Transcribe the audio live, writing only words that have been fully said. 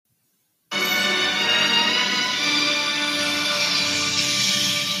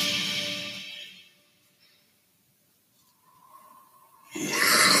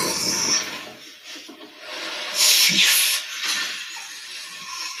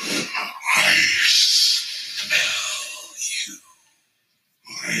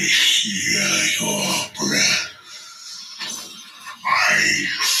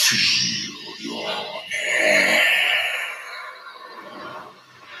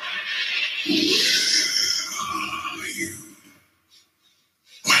Are you?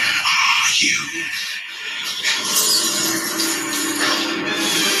 Where are you?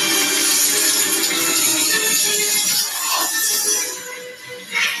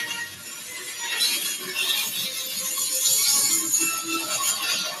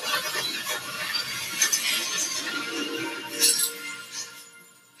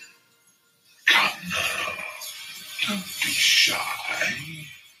 Come now. Don't be shy.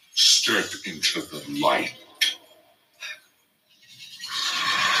 Step into the light.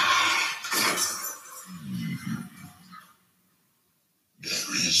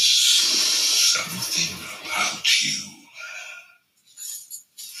 There is something about you.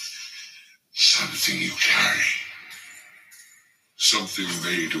 Something you carry. Something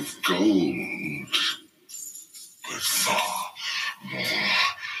made of gold. But far more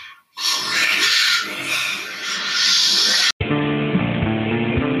precious.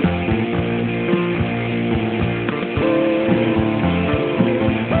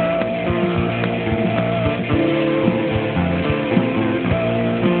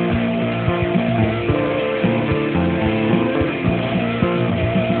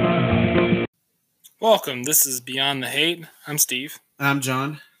 Welcome, this is Beyond the Hate. I'm Steve. I'm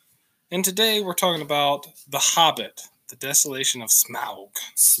John. And today we're talking about The Hobbit, The Desolation of Smaug.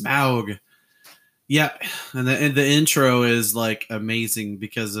 Smaug. Yep. And the intro is like amazing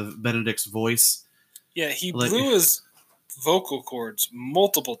because of Benedict's voice. Yeah, he blew his vocal cords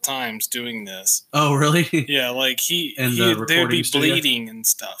multiple times doing this. Oh, really? Yeah, like the they would be studio? bleeding and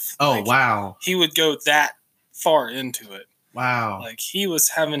stuff. Oh, like, wow. He would go that far into it. Wow. Like he was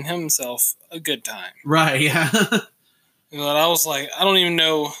having himself a good time. Right, yeah. And I was like, I don't even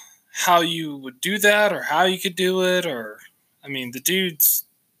know how you would do that or how you could do it. I mean, the dude's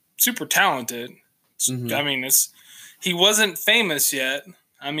super talented. Mhm. I mean, he wasn't famous yet.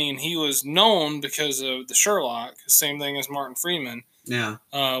 I mean, he was known because of the Sherlock, same thing as Martin Freeman. Yeah.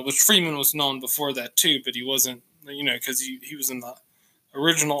 Which Freeman was known before that too, but he wasn't, because he was in the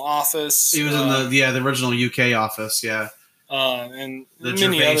original Office. He was in the original UK Office, yeah. And The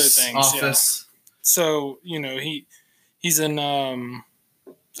many Gervais other things. Office. Yeah. So, he's in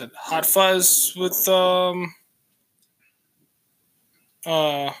Hot Fuzz with he's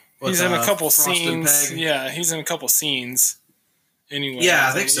in a couple Frosted scenes. Peg? Yeah, he's in a couple scenes. Anyway. Yeah,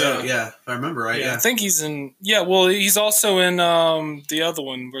 I think so. Yeah, if I remember right. Yeah. I think he's in. Yeah, well, he's also in the other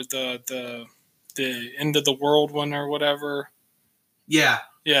one where the End of the World one or whatever. Yeah.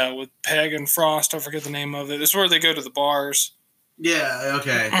 Yeah, with Peg and Frost. I forget the name of it. It's where they go to the bars. Yeah.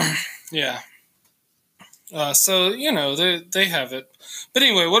 Okay. Yeah. So they have it. But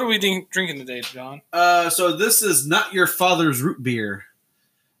anyway, what are we drinking today, John? So this is Not Your Father's Root Beer,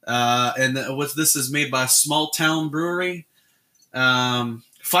 and this is made by Small Town Brewery.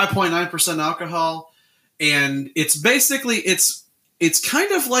 5.9% alcohol, and it's basically it's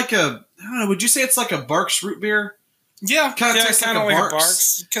kind of like a, I don't know, would you say it's like a Barks root beer? Yeah, kind of tastes like a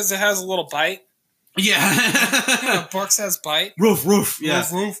Barks because it has a little bite. Yeah, Barks has bite. Roof. Yeah.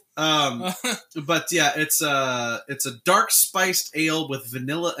 Roof. But yeah, it's a dark spiced ale with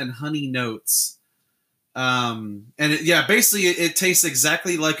vanilla and honey notes. And basically it tastes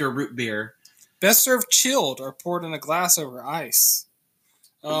exactly like a root beer. Best served chilled or poured in a glass over ice.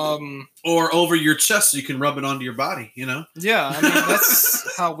 Or over your chest so you can rub it onto your body, Yeah, I mean,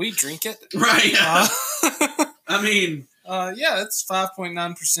 that's how we drink it. Right. I mean... it's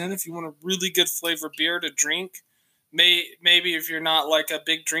 5.9% if you want a really good flavored beer to drink. Maybe if you're not like a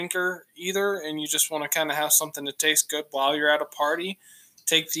big drinker either and you just want to kind of have something to taste good while you're at a party,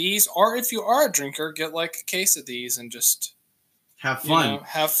 take these. Or if you are a drinker, get like a case of these and just... have fun.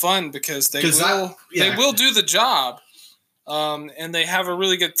 Have fun because they will do the job. And they have a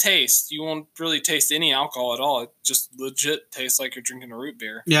really good taste. You won't really taste any alcohol at all. It just legit tastes like you're drinking a root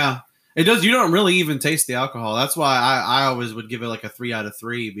beer. Yeah, it does. You don't really even taste the alcohol. That's why I always would give it like a 3 out of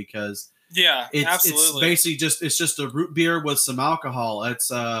 3 because absolutely. It's basically just a root beer with some alcohol.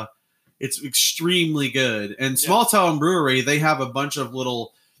 It's extremely good. And Small Town Brewery, they have a bunch of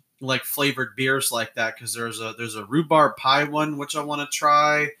little like flavored beers like that because there's a rhubarb pie one which I want to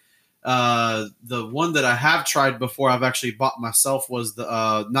try. The one that I have tried before I've actually bought myself was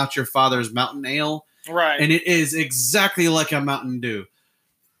the Not Your Father's Mountain Ale. Right. And it is exactly like a Mountain Dew.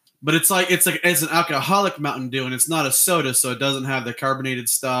 But it's an alcoholic Mountain Dew and it's not a soda, so it doesn't have the carbonated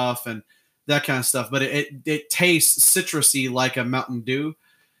stuff and that kind of stuff. But it tastes citrusy like a Mountain Dew.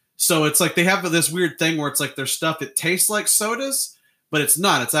 So it's like they have this weird thing where it's like there's stuff that tastes like sodas, but it's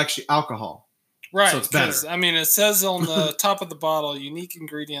not. It's actually alcohol. Right, so it's better. I mean, it says on the top of the bottle, unique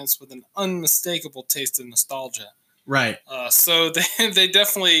ingredients with an unmistakable taste of nostalgia. Right. So they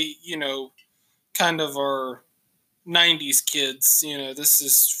definitely, kind of are 90s kids. This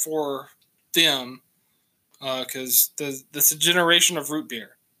is for them because that's a generation of root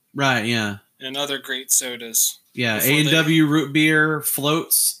beer Right, yeah. and other great sodas. Yeah, Before A&W root beer,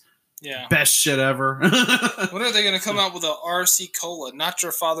 floats. Yeah. Best shit ever. When are they going to come out with a RC Cola? Not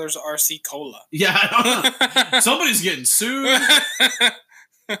your father's RC Cola. Yeah, I don't know. Somebody's getting sued.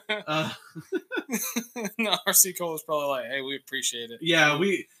 No, RC Cola's probably like, hey, we appreciate it. Yeah,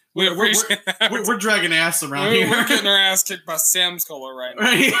 we appreciate that. we're dragging ass around here. We're getting our ass kicked by Sam's Cola right now.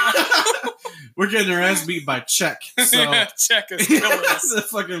 Right? We're getting our ass beat by Czech. So Yeah, Czech is killing us. the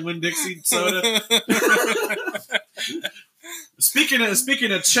fucking Winn-Dixie soda. Speaking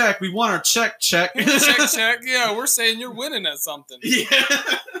of Czech, we want our check. Check. Yeah, we're saying you're winning at something. Yeah.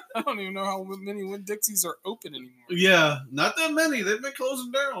 I don't even know how many Winn-Dixies are open anymore. Yeah, not that many. They've been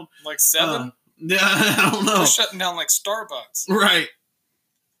closing down. Like 7? Yeah, I don't know. They're shutting down like Starbucks. Right.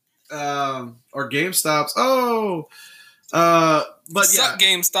 Or GameStops. Oh. But Suck, yeah.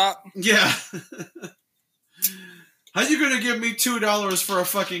 GameStop. Yeah. How you gonna give me $2 for a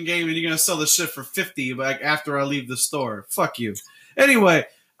fucking game and you're gonna sell the shit for $50 like after I leave the store? Fuck you. Anyway,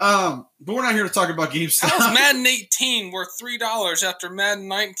 but we're not here to talk about GameStop. How's Madden 18 worth $3 after Madden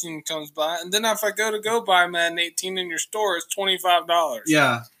 19 comes by? And then if I go buy Madden 18 in your store, it's $25.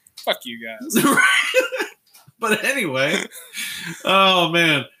 Yeah. Fuck you guys. But anyway, oh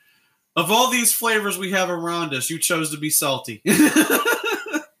man. Of all these flavors we have around us, you chose to be salty.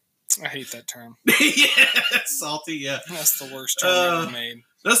 I hate that term. Yeah, salty, yeah. That's the worst term ever made.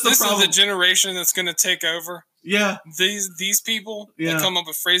 That's the This problem. is the generation that's going to take over. Yeah, These people Yeah. that come up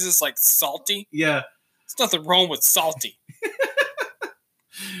with phrases like salty. yeah. There's nothing wrong with salty.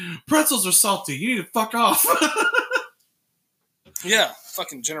 Pretzels are salty. You need to fuck off. Yeah,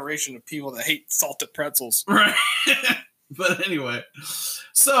 fucking generation of people that hate salted pretzels. Right. But anyway,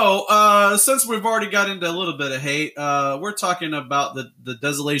 so since we've already got into a little bit of hate, we're talking about the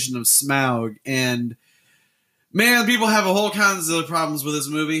desolation of Smaug, and man, people have a whole kinds of problems with this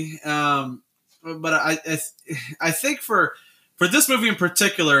movie. But I think for this movie in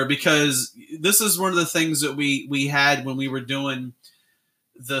particular, because this is one of the things that we had when we were doing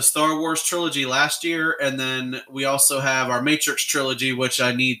the Star Wars trilogy last year, and then we also have our Matrix trilogy, which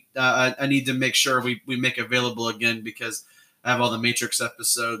I need to make sure we make available again because I have all the Matrix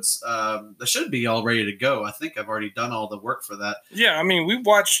episodes. They should be all ready to go. I think I've already done all the work for that. Yeah, I mean, we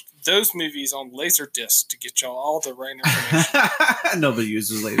watched those movies on Laserdisc to get y'all all the right information. Nobody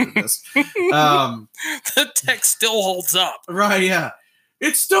uses Laserdisc. The tech still holds up. Right? Yeah,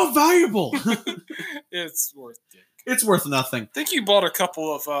 it's still valuable. It's worth it. It's worth nothing. I think you bought a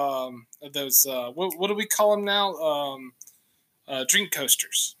couple of those. What do we call them now? Drink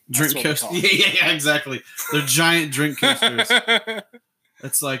coasters. Drink coasters. Yeah, exactly. They're giant drink coasters.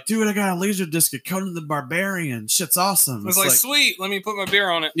 It's like, dude, I got a Laserdisc of Conan the Barbarian. Shit's awesome. It's like, sweet. Let me put my beer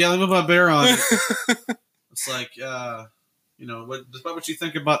on it. Yeah, let me put my beer on it. It's like, despite what you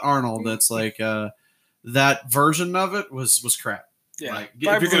think about Arnold, it's like that version of it was crap. Yeah. Like,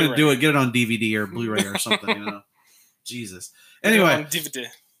 if you're gonna do it, get it on DVD or Blu-ray or something. Jesus. Anyway, on DVD.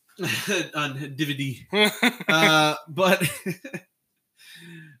 on DVD. But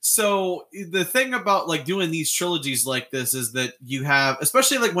so the thing about like doing these trilogies like this is that you have,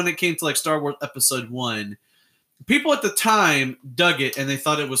 especially like when it came to like Star Wars Episode 1, people at the time dug it and they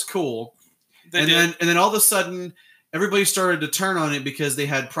thought it was cool. And then all of a sudden everybody started to turn on it because they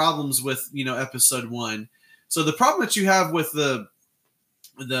had problems with, Episode 1. So the problem that you have with the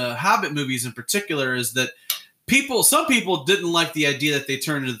Hobbit movies in particular is that some people didn't like the idea that they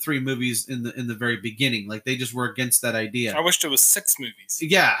turned into 3 movies in the very beginning. Like they just were against that idea. I wished it was 6 movies.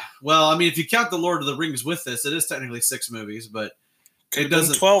 Yeah. Well, I mean, if you count the Lord of the Rings with this, it is technically 6 movies, but it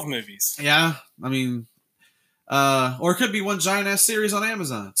doesn't 12 movies. Yeah. I mean, or it could be one giant ass series on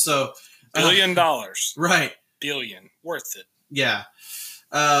Amazon. So $1 billion. Right. Billion. Worth it. Yeah.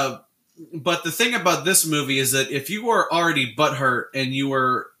 But the thing about this movie is that if you were already butthurt and you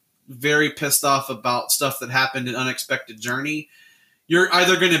were very pissed off about stuff that happened in Unexpected Journey, you're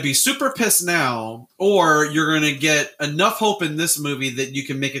either going to be super pissed now or you're going to get enough hope in this movie that you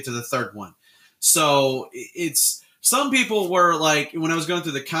can make it to the third one. So it's, some people were like, when I was going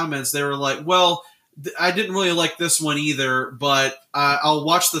through the comments, they were like, well, I didn't really like this one either, but I'll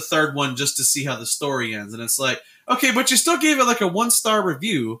watch the third one just to see how the story ends. And it's like, okay, but you still gave it like a 1-star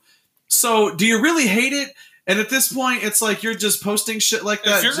review. So do you really hate it? And at this point, it's like you're just posting shit like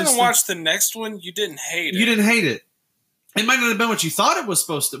that. If you're going to watch the next one, you didn't hate it. You didn't hate it. It might not have been what you thought it was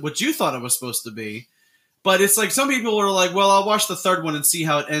supposed to be. But it's like some people are like, well, I'll watch the third one and see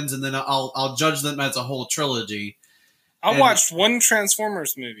how it ends, and then I'll judge them as a whole trilogy. I watched one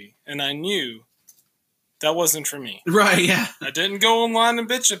Transformers movie, and I knew that wasn't for me. Right, yeah. I didn't go online and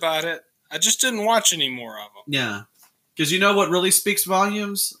bitch about it. I just didn't watch any more of them. Yeah. Because you know what really speaks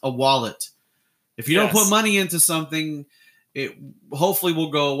volumes? A wallet. If you don't put money into something, it hopefully will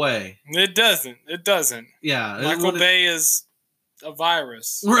go away. It doesn't. It doesn't. Yeah. Michael Bay is a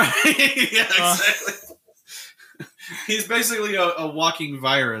virus. Right. Yeah, exactly. He's basically a walking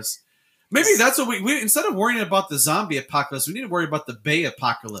virus. Maybe that's what we instead of worrying about the zombie apocalypse, we need to worry about the Bay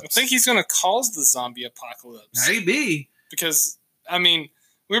apocalypse. I think he's going to cause the zombie apocalypse. Maybe. Because, I mean,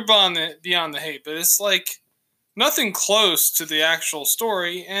 we're beyond the hate, but it's like nothing close to the actual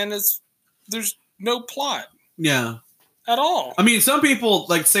story, and there's no plot. Yeah. At all. I mean, some people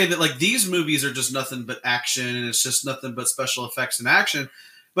like say that like these movies are just nothing but action and it's just nothing but special effects and action.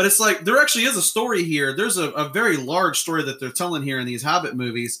 But it's like there actually is a story here. There's a very large story that they're telling here in these Hobbit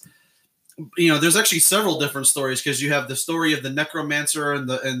movies. You know, there's actually several different stories because you have the story of the necromancer and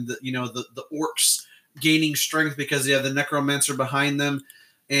the orcs gaining strength because you have the necromancer behind them,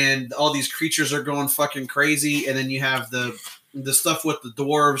 and all these creatures are going fucking crazy. And then you have the stuff with the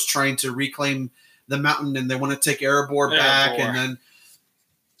dwarves trying to reclaim the mountain, and they want to take Erebor back, and then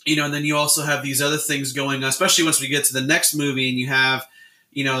and then you also have these other things going on, especially once we get to the next movie, and you have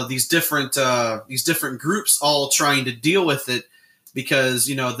these different groups all trying to deal with it. Because,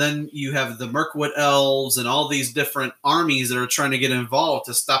 then you have the Mirkwood elves and all these different armies that are trying to get involved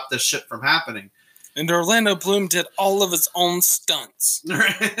to stop this shit from happening. And Orlando Bloom did all of his own stunts.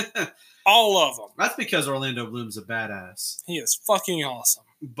 All of them. That's because Orlando Bloom's a badass. He is fucking awesome.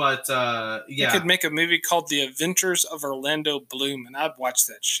 But, yeah. You could make a movie called The Adventures of Orlando Bloom, and I'd watch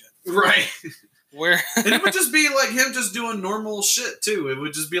that shit. Right. And it would just be like him just doing normal shit, too. It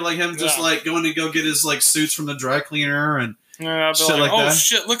would just be like him just like going to go get his like suits from the dry cleaner and I'd be like, oh,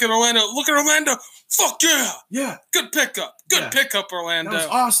 shit, look at Orlando. Look at Orlando. Fuck yeah. Yeah. Good pickup. Good pickup, Orlando. That was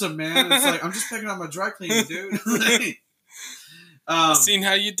awesome, man. It's like, I'm just picking up my dry cleaning, dude. Seen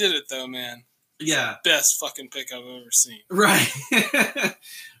how you did it, though, man. Yeah. Best fucking pickup I've ever seen. Right.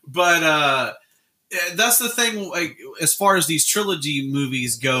 But that's the thing, like, as far as these trilogy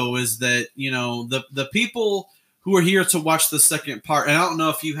movies go, is that, the people who are here to watch the second part, and I don't know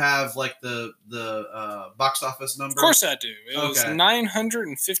if you have like the box office number. Of course I do. It was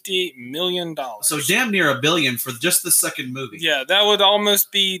 $958 million. So damn near $1 billion for just the second movie. Yeah, that would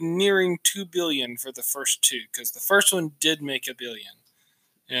almost be nearing $2 billion for the first two, because the first one did make $1 billion,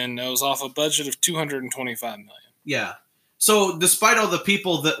 and it was off a budget of $225 million. Yeah. So despite all the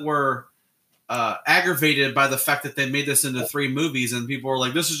people that were aggravated by the fact that they made this into 3 movies, and people were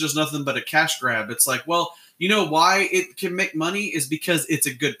like, "This is just nothing but a cash grab," it's like, well. You know why it can make money is because it's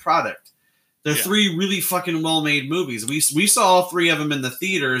a good product. They're 3 really fucking well-made movies. We saw all 3 of them in the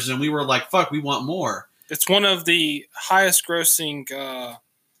theaters, and we were like, fuck, we want more. It's one of the highest-grossing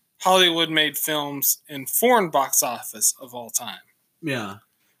Hollywood-made films in foreign box office of all time. Yeah.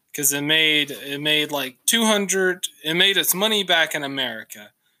 Because it made like 200. It made its money back in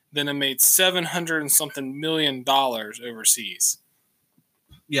America. Then it made $700 and something million overseas.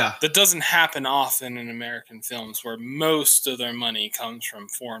 Yeah. That doesn't happen often in American films, where most of their money comes from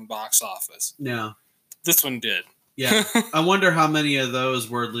foreign box office. Yeah. This one did. Yeah. I wonder how many of those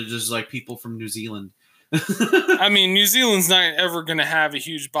were just like people from New Zealand. I mean, New Zealand's not ever going to have a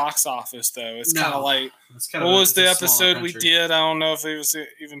huge box office, though. It's kind of like, what was the episode we did? I don't know if it was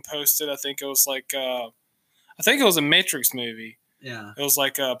even posted. I think it was like, I think it was a Matrix movie. Yeah. It was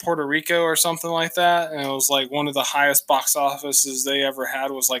like Puerto Rico or something like that. And it was like one of the highest box offices they ever had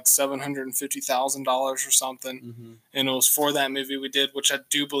was like $750,000 or something. Mm-hmm. And it was for that movie we did, which I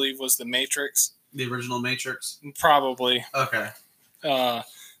do believe was The Matrix. The original Matrix? Probably. Okay. But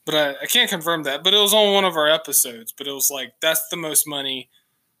I can't confirm that. But it was on one of our episodes. But it was like, that's the most money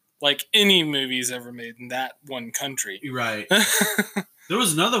like any movie's ever made in that one country. Right. There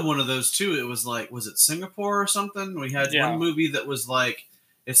was another one of those too. It was like, was it Singapore or something? We had one movie that was like,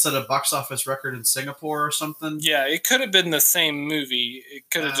 it set a box office record in Singapore or something. Yeah, it could have been the same movie. It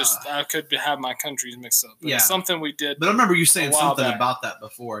could have I could have my countries mixed up. But it's something we did. But I remember you saying something about that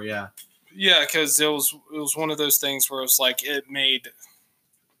before. Yeah. Yeah, because it was one of those things where it was like it made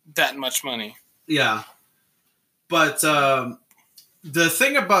that much money. Yeah. But the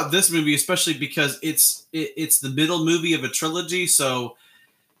thing about this movie, especially because it's the middle movie of a trilogy, so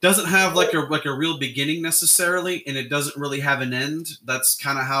doesn't have like a real beginning necessarily, and it doesn't really have an end. That's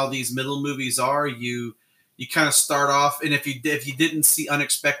kind of how these middle movies are. You kind of start off, and if you didn't see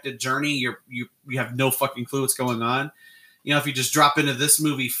Unexpected Journey, you have no fucking clue what's going on. If you just drop into this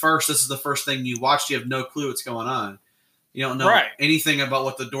movie first, this is the first thing you watch. You have no clue what's going on. You don't know anything about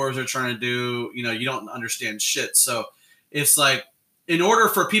what the Doors are trying to do. You don't understand shit. So it's like, in order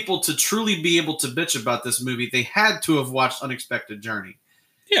for people to truly be able to bitch about this movie, they had to have watched Unexpected Journey.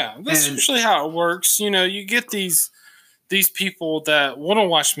 Yeah, that's usually how it works. You get these people that want to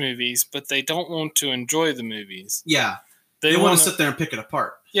watch movies, but they don't want to enjoy the movies. Yeah. They want to sit there and pick it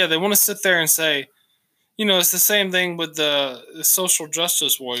apart. Yeah, they want to sit there and say, it's the same thing with the social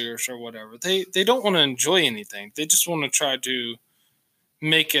justice warriors or whatever. They don't want to enjoy anything. They just want to try to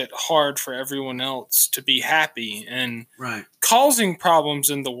make it hard for everyone else to be happy and causing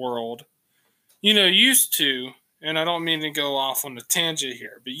problems in the world. Used to, and I don't mean to go off on a tangent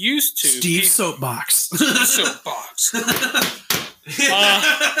here, but used to. Steve's Soapbox. Soapbox.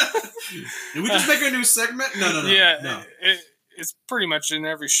 Did we just make a new segment? No. Yeah, no. It's pretty much in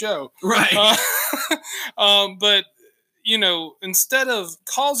every show. Right. But, instead of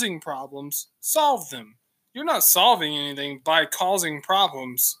causing problems, solve them. You're not solving anything by causing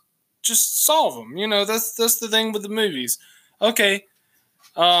problems. Just solve them. That's the thing with the movies. Okay.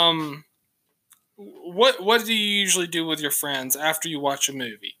 What do you usually do with your friends after you watch a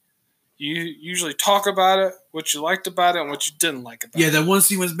movie? You usually talk about it, what you liked about it, and what you didn't like about it. Yeah, that one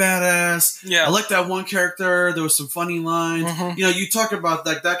scene was badass. Yeah. I liked that one character. There was some funny lines. Mm-hmm. You talk about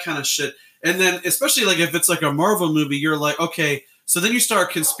that kind of shit. And then, especially like if it's like a Marvel movie, you're like, okay. So then you start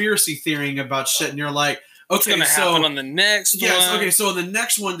conspiracy theorying about shit, and you're like, what's going to happen on the next one? Yes, okay. So on the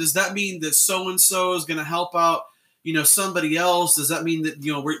next one, does that mean that so and so is going to help out, somebody else? Does that mean that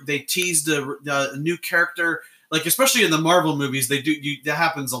they teased a new character? Like, especially in the Marvel movies, that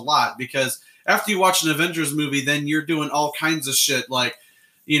happens a lot, because after you watch an Avengers movie, then you're doing all kinds of shit, like,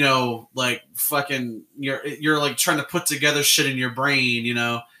 like fucking, you're like trying to put together shit in your brain,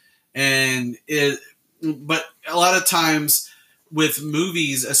 but a lot of times with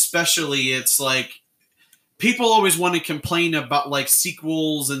movies, especially, it's like, people always want to complain about like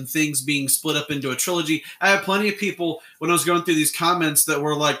sequels and things being split up into a trilogy. I have plenty of people when I was going through these comments that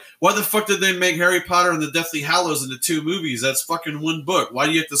were like, why the fuck did they make Harry Potter and the Deathly Hallows into 2 movies? That's fucking one book. Why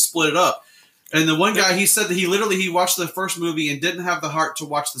do you have to split it up? And the one guy, he said that he watched the first movie and didn't have the heart to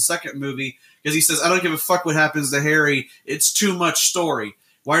watch the second movie because he says, I don't give a fuck what happens to Harry. It's too much story.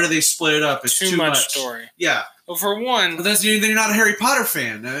 Why do they split it up? It's too much story. Yeah. Well, for one... But then you're not a Harry Potter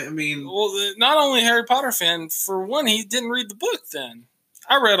fan. I mean... Well, not only Harry Potter fan, for one, he didn't read the book then.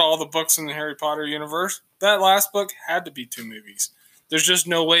 I read all the books in the Harry Potter universe. That last book had to be 2 movies. There's just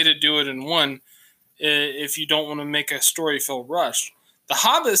no way to do it in one if you don't want to make a story feel rushed. The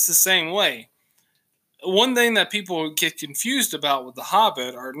Hobbit's the same way. One thing that people get confused about with The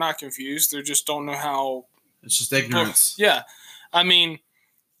Hobbit, or not confused, they just don't know how... It's just ignorance. Yeah. I mean...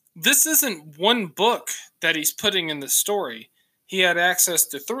 This isn't one book that he's putting in the story. He had access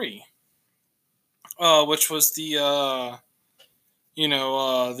to 3, which was the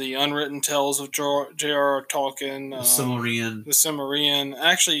Unwritten Tales of J.R.R. Tolkien. The Silmarillion.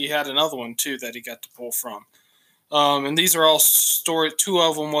 Actually, he had another one, too, that he got to pull from. And these are all stories. 2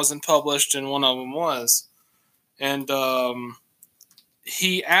 of them wasn't published, and 1 of them was. And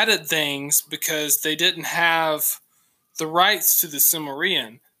he added things because they didn't have the rights to the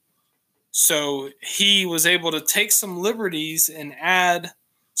Silmarillion. So he was able to take some liberties and add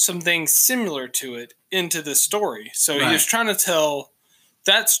some things similar to it into the story. So he was trying to tell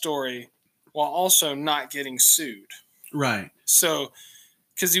that story while also not getting sued. Right. So,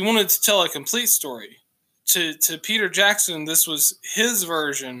 because he wanted to tell a complete story. To Peter Jackson, this was his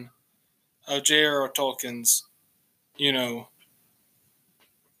version of J.R.R. Tolkien's,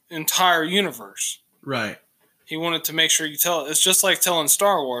 entire universe. Right. He wanted to make sure you tell it. It's just like telling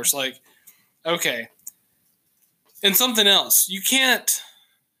Star Wars, like, okay. And something else. You can't,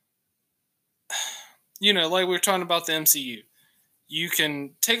 like we were talking about the MCU. You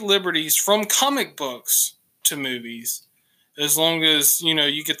can take liberties from comic books to movies. As long as,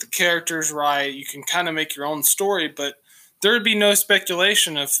 you get the characters right, you can kind of make your own story. But there would be no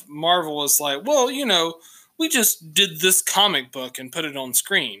speculation if Marvel was like, well, we just did this comic book and put it on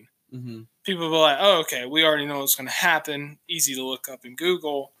screen. Mm-hmm. People would be like, oh, okay, we already know what's going to happen. Easy to look up in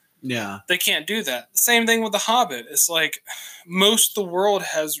Google. Yeah. They can't do that. Same thing with The Hobbit. It's like most of the world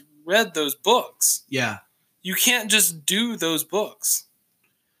has read those books. Yeah. You can't just do those books.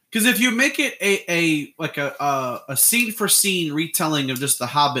 Because if you make it a scene for scene retelling of just the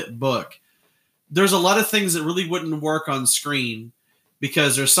Hobbit book, there's a lot of things that really wouldn't work on screen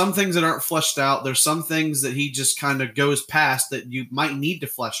because there's some things that aren't fleshed out. There's some things that he just kind of goes past that you might need to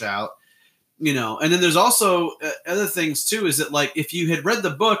flesh out. And then there's also other things too, is that like, if you had read the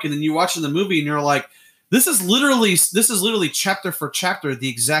book and then you're watching the movie and you're like, this is literally chapter for chapter, the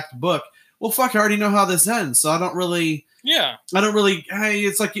exact book. Well, fuck, I already know how this ends. So I don't really, hey,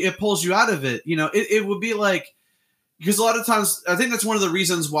 it's like, it pulls you out of it. It would be like, because a lot of times, I think that's one of the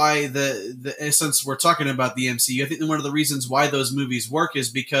reasons why since we're talking about the MCU, I think one of the reasons why those movies work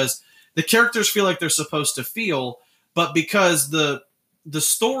is because the characters feel like they're supposed to feel, but because the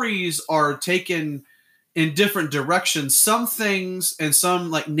stories are taken in different directions, some things and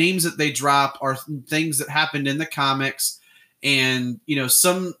some like names that they drop are things that happened in the comics. And,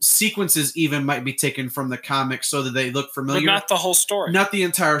 some sequences even might be taken from the comics so that they look familiar. But not the whole story. Not the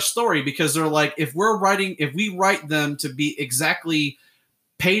entire story, because they're like, if we write them to be exactly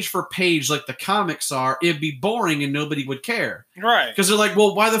page for page like the comics are, it'd be boring and nobody would care. Right. Because they're like,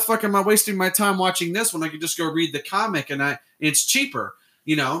 well, why the fuck am I wasting my time watching this when I could just go read the comic and it's cheaper,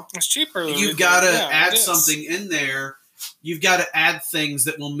 It's cheaper. You've got to add something in there. You've got to add things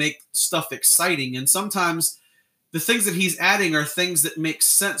that will make stuff exciting. And sometimes the things that he's adding are things that make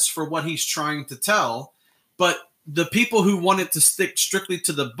sense for what he's trying to tell. But the people who want it to stick strictly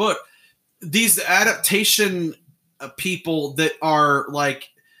to the book, these adaptation people that are like,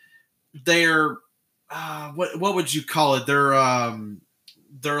 they're what would you call it?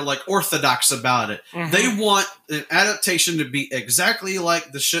 They're like orthodox about it. Mm-hmm. They want an adaptation to be exactly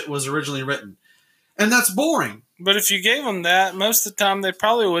like the shit was originally written. And that's boring. But if you gave them that, most of the time they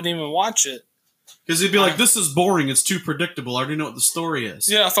probably wouldn't even watch it. Because he'd be like, this is boring. It's too predictable. I already know what the story is.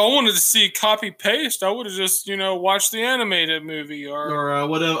 Yeah, if I wanted to see copy-paste, I would have just, watched the animated movie. Or I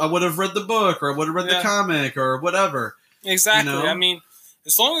would have read the book, or I would have read the comic, or whatever. Exactly. I mean,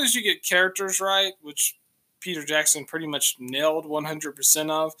 as long as you get characters right, which Peter Jackson pretty much nailed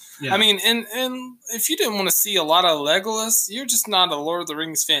 100% of. Yeah. I mean, and if you didn't want to see a lot of Legolas, you're just not a Lord of the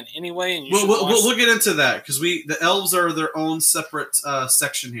Rings fan anyway. And we'll get into that, because the elves are their own separate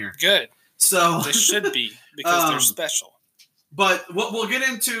section here. Good. So they should be, because they're special. But what we'll get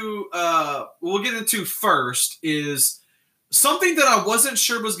into first is something that I wasn't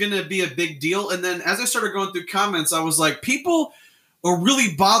sure was going to be a big deal, and then as I started going through comments, I was like, people are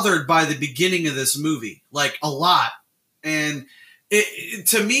really bothered by the beginning of this movie, like a lot. And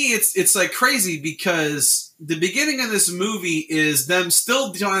to me, it's like crazy, because the beginning of this movie is them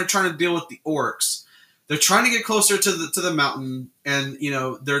still trying to deal with the orcs. They're trying to get closer to the mountain, and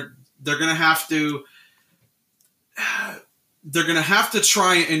they're gonna have to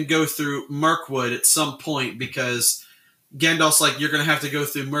try and go through Mirkwood at some point, because Gandalf's like, you're gonna have to go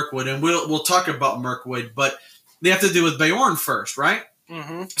through Mirkwood, and we'll talk about Mirkwood, but they have to do with Beorn first, right?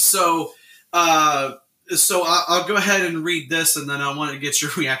 Mm-hmm. So I'll go ahead and read this, and then I want to get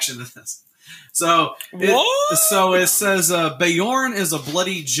your reaction to this. So it says, Beorn is a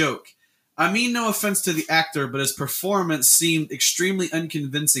bloody joke. I mean, no offense to the actor, but his performance seemed extremely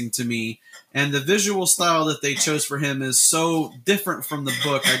unconvincing to me, and the visual style that they chose for him is so different from the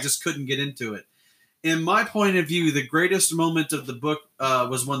book, I just couldn't get into it. In my point of view, the greatest moment of the book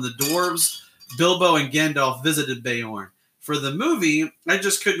was when the dwarves, Bilbo, and Gandalf visited Beorn. For the movie, I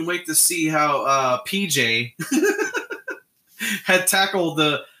just couldn't wait to see how PJ had tackled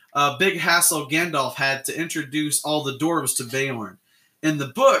the big hassle Gandalf had to introduce all the dwarves to Beorn. In the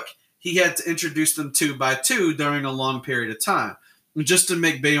book, he had to introduce them 2 by 2 during a long period of time, just to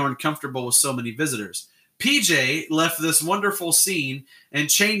make Beorn comfortable with so many visitors. PJ left this wonderful scene and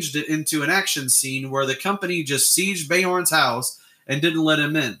changed it into an action scene where the company just sieged Beorn's house and didn't let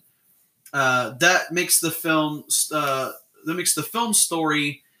him in. That makes the film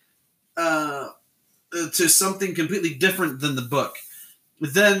story to something completely different than the book.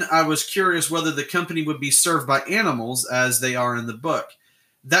 Then I was curious whether the company would be served by animals as they are in the book.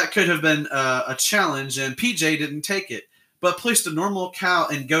 That could have been a challenge, and PJ didn't take it, but placed a normal cow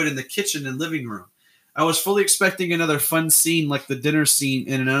and goat in the kitchen and living room. I was fully expecting another fun scene like the dinner scene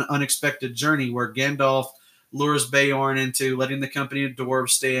in an unexpected journey where Gandalf lures Beorn into letting the company of dwarves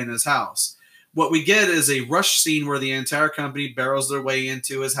stay in his house. What we get is a rush scene where the entire company barrels their way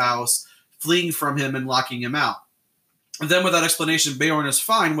into his house, fleeing from him and locking him out. And then without explanation, Beorn is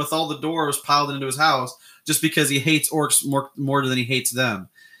fine with all the dwarves piled into his house just because he hates orcs more than he hates them.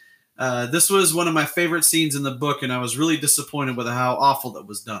 This was one of my favorite scenes in the book, and I was really disappointed with how awful it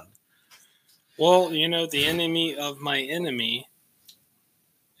was done. Well, the enemy of my enemy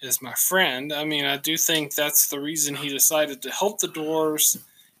is my friend. I mean, I do think that's the reason he decided to help the dwarves.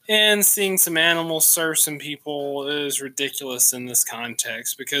 And seeing some animals serve some people is ridiculous in this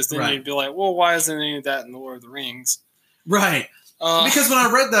context, because then you'd be like, well, why isn't any of that in the Lord of the Rings? Right. Because when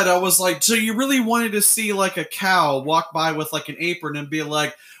I read that, I was like, so you really wanted to see like a cow walk by with like an apron and be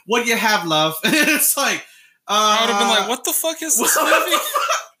like, what do you have, love? And it's like, I would have been like, what the fuck is this movie?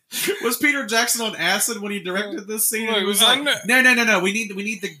 Was Peter Jackson on acid when he directed this scene? Look, he was like, no. We need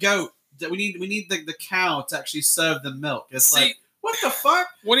the goat. We need the cow to actually serve the milk. It's like, what the fuck?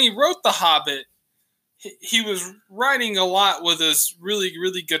 When he wrote The Hobbit, he was writing a lot with his really,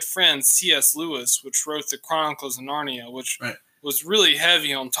 really good friend C.S. Lewis, which wrote the Chronicles of Narnia, which was really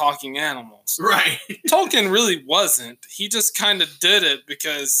heavy on talking animals. Right. Tolkien really wasn't. He just kind of did it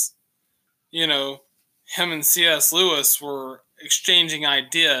because, you know, him and C.S. Lewis were exchanging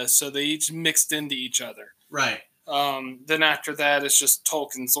ideas, so they each mixed into each other. Right. Then after that, it's just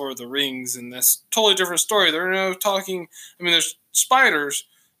Tolkien's Lord of the Rings, and that's totally different story. There are no talking. I mean, there's spiders,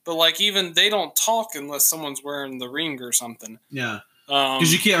 but like even they don't talk unless someone's wearing the ring or something. Yeah.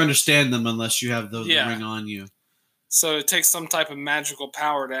 Because you can't understand them unless you have the ring on you. So it takes some type of magical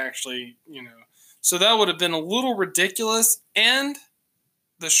power to actually, you know. So that would have been a little ridiculous. And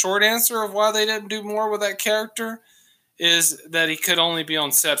the short answer of why they didn't do more with that character is that he could only be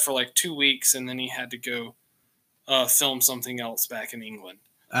on set for like 2 weeks, and then he had to go film something else back in England.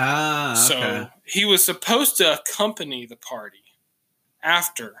 Okay. So he was supposed to accompany the party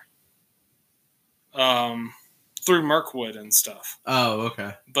after, through Mirkwood and stuff. Oh,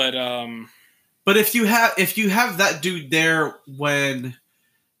 okay. But if you have that dude there when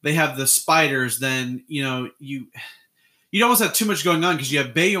they have the spiders, then you know you almost have too much going on because you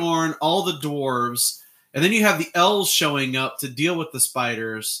have Beorn, all the dwarves, and then you have the elves showing up to deal with the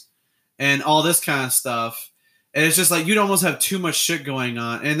spiders and all this kind of stuff. And it's just like you'd almost have too much shit going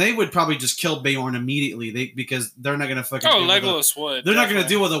on, and they would probably just kill Beorn immediately. Because they're not gonna fucking. Legolas would. They're not gonna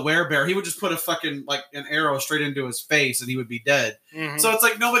deal with a werebear. He would just put a fucking like an arrow straight into his face, and he would be dead. Mm-hmm. So it's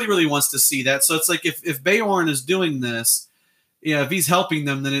like nobody really wants to see that. So it's like if Beorn is doing this, if he's helping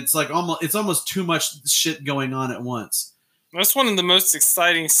them, then it's like almost too much shit going on at once. That's one of the most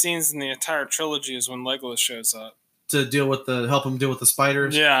exciting scenes in the entire trilogy is when Legolas shows up to help him deal with the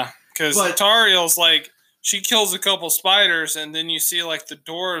spiders. Yeah, because Tariel's like. She kills a couple spiders, and then you see like the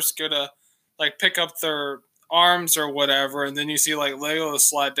dwarves go to like pick up their arms or whatever, and then you see like Legolas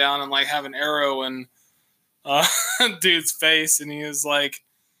slide down and like have an arrow in dude's face, and he is like,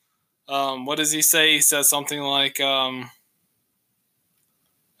 what does he say? He says something like, I'll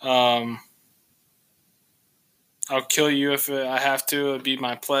kill you if I have to. It'd be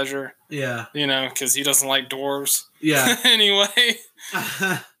my pleasure. Yeah, you know, because he doesn't like dwarves. Yeah. Anyway.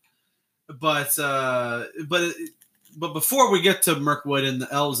 But before we get to Mirkwood and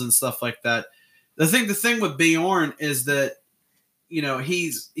the elves and stuff like that, the thing with Beorn is that, you know,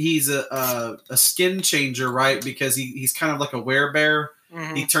 he's a skin changer, right? Because he's kind of like a werebear.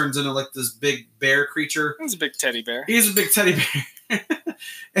 Mm-hmm. He turns into like this big bear creature. He's a big teddy bear. He's a big teddy bear.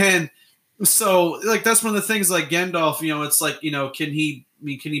 And so like that's one of the things like Gandalf, you know, it's like, you know, can he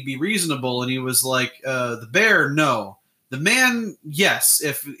be reasonable? And he was like, the bear, no. The man, yes.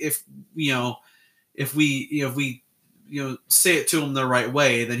 If we say it to him the right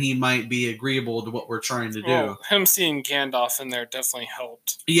way, then he might be agreeable to what we're trying to do. Well, him seeing Gandalf in there definitely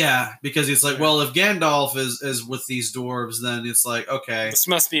helped. Yeah, because it's like, well, if Gandalf is with these dwarves, then it's like, okay, this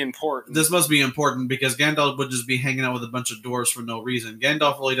must be important. This must be important because Gandalf would just be hanging out with a bunch of dwarves for no reason.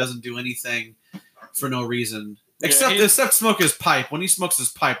 Gandalf really doesn't do anything for no reason. Except smoke his pipe. When he smokes his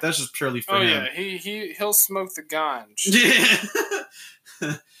pipe, that's just purely for him. Oh yeah, he'll smoke the ganj.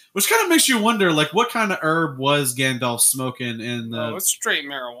 Yeah. Which kind of makes you wonder, like, what kind of herb was Gandalf smoking in the... it's straight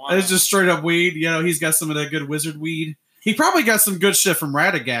marijuana. It's just straight up weed. You know, he's got some of that good wizard weed. He probably got some good shit from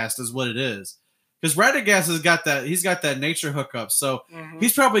Radagast is what it is. Because Radagast he's got that nature hookup. So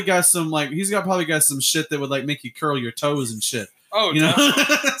he's probably got some, like, probably got some shit that would, like, make you curl your toes and shit. Oh, you know?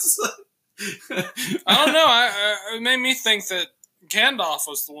 I don't know. It made me think that Gandalf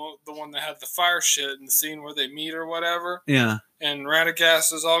was the one that had the fire shit in the scene where they meet or whatever. Yeah. And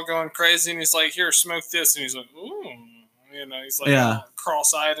Radagast is all going crazy, and he's like, "Here, smoke this," and he's like, "Ooh," you know, he's like all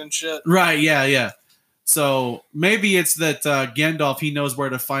cross-eyed and shit. Right? Yeah. So maybe it's that Gandalf, he knows where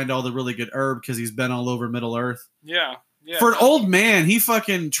to find all the really good herb because he's been all over Middle Earth. Yeah. For an old man, he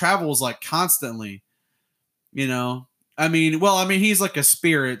fucking travels like constantly. You know. I mean, he's like a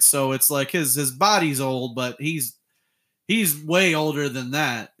spirit, so it's like his body's old, but he's way older than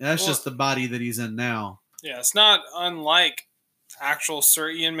that. That's just the body that he's in now. Yeah, it's not unlike actual Sir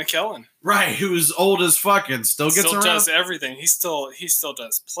Ian McKellen. Right, who's old as fucking still gets around. Does everything. He still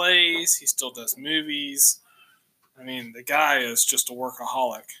does plays, he still does movies. I mean, the guy is just a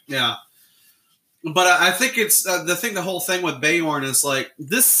workaholic. Yeah. But I think it's the whole thing with Beorn is like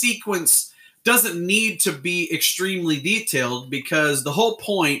this sequence doesn't need to be extremely detailed because the whole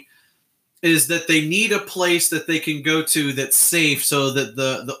point is that they need a place that they can go to that's safe so that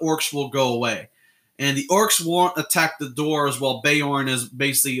the orcs will go away. And the orcs won't attack the doors while Beorn is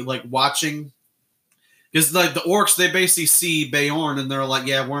basically like watching. Because like the orcs, they basically see Beorn and they're like,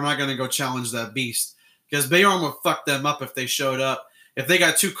 yeah, we're not going to go challenge that beast. Because Beorn would fuck them up if they showed up. if they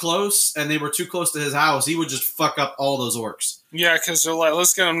got too close and they were too close to his house, he would just fuck up all those orcs. Yeah, because they're like,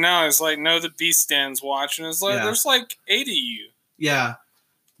 let's get him now. It's like, no, the beast stands watching. It's like, Yeah. there's like 8 of you. Yeah.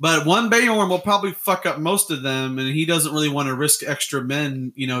 But one Beorn will probably fuck up most of them, and he doesn't really want to risk extra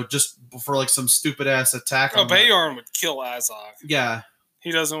men, just for like some stupid ass attack. Oh, Beorn would kill Azog. Yeah.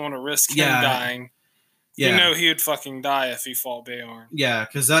 He doesn't want to risk him Yeah. dying. Yeah. You know he would fucking die if he fought Beorn. Yeah,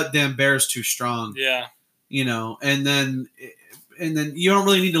 because that damn bear's too strong. Yeah. And then you don't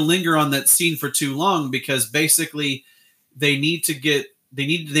really need to linger on that scene for too long, because basically they need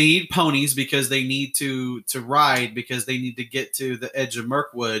ponies because they need to ride, because they need to get to the edge of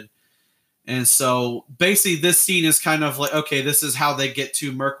Mirkwood. And so basically this scene is kind of like, okay, this is how they get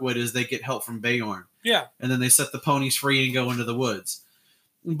to Mirkwood, is they get help from Beorn. Yeah. And then they set the ponies free and go into the woods.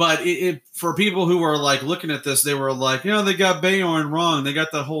 But for people who were like looking at this, they were like, they got Beorn wrong. They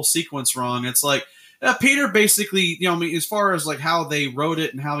got the whole sequence wrong. It's like, Peter basically, as far as like how they wrote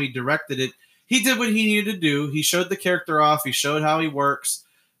it and how he directed it, he did what he needed to do. He showed the character off. He showed how he works,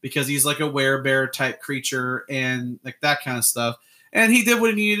 because he's like a werebear type creature and like that kind of stuff. And he did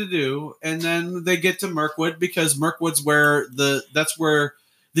what he needed to do. And then they get to Mirkwood, because Mirkwood's that's where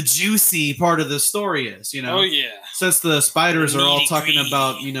the juicy part of the story is, Oh, yeah. Since the spiders are all talking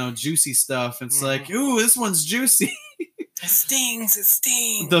Nitty-gritty. about, juicy stuff. It's like, ooh, this one's juicy. It stings. It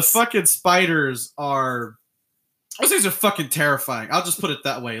stings. The fucking spiders those things are fucking terrifying. I'll just put it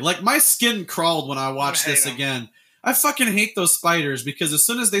that way. Like, my skin crawled when I watched this again. I fucking hate those spiders, because as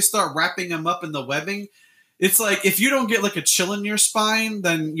soon as they start wrapping them up in the webbing, it's like, if you don't get like a chill in your spine,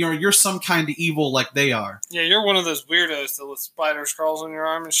 then you're some kind of evil like they are. Yeah, you're one of those weirdos that with spiders crawls on your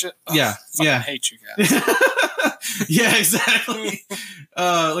arm and shit. Ugh, Yeah, I hate you guys. Yeah, exactly.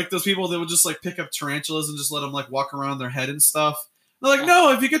 Like those people that would just like pick up tarantulas and just let them like walk around their head and stuff. They're like,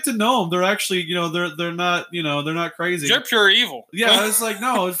 no, if you get to know them, they're actually, they're not, they're not crazy. You're pure evil. Yeah, it's like,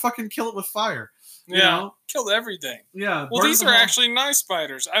 no, fucking kill it with fire. Killed everything. Yeah. Well, these are actually nice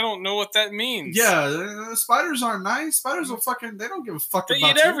spiders. I don't know what that means. Yeah, spiders aren't nice. Spiders will they don't give a fuck They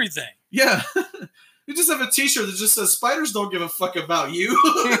about eat you. everything. Yeah. You just have a t-shirt that just says, spiders don't give a fuck about you.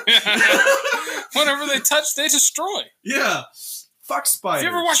 Whatever they touch, they destroy. Yeah. Fuck spiders.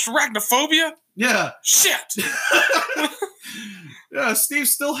 Have you ever watched Arachnophobia? Yeah. Shit. Yeah, Steve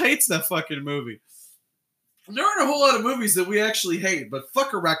still hates that fucking movie. There aren't a whole lot of movies that we actually hate, but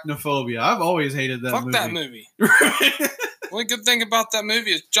fuck Arachnophobia. I've always hated that movie. Fuck that movie. The only good thing about that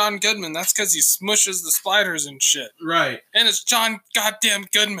movie is John Goodman. That's because he smushes the spiders and shit. Right. And it's John goddamn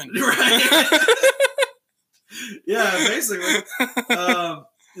Goodman. Right. Yeah, basically.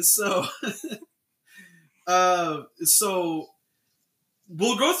 So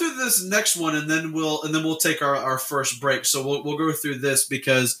we'll go through this next one, and then we'll take our first break. So we'll go through this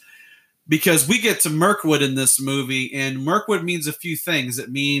because we get to Mirkwood in this movie, and Mirkwood means a few things. It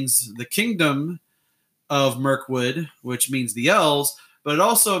means the kingdom of Mirkwood, which means the elves, but it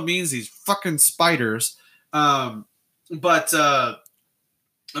also means these fucking spiders. But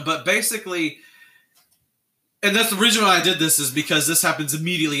basically, and that's the reason why I did this, is because this happens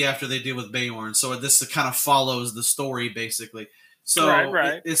immediately after they deal with Beorn. So this kind of follows the story, basically. So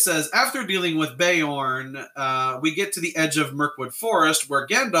Right. It says, after dealing with Beorn, we get to the edge of Mirkwood Forest, where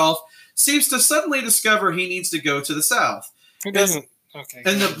Gandalf seems to suddenly discover he needs to go to the south. Who doesn't? Okay.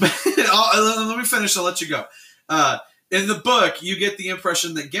 And let me finish, I'll let you go. In the book, you get the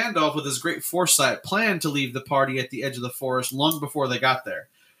impression that Gandalf, with his great foresight, planned to leave the party at the edge of the forest long before they got there.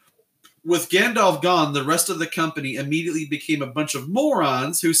 With Gandalf gone, the rest of the company immediately became a bunch of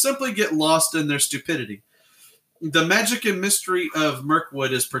morons who simply get lost in their stupidity. The magic and mystery of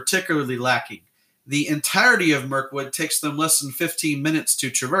Mirkwood is particularly lacking. The entirety of Mirkwood takes them less than 15 minutes to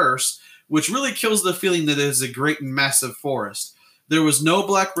traverse, which really kills the feeling that it is a great and massive forest. There was no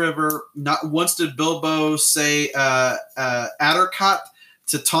Black River. Not once did Bilbo say Addercot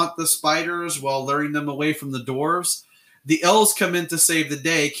to taunt the spiders while luring them away from the dwarves. The elves come in to save the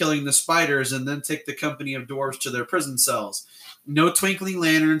day, killing the spiders, and then take the company of dwarves to their prison cells. No twinkling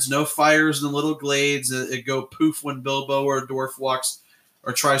lanterns, no fires in the little glades that go poof when Bilbo or a dwarf walks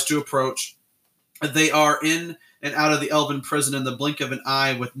or tries to approach. They are in and out of the elven prison in the blink of an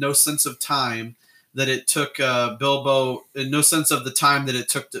eye, with no sense of time that it took Bilbo, no sense of the time that it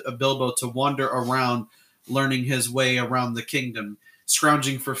took Bilbo to wander around, learning his way around the kingdom,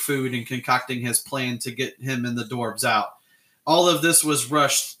 scrounging for food and concocting his plan to get him and the dwarves out. All of this was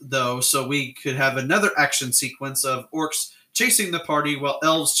rushed, though, so we could have another action sequence of orcs chasing the party while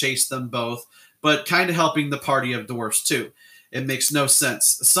elves chase them both, but kind of helping the party of dwarves too. It makes no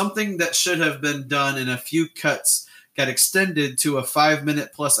sense. Something that should have been done in a few cuts got extended to a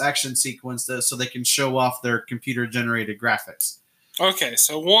 5-minute plus action sequence so they can show off their computer-generated graphics. Okay,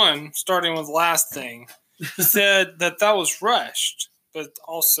 so one, starting with the last thing, said that was rushed. But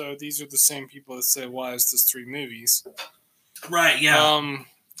also, these are the same people that said, why is this 3 movies? Right, yeah.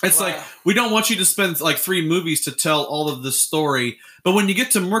 It's like, we don't want you to spend like 3 movies to tell all of the story, but when you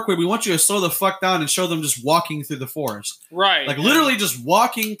get to Mirkwood, we want you to slow the fuck down and show them just walking through the forest. Right. Like, literally just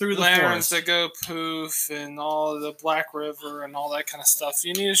walking through the forest. that go poof and all the Black River and all that kind of stuff.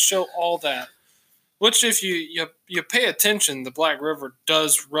 You need to show all that. Which, if you pay attention, the Black River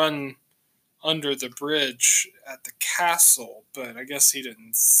does run under the bridge at the castle, but I guess he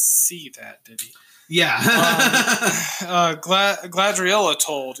didn't see that, did he? Yeah. Gladriella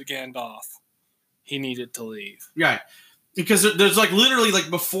told Gandalf he needed to leave. Right. Because there's like literally like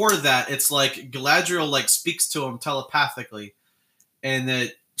before that, it's like Galadriel like speaks to him telepathically, and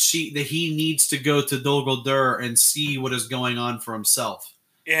that he needs to go to Dol Guldur and see what is going on for himself.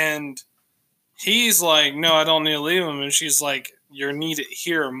 And he's like, no, I don't need to leave him. And she's like, you're needed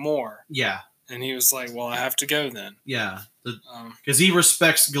here more. Yeah. And he was like, well, I have to go then. Yeah. Because he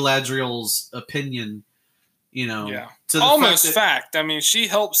respects Galadriel's opinion, you know. Yeah. Almost fact. I mean, she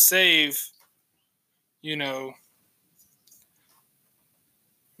helped save, Middle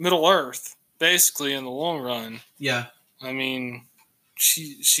Earth, basically, in the long run. Yeah. I mean,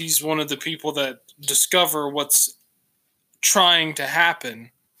 she's one of the people that discover what's trying to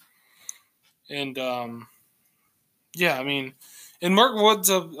happen. And, yeah, I mean, and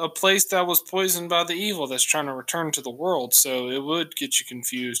Mirkwood's a place that was poisoned by the evil that's trying to return to the world, so it would get you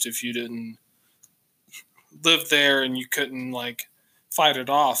confused if you didn't live there and you couldn't, like, fight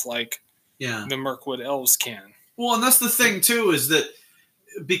it off like the Mirkwood elves can. Well, and that's the thing, too, is that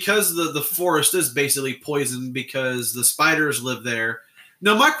because the forest is basically poisoned because the spiders live there.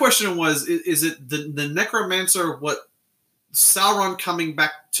 Now, my question was, is it the necromancer, what Sauron coming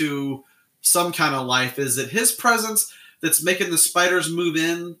back to some kind of life? Is it his presence that's making the spiders move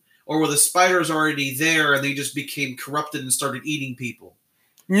in, or were the spiders already there and they just became corrupted and started eating people?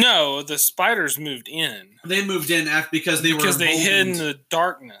 No, the spiders moved in. They moved in because they hid in the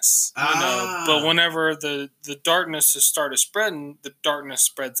darkness. But whenever the darkness has started spreading, the darkness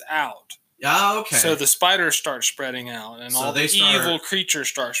spreads out. Okay. So the spiders start spreading out, and all the evil creatures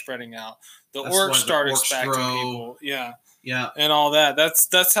start spreading out. The orcs started attacking people. Yeah. Yeah. And all that.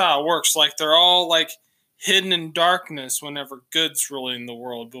 That's how it works. Like, they're all like hidden in darkness whenever good's ruling the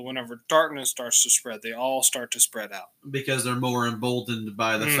world, but whenever darkness starts to spread, they all start to spread out. Because they're more emboldened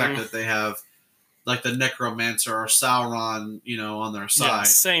by the fact that they have, like, the necromancer or Sauron, on their side.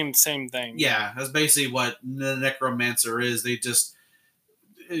 Yeah, same thing. Yeah, that's basically what the necromancer is. They just...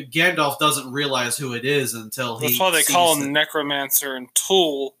 Gandalf doesn't realize who it is until he... That's why they call him necromancer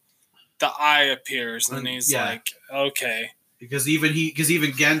until the eye appears, and he's like, okay... Because even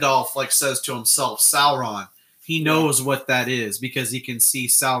Gandalf like says to himself, Sauron. He knows what that is because he can see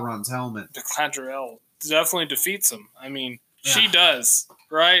Sauron's helmet. The Galadriel definitely defeats him. I mean, she does,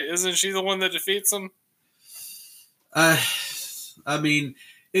 right? Isn't she the one that defeats him? I mean,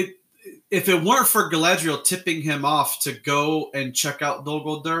 if it weren't for Galadriel tipping him off to go and check out Dol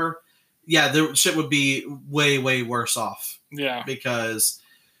Guldur, the shit would be way, way worse off. Yeah, because.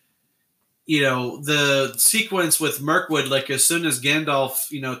 The sequence with Mirkwood, like as soon as Gandalf,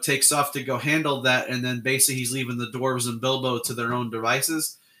 takes off to go handle that, and then basically he's leaving the dwarves and Bilbo to their own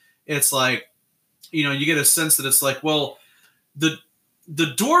devices. It's like, you get a sense that it's like, well, the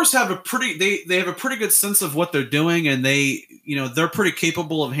dwarves have they have a pretty good sense of what they're doing, and they're pretty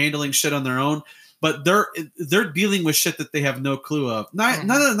capable of handling shit on their own. But they're dealing with shit that they have no clue of.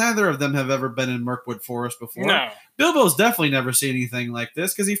 Neither of them have ever been in Mirkwood Forest before. No. Bilbo's definitely never seen anything like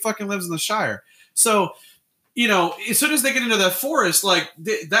this because he fucking lives in the Shire. So, as soon as they get into that forest, like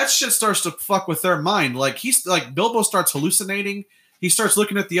that shit starts to fuck with their mind. Like Bilbo starts hallucinating. He starts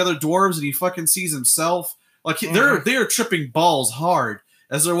looking at the other dwarves and he fucking sees himself. Like they're tripping balls hard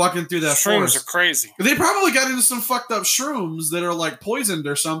as they're walking through that forest. Shrooms are crazy. They probably got into some fucked up shrooms that are like poisoned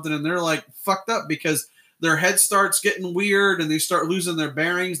or something, and they're like fucked up because their head starts getting weird and they start losing their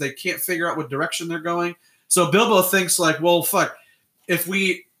bearings. They can't figure out what direction they're going. So Bilbo thinks like, well, fuck, if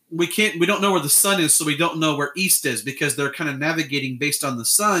we don't know where the sun is, so we don't know where east is because they're kind of navigating based on the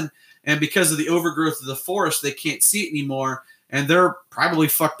sun, and because of the overgrowth of the forest, they can't see it anymore, and they're probably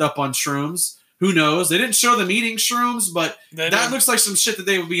fucked up on shrooms. Who knows? They didn't show them eating shrooms, but that looks like some shit that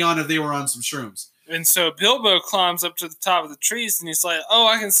they would be on if they were on some shrooms. And so Bilbo climbs up to the top of the trees, and he's like, "Oh,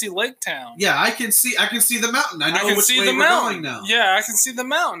 I can see Lake Town. Yeah, I can see the mountain. I know which way we're going now. Yeah, I can see the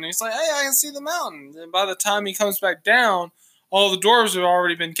mountain." He's like, "Hey, I can see the mountain." And by the time he comes back down, all the dwarves have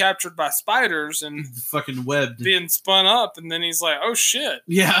already been captured by spiders and fucking webbed, being spun up. And then he's like, "Oh shit!"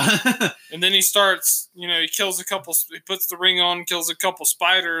 Yeah. And then he starts, he kills he puts the ring on, kills a couple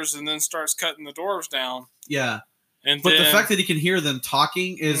spiders, and then starts cutting the dwarves down. Yeah. And but the fact that he can hear them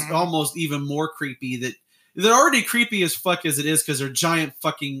talking is almost even more creepy. That they're already creepy as fuck as it is because they're giant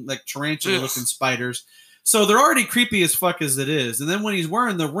fucking like tarantula looking spiders. So they're already creepy as fuck as it is. And then when he's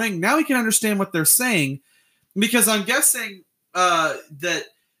wearing the ring, now he can understand what they're saying, because I'm guessing that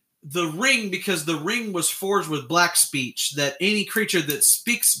the ring, because the ring was forged with black speech, that any creature that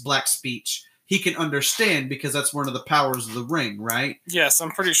speaks black speech he can understand, because that's one of the powers of the ring, right? Yes,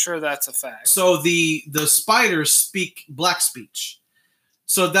 I'm pretty sure that's a fact. So the spiders speak black speech.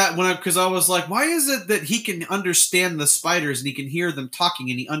 So that because I was like, why is it that he can understand the spiders and he can hear them talking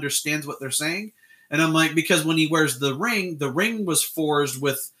and he understands what they're saying? And I'm like, because when he wears the ring was forged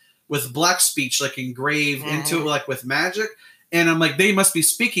with black speech, like engraved into it, like with magic. And I'm like, they must be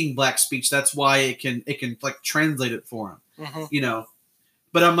speaking black speech. That's why it can like translate it for him,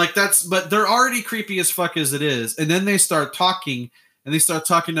 But I'm like, but they're already creepy as fuck as it is. And then they start talking, and they start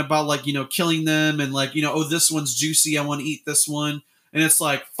talking about like, killing them and like, oh, this one's juicy, I want to eat this one. And it's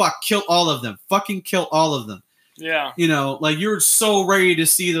like, fuck, kill all of them. Fucking kill all of them. Yeah. Like you're so ready to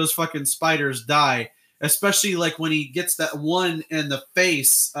see those fucking spiders die, especially like when he gets that one in the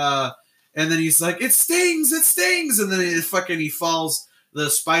face, and then he's like, it stings. And then he falls, the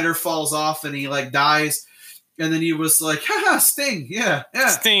spider falls off and he like dies. And then he was like, haha, sting. Yeah.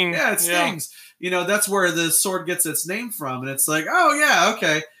 Sting. Yeah, it stings. That's where the sword gets its name from. And it's like, oh yeah,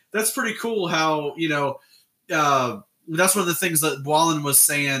 okay. That's pretty cool how, that's one of the things that Wallen was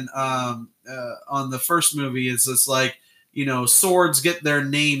saying on the first movie is it's like, swords get their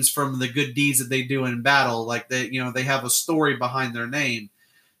names from the good deeds that they do in battle. Like they have a story behind their name,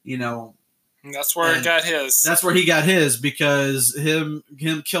 That's where it got his. That's where he got his, because him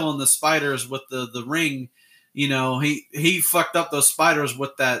killing the spiders with the ring, he fucked up those spiders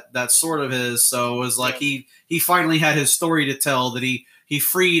with that sword of his. So it was like he finally had his story to tell, that he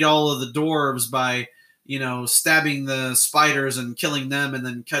freed all of the dwarves by stabbing the spiders and killing them, and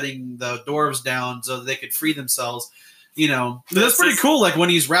then cutting the dwarves down so that they could free themselves. That's pretty cool. Like when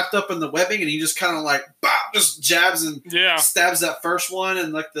he's wrapped up in the webbing and he just kind of like just jabs and stabs that first one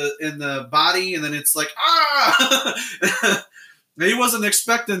and like in the body, and then it's like he wasn't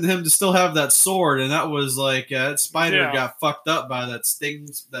expecting him to still have that sword, and that was like that spider got fucked up by that sting.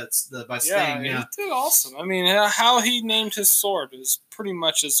 By Sting. Yeah, he did awesome. I mean, how he named his sword is pretty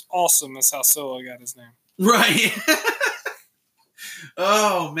much as awesome as how Solo got his name. Right.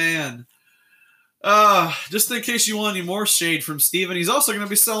 Oh man. Just in case you want any more shade from Steven, he's also going to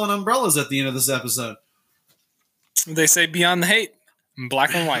be selling umbrellas at the end of this episode. They say beyond the hate,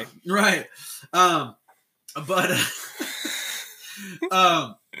 black and white. Right. But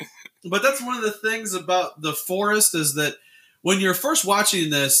that's one of the things about The Forest, is that when you're first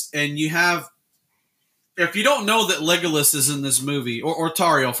watching this and if you don't know that Legolas is in this movie, or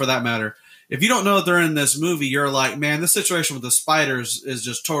Tauriel for that matter, if you don't know that they're in this movie, you're like, man, this situation with the spiders is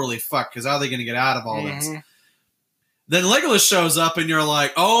just totally fucked, because how are they going to get out of all this? Then Legolas shows up and you're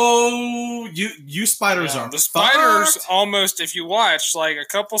like, oh, you spiders are the spiders fucked. Almost, if you watch, like a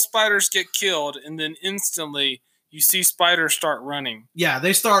couple spiders get killed and then instantly you see spiders start running. Yeah,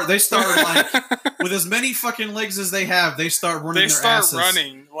 they start like with as many fucking legs as they have, they start running. They start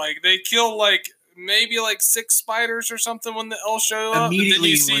running. Like they kill like maybe like 6 spiders or something when the elves show up. Immediately, and then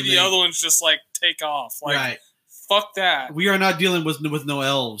you see the other ones just like take off. Like, right. Fuck that. We are not dealing with no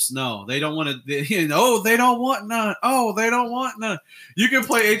elves. No, they don't want to. They don't want none. Oh, they don't want none. You can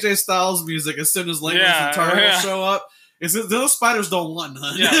play AJ Styles music as soon as Legolas and Tauriel show up. Those spiders don't want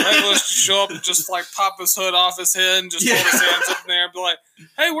none. Yeah, Legolas just show up and just like pop his hood off his head and just hold his hands up in there and be like,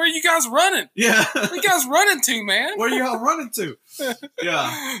 "Hey, where are you guys running? Yeah, where you guys running to, man? Where are you all running to?"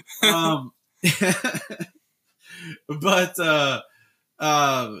 Yeah. But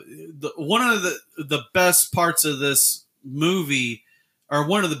one of the best parts of this movie, or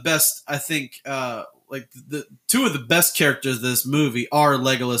one of the best, I think, like the 2 of the best characters of this movie are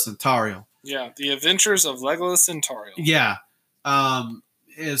Legolas and Tauriel. Yeah, the adventures of Legolas and Tauriel. Yeah.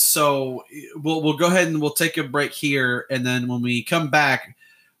 So we'll go ahead and we'll take a break here, and then when we come back,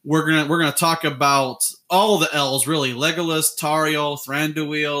 we're gonna talk about all the elves, really. Legolas, Tauriel,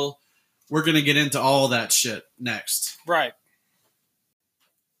 Thranduil. We're gonna get into all that shit next. Right.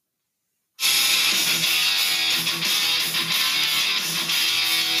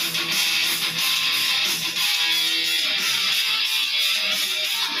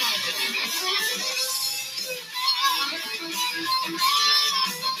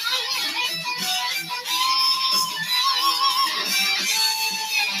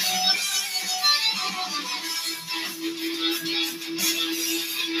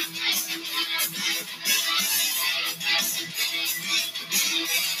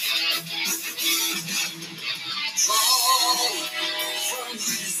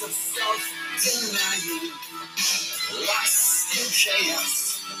 boundaries of self-denial, lost in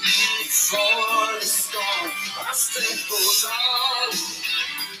chaos. Before the storm, our strength goes on.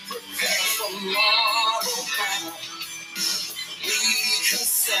 Prepare for mortal battle. We can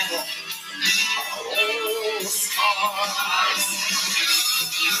settle our own scars.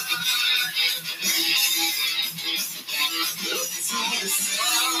 Look to the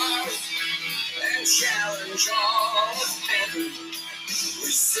stars and challenge all of heaven.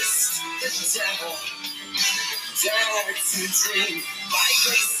 Resist the devil. Dare to dream by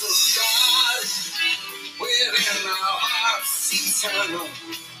grace of God. Within our hearts eternal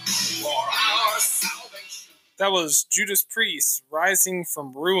for our salvation. That was Judas Priest, Rising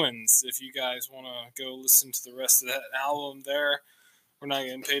from Ruins. If you guys want to go listen to the rest of that album there, we're not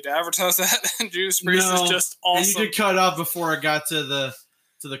getting paid to advertise that. Judas Priest is just awesome. And you did cut off before I got to the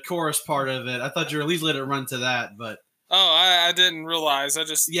chorus part of it. I thought you were at least let it run to that, but oh, I didn't realize.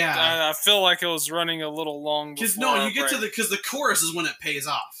 I feel like it was running a little long. Because no, you get to because the chorus is when it pays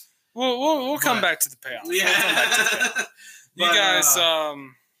off. We'll come back to the payoff. Yeah, you guys,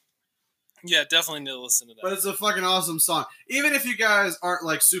 yeah, definitely need to listen to that. But it's a fucking awesome song. Even if you guys aren't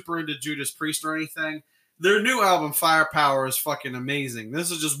like super into Judas Priest or anything, their new album Firepower is fucking amazing.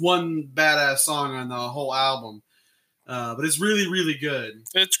 This is just one badass song on the whole album, but it's really, really good.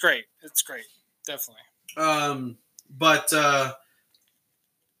 It's great. It's great. Definitely. But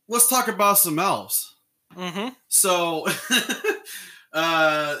let's talk about some elves. Mm-hmm. So,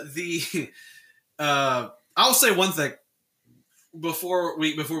 I'll say one thing before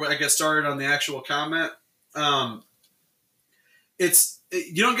I get started on the actual comment. You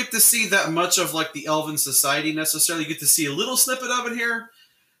don't get to see that much of like the elven society necessarily. You get to see a little snippet of it here,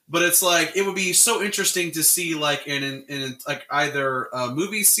 but it's like it would be so interesting to see like in like either a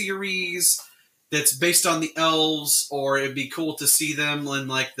movie series that's based on the elves, or it'd be cool to see them in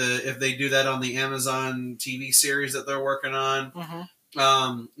like if they do that on the Amazon TV series that they're working on. Mm-hmm.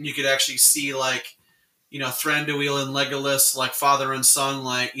 You could actually see like, Thranduil and Legolas, like father and son,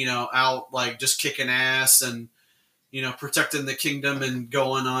 like, out like just kicking ass and, protecting the kingdom and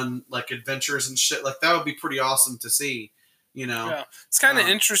going on like adventures and shit. Like that would be pretty awesome to see, Yeah. It's kind of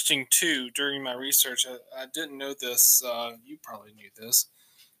interesting too. During my research, I didn't know this. You probably knew this.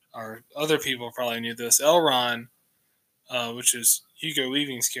 Or other people probably knew this. Elrond, which is Hugo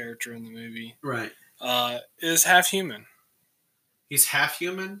Weaving's character in the movie, right, is half human. He's half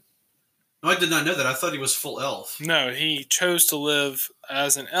human? No, I did not know that. I thought he was full elf. No, he chose to live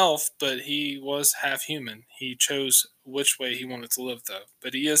as an elf, but he was half human. He chose which way he wanted to live, though.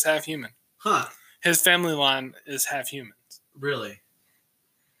 But he is half human. Huh. His family line is half human. Really?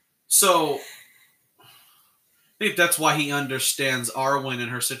 So I think that's why he understands Arwen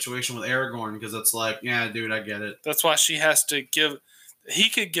and her situation with Aragorn, because it's like, yeah, dude, I get it. That's why she has to he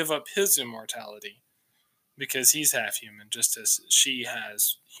could give up his immortality because he's half human, just as she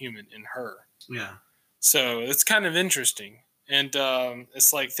has human in her. Yeah. So it's kind of interesting. And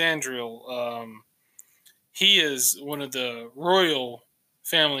it's like Thranduil, he is one of the royal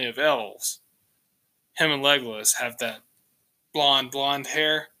family of elves. Him and Legolas have that blonde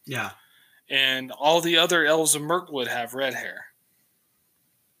hair. Yeah. And all the other elves of Mirkwood have red hair.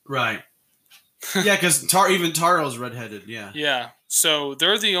 Right. Yeah, because even Taro's redheaded, yeah. Yeah. So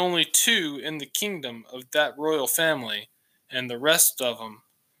they're the only two in the kingdom of that royal family, and the rest of them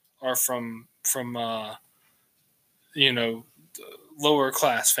are from lower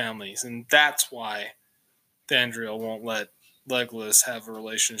class families, and that's why Thranduil won't let Legolas have a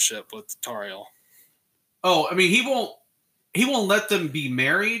relationship with Tauriel. Oh, I mean, he won't let them be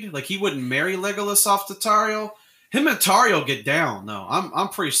married. Like, he wouldn't marry Legolas off to Tauriel. Him and Tauriel get down, though. I'm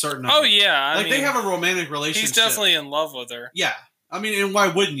pretty certain of it. Yeah. Like, they have a romantic relationship. He's definitely in love with her. Yeah. I mean, and why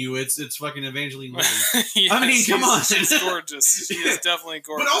wouldn't you? It's fucking Evangeline Lilly. Yeah, I mean, come on. She's gorgeous. She is definitely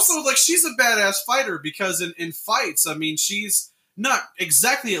gorgeous. But also, like, she's a badass fighter because in fights, I mean, she's not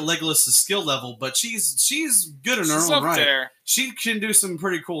exactly at Legolas' skill level, but she's good in her own right. There. She can do some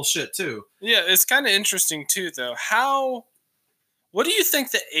pretty cool shit, too. Yeah, it's kind of interesting, too, though. What do you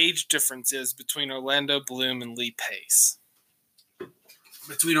think the age difference is between Orlando Bloom and Lee Pace?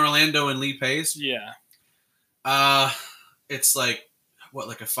 Between Orlando and Lee Pace? Yeah. It's like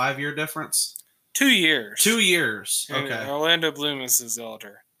a 5-year difference? 2 years. 2 years. Okay. And Orlando Bloom is his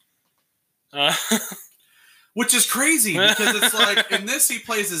elder. Which is crazy because it's like in this he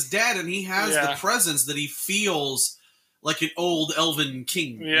plays his dad and he has the presence that he feels like an old elven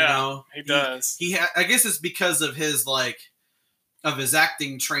king. Yeah, he does. I guess it's because of his of his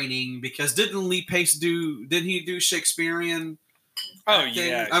acting training. Because didn't he do Shakespearean? Oh acting.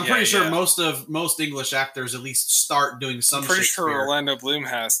 yeah, I'm yeah, pretty sure yeah. most English actors at least start doing some I'm pretty Shakespeare. sure Orlando Bloom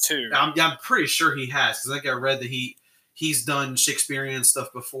has too. I'm pretty sure he has, because I think I read that he's done Shakespearean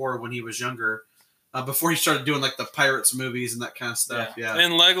stuff before when he was younger, before he started doing like the Pirates movies and that kind of stuff. Yeah.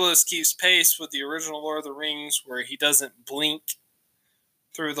 And Legolas keeps pace with the original Lord of the Rings, where he doesn't blink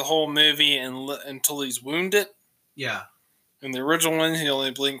through the whole movie until he's wounded. Yeah. In the original one, he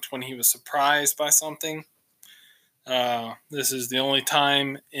only blinked when he was surprised by something. This is the only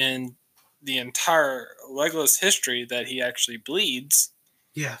time in the entire Legolas history that he actually bleeds.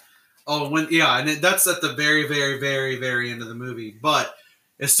 Yeah. Oh, and that's at the very, very, very, very end of the movie. But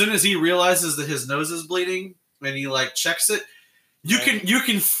as soon as he realizes that his nose is bleeding and he like checks it, you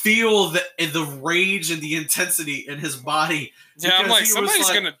can feel the rage and the intensity in his body. Yeah, I'm like, somebody's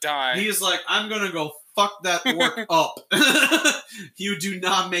gonna die. He's like, I'm gonna go fuck that orc up. You do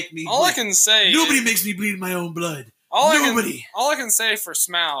not make me. All bleed. I can say, Nobody makes me bleed my own blood. Nobody. All I can say for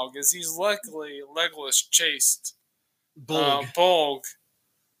Smaug is he's luckily Legolas chased Bolg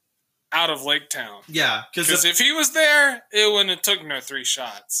out of Lake Town. Yeah, because if he was there, it wouldn't have took no 3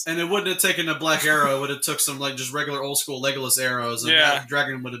 shots, and it wouldn't have taken a black arrow. It would have took some like just regular old school Legolas arrows, and that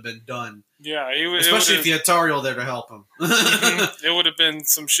dragon would have been done. Yeah, especially if he had Tauriel there to help him. It would have been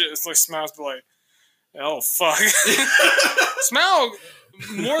some shit. It's like Smaug's be like, oh fuck. Smaug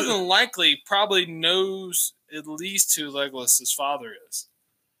more than likely probably knows at least who Legolas's father is.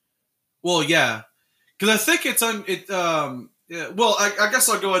 Well, yeah, because I think yeah, well, I guess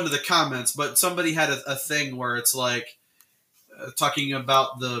I'll go into the comments, but somebody had a thing where it's like talking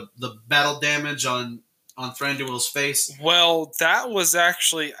about the battle damage on Thranduil's face. Well, that was I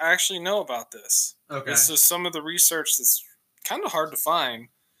actually know about this. Okay. This is some of the research that's kind of hard to find,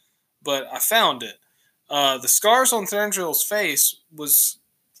 but I found it. The scars on Thranduil's face was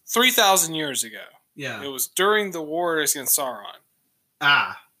 3,000 years ago. Yeah. It was during the war against Sauron.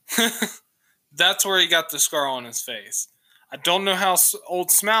 Ah. That's where he got the scar on his face. I don't know how old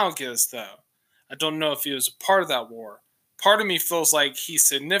Smaug is, though. I don't know if he was a part of that war. Part of me feels like he's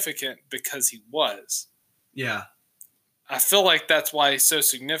significant because he was. Yeah. I feel like that's why he's so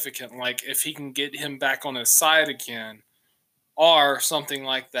significant. Like, if he can get him back on his side again or something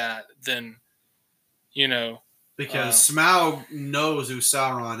like that, then, you know. Because Smaug knows who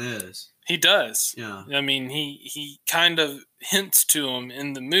Sauron is. He does. Yeah. I mean, he kind of hints to him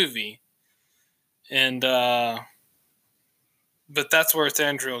in the movie. And, but that's where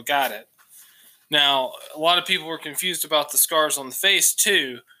Thranduil got it. Now, a lot of people were confused about the scars on the face,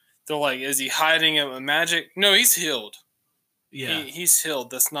 too. They're like, is he hiding it with magic? No, he's healed. Yeah. He's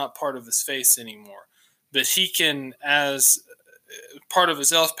healed. That's not part of his face anymore. But he can, as part of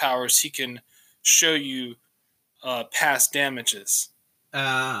his elf powers, he can show you past damages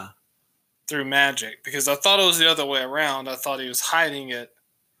through magic. Because I thought it was the other way around. I thought he was hiding it.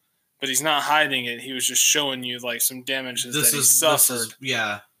 But he's not hiding it. He was just showing you like some damages that he suffered.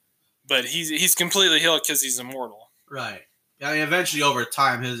 Yeah. But he's completely healed because he's immortal. Right. I mean, eventually, over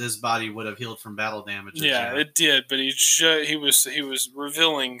time, his body would have healed from battle damages. Yeah, it did. But he was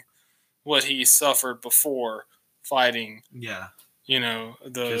revealing what he suffered before fighting. Yeah. You know,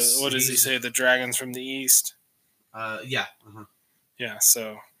 what does he say? The dragons from the east. Yeah. Uh-huh. Yeah.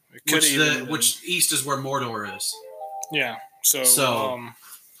 So it could which east is where Mordor is. Yeah. So.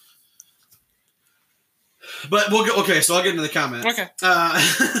 But we'll go. Okay, so I'll get into the comment. Okay.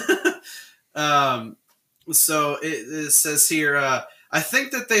 So it says here, I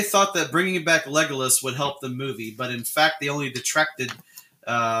think that they thought that bringing back Legolas would help the movie, but in fact they only detracted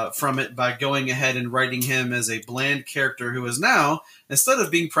from it by going ahead and writing him as a bland character who is now, instead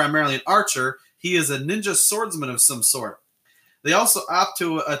of being primarily an archer, he is a ninja swordsman of some sort. They also opt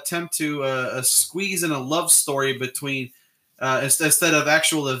to attempt to squeeze in a love story between instead of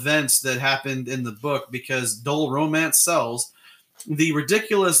actual events that happened in the book, because dull romance sells. The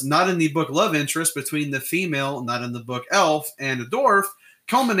ridiculous, not in the book love interest between the female, not in the book elf, and a dwarf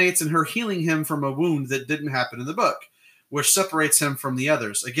culminates in her healing him from a wound that didn't happen in the book, which separates him from the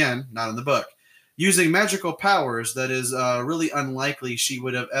others. Again, not in the book. Using magical powers that is really unlikely she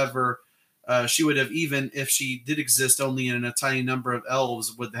would have, even if she did exist only in a tiny number of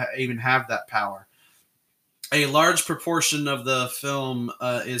elves, would even have that power. A large proportion of the film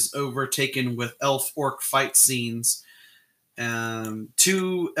is overtaken with elf-orc fight scenes.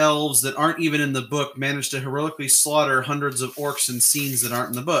 2 elves that aren't even in the book manage to heroically slaughter hundreds of orcs in scenes that aren't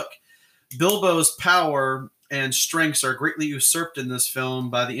in the book. Bilbo's power and strengths are greatly usurped in this film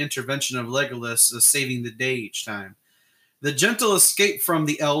by the intervention of Legolas, saving the day each time. The gentle escape from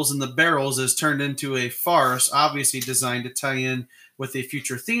the elves and the barrels is turned into a farce, obviously designed to tie in with a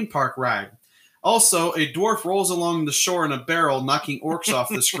future theme park ride. Also, a dwarf rolls along the shore in a barrel, knocking orcs off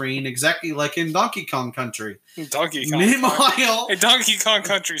the screen, exactly like in Donkey Kong Country. Donkey Kong. Meanwhile, Hey, Donkey Kong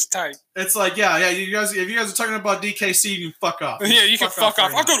Country's tight. it's like, yeah, you guys, if you guys are talking about DKC, you can fuck off. Yeah, you can fuck off.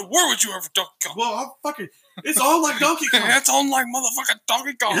 right I'll now. go to war with you over Donkey Kong. Well, I'm fucking. It's all like Donkey Kong. That's on like motherfucking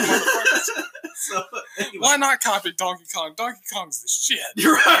Donkey Kong. Motherfuckers. So, anyway, Why not copy Donkey Kong? Donkey Kong's the shit.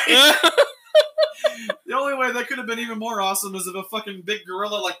 you're right. The only way that could have been even more awesome is if a fucking big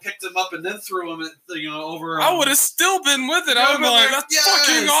gorilla like picked him up and then threw him, over. I would have still been with it. I would be like, "That's yes.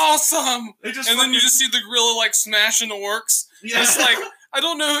 fucking awesome!" They just And then you fucking- just see the gorilla like smashing the orcs. yeah. It's like, I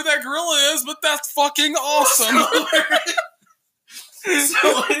don't know who that gorilla is, but that's fucking awesome.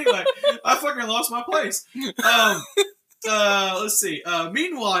 So anyway, I fucking lost my place. Let's see.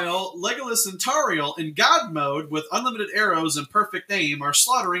 Meanwhile, Legolas and Tauriel in God mode with unlimited arrows and perfect aim are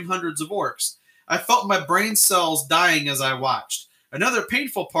slaughtering hundreds of orcs. I felt my brain cells dying as I watched. Another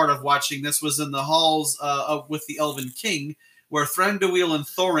painful part of watching this was in the halls with the Elven King, where Thranduil and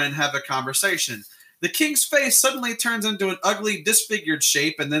Thorin have a conversation. The king's face suddenly turns into an ugly, disfigured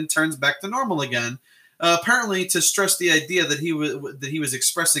shape and then turns back to normal again, apparently to stress the idea that he was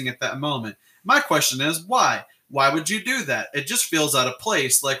expressing at that moment. My question is, why? Why would you do that? It just feels out of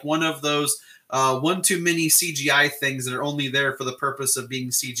place, like one of those one too many CGI things that are only there for the purpose of being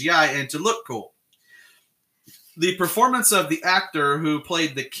CGI and to look cool. The performance of the actor who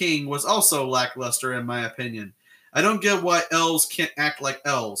played the king was also lackluster, in my opinion. I don't get why elves can't act like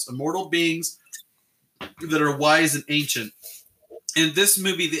elves, immortal beings that are wise and ancient. In this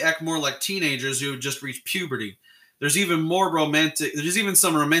movie, they act more like teenagers who have just reached puberty. There's even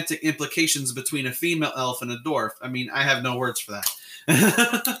some romantic implications between a female elf and a dwarf. I mean, I have no words for that.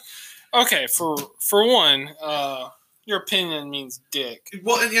 Okay, for one, your opinion means dick.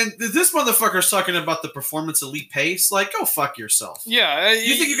 Well, and this motherfucker's talking about the performance of Lee Pace. Like, go fuck yourself. Yeah,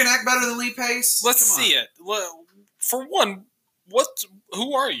 You think you can act better than Lee Pace? Let's Come on. see it. For one,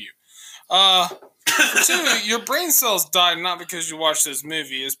 who are you? For two, your brain cells died not because you watched this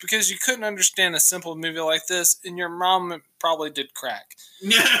movie. It's because you couldn't understand a simple movie like this, and your mom probably did crack.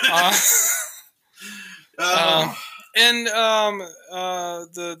 The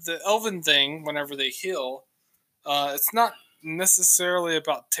elven thing, whenever they heal, it's not necessarily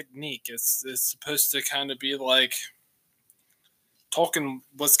about technique. It's supposed to kind of be like Tolkien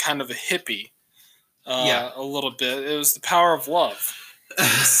was kind of a hippie, a little bit. It was the power of love.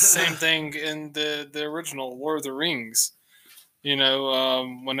 Same thing in the original Lord of the Rings.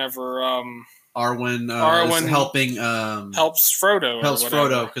 Whenever Arwen is helping helps Frodo. helps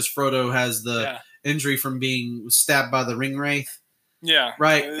Frodo because Frodo has the injury from being stabbed by the ring wraith. Yeah,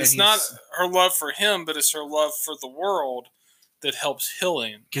 right. It's not her love for him, but it's her love for the world that helps heal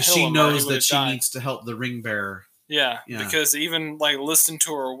him. Because she knows that she needs to help the ring bearer. Yeah, because even like listen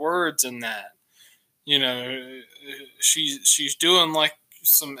to her words in that. She's doing like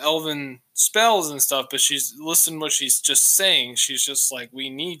some elven spells and stuff, but listen what she's just saying. She's just like, "We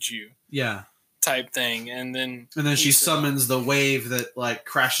need you." Yeah. Type thing, and then she summons the wave that like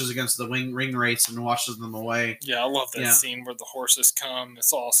crashes against the ring wraiths and washes them away. Yeah, I love that scene where the horses come.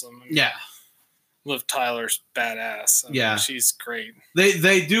 It's awesome. Yeah. Liv Tyler's badass. I mean, she's great.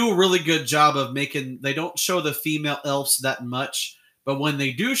 They do a really good job of they don't show the female elves that much, but when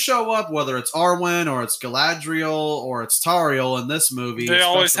they do show up, whether it's Arwen or it's Galadriel or it's Tauriel in this movie, they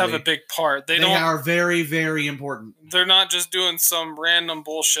always have a big part. They are very, very important. They're not just doing some random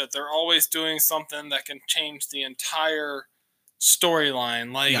bullshit. They're always doing something that can change the entire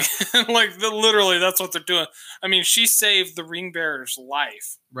storyline. Literally, that's what they're doing. I mean, she saved the ring bearer's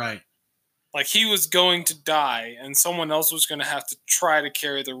life. Right. Like, he was going to die, and someone else was going to have to try to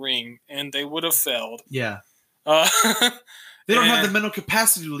carry the ring, and they would have failed. Yeah. They don't have the mental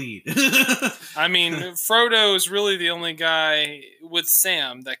capacity to lead. I mean, Frodo is really the only guy with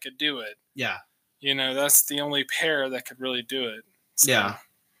Sam that could do it. Yeah. That's the only pair that could really do it. So. Yeah.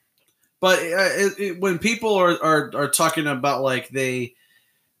 But when people are talking about, like,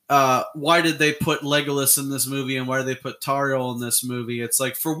 why did they put Legolas in this movie and why did they put Tauriel in this movie? It's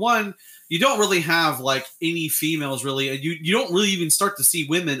like, for one, you don't really have, like, any females, really. You don't really even start to see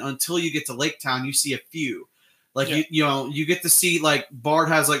women until you get to Lake Town. You see a few. Like, you get to see, like, Bard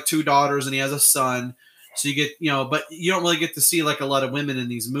has, like, 2 daughters and he has a son. So you get, but you don't really get to see, like, a lot of women in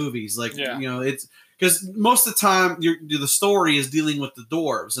these movies. Like, it's because most of the time the story is dealing with the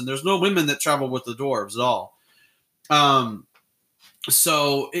dwarves and there's no women that travel with the dwarves at all. Tauriel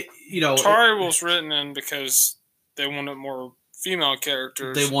was written in because they wanted more female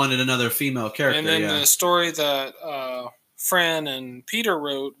characters. They wanted another female character. And then the story that Fran and Peter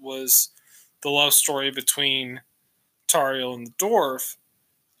wrote was the love story between Tauriel and the dwarf,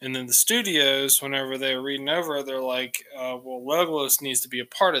 And then the studios, whenever they were reading over it, they're like, well, Legolas needs to be a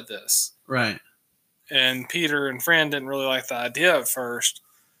part of this. Right. And Peter and Fran didn't really like the idea at first,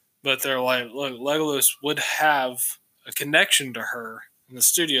 but they're like, look, Legolas would have a connection to her. And the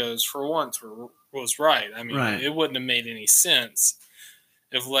studios, for once, was right. I mean, Right. It wouldn't have made any sense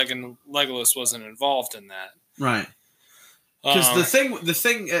if Legolas wasn't involved in that. Right. Because the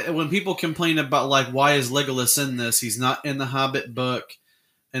thing, when people complain about like, why is Legolas in this? He's not in the Hobbit book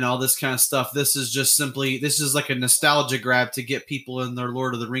and all this kind of stuff. This is just simply, this is like a nostalgia grab to get people in their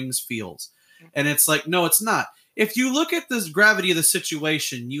Lord of the Rings feels. And it's like, no, it's not. If you look at this gravity of the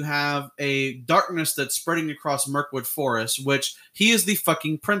situation, you have a darkness that's spreading across Mirkwood Forest, which he is the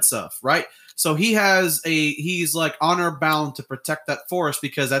fucking prince of, right? So he's like honor bound to protect that forest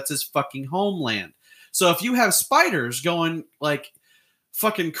because that's his fucking homeland. So if you have spiders going like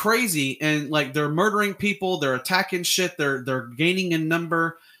fucking crazy and like they're murdering people, they're attacking shit, they're gaining in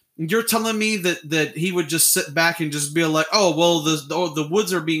number, you're telling me that he would just sit back and just be like, oh well, the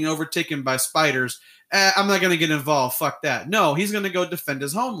woods are being overtaken by spiders. I'm not going to get involved. Fuck that. No, he's going to go defend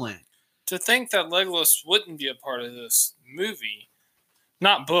his homeland. To think that Legolas wouldn't be a part of this movie,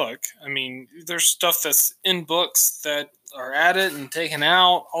 not book. I mean, there's stuff that's in books that are added and taken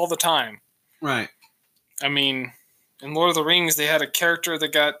out all the time. Right. I mean, in Lord of the Rings, they had a character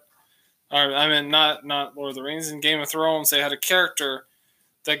that got... not Lord of the Rings. In Game of Thrones, they had a character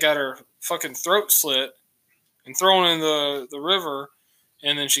that got her fucking throat slit and thrown in the river,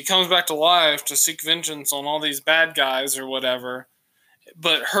 and then she comes back to life to seek vengeance on all these bad guys or whatever.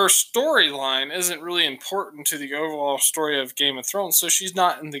 But her storyline isn't really important to the overall story of Game of Thrones, so she's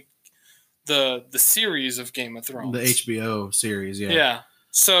not in the series of Game of Thrones. The HBO series, yeah. Yeah.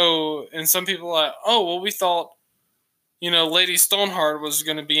 So, and some people are like, oh, well, we thought, Lady Stoneheart was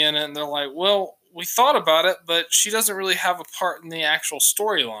going to be in it. And they're like, well, we thought about it, but she doesn't really have a part in the actual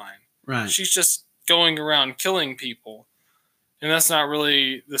storyline. Right. She's just going around killing people. And that's not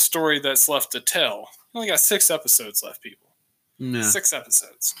really the story that's left to tell. We only got 6 episodes left, people. Yeah. 6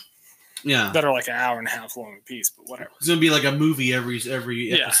 episodes. Yeah. That are like an hour and a half long a piece, but whatever. It's gonna be like a movie every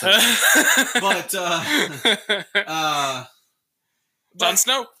episode. But Jon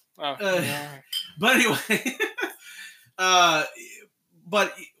Snow. Oh. But anyway,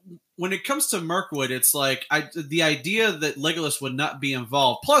 but when it comes to Mirkwood, it's like the idea that Legolas would not be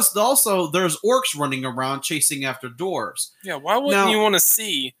involved. Plus, also there's orcs running around chasing after dwarves. Yeah, why wouldn't you want to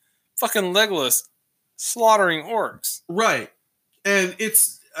see fucking Legolas slaughtering orcs? Right, and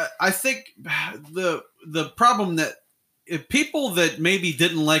it's I think the problem that if people that maybe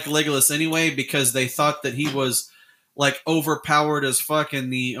didn't like Legolas anyway because they thought that he was like overpowered as fuck in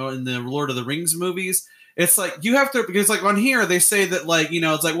the Lord of the Rings movies. It's like you have to, because like on here they say that like,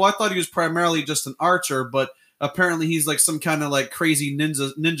 it's like, well, I thought he was primarily just an archer, but apparently he's like some kind of like crazy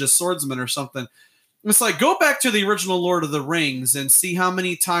ninja swordsman or something. It's like, go back to the original Lord of the Rings and see how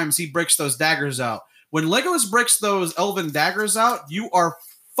many times he breaks those daggers out. When Legolas breaks those elven daggers out, you are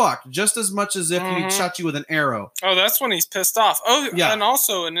fucked just as much as if he shot you with an arrow. Oh, that's when he's pissed off. Oh, yeah. And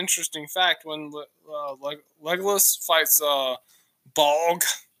also an interesting fact, when Legolas fights Bolg.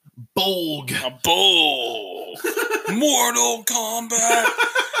 A Bolg. Mortal Kombat.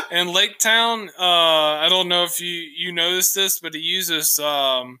 And Lake Town, I don't know if you noticed this, but he uses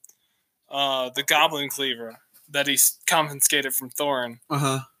the Goblin Cleaver that he's confiscated from Thorin.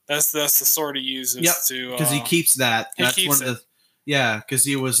 Uh-huh. That's the sword he uses to... Because he keeps that. That's one of the... Yeah, because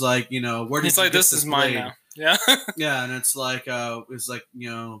he was like, where did he's like, this is mine now. Yeah. Yeah, and it's like, he's like,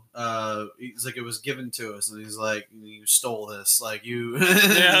 it was given to us, and he's like, you stole this, like you.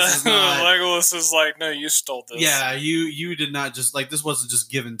 Yeah, Legolas is like, no, you stole this. Yeah, you did not just like this wasn't just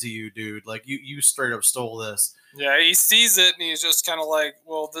given to you, dude. Like you straight up stole this. Yeah, he sees it and he's just kind of like,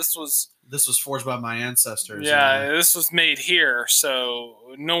 well, this was forged by my ancestors. Yeah, this was made here, so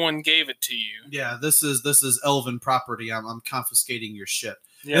no one gave it to you. Yeah, this is elven property. I'm confiscating your shit.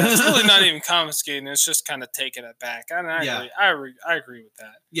 Yeah, it's really not even confiscating. It's just kind of taking it back. I agree with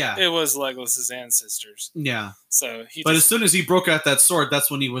that. Yeah, it was Legolas's ancestors. Yeah. So but as soon as he broke out that sword,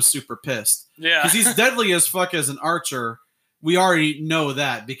 that's when he was super pissed. Yeah, because he's deadly as fuck as an archer. We already know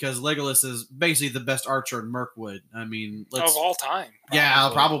that because Legolas is basically the best archer in Mirkwood. I mean, of all time. Probably. Yeah,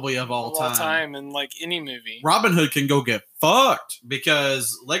 probably of all time. Of all time in like any movie. Robin Hood can go get fucked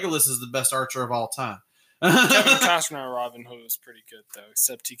because Legolas is the best archer of all time. Kevin Costner Robin Hood was pretty good though,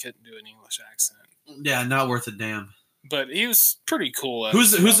 except he couldn't do an English accent. Yeah, not worth a damn. But he was pretty cool.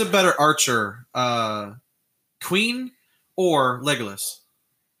 Who's a better archer, Queen or Legolas?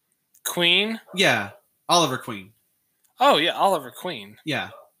 Queen. Yeah, Oliver Queen. Oh yeah, Oliver Queen. Yeah,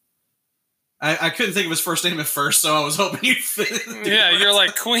 I couldn't think of his first name at first, so I was hoping you'd fit. Yeah, you're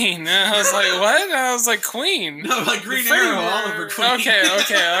like Queen. And I was like, what? And I was like, Queen. No, like Green Freddie Arrow, Oliver Queen. Okay.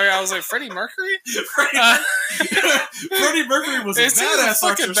 I was like, Freddie Mercury? Freddie Mercury was a Is he badass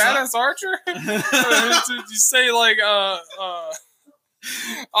fucking archer. badass archer? Did you say like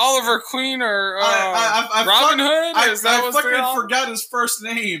Oliver Queen or Robin Hood? I what's fucking the forgot his first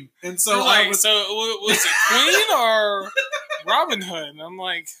name, and so You're I like, was. so was it Queen or Robin Hood? And I'm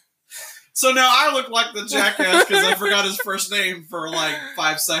like, So now I look like the jackass because I forgot his first name for like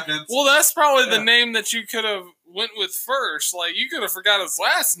 5 seconds. well, that's probably Yeah. the name that you could have went with first. Like, you could have forgot his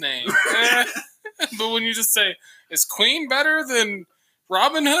last name. But when you just say, is Queen better than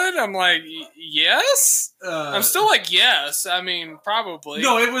Robin Hood? I'm like, yes. I'm still like, yes. I mean, probably.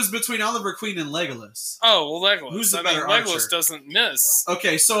 No, it was between Oliver Queen and Legolas. Oh, well, Legolas. Who's the I mean, better Legolas archer? doesn't miss.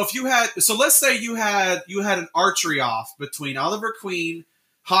 Okay, so if you had, so let's say you had an archery off between Oliver Queen,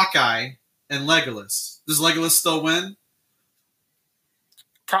 Hawkeye, and Legolas. Does Legolas still win?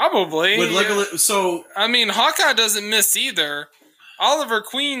 Probably. Would Legolas? So I mean, Hawkeye doesn't miss either. Oliver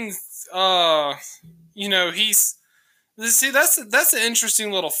Queen's, he's. See, that's an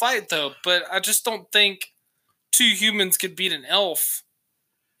interesting little fight, though. But I just don't think two humans could beat an elf.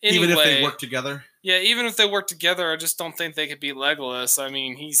 Anyway. even if they work together, Yeah, even if they work together, I just don't think they could beat Legolas. I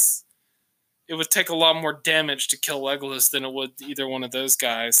mean, it would take a lot more damage to kill Legolas than it would either one of those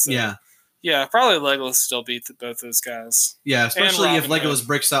guys. So, yeah, probably Legolas still beat both those guys. yeah, especially if Robin Legolas Hood.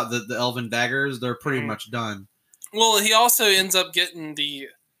 breaks out the elven daggers, they're pretty Mhm. much done. Well, he also ends up getting the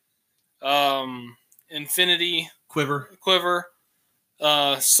Infinity Quiver. Quiver.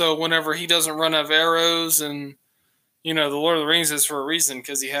 So whenever he doesn't run out of arrows, and the Lord of the Rings is for a reason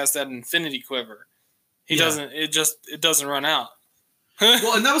because he has that Infinity Quiver. He Yeah. doesn't. It doesn't run out.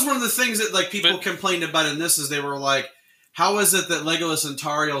 Well, and that was one of the things that like people But- complained about in this is they were like, how is it that Legolas and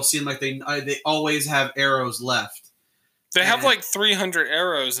Tauriel seem like they always have arrows left? They have Yeah. like 300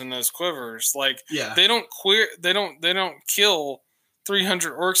 arrows in those quivers. Like Yeah. they don't kill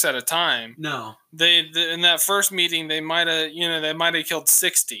 300 orcs at a time. No. In that first meeting they might have killed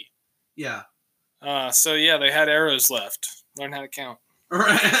 60. Yeah. So yeah, they had arrows left. Learn how to count.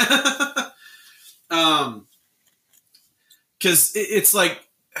 Right. Because it's like,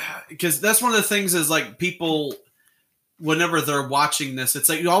 because that's one of the things is like people, whenever they're watching this, it's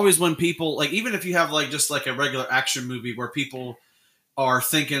like you always when people like even if you have like just like a regular action movie where people are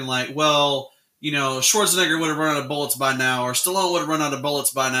thinking like, well, Schwarzenegger would have run out of bullets by now, or Stallone would have run out of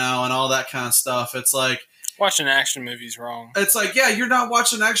bullets by now, and all that kind of stuff. It's like Watching action movies wrong. It's like, yeah, you're not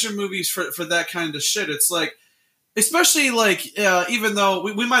watching action movies for that kind of shit. It's like, especially like, even though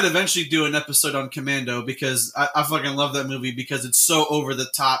we might eventually do an episode on Commando because I fucking love that movie because it's so over the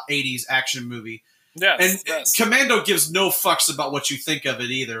top 80s action movie. Yes, And Commando gives no fucks about what you think of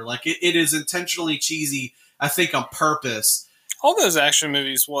it either. Like it is intentionally cheesy, I think on purpose. all those action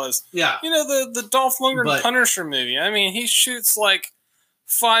movies was. Yeah. The Dolph Lundgren But- Punisher movie. I mean, he shoots like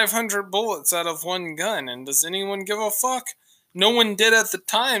 500 bullets out of one gun, and does anyone give a fuck? No one did at the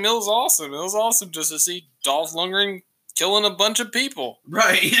time. It was awesome. It was awesome just to see Dolph Lundgren killing a bunch of people.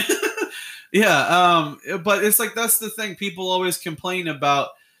 Right. Yeah. But it's like, that's the thing. People always complain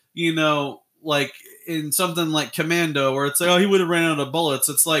about, like in something like Commando where it's like, oh, he would have ran out of bullets.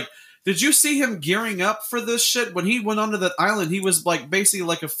 It's like, did you see him gearing up for this shit? When he went onto that island, he was like basically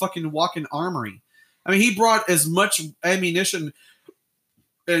like a fucking walking armory. I mean, he brought as much ammunition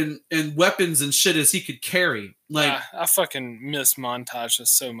and weapons and shit as he could carry. Like, I fucking miss montages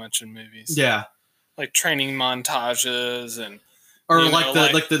so much in movies. yeah. Like training montages and Or like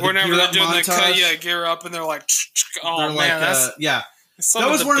the whenever gear they're up doing montage. gear up and they're like, oh They're man, like, that's yeah. some That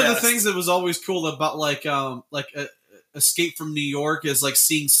was one of the best. things that was always cool about Escape from New York is like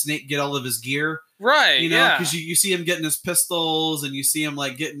seeing Snake get all of his gear, right? Yeah, because you see him getting his pistols and you see him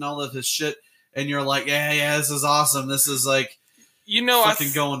like getting all of his shit, and you're like, yeah, this is awesome. This is like,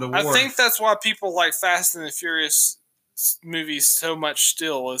 fucking going to war. I think that's why people like Fast and the Furious movies so much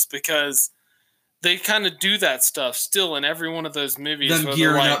still, is because they kind of do that stuff still in every one of those movies. them where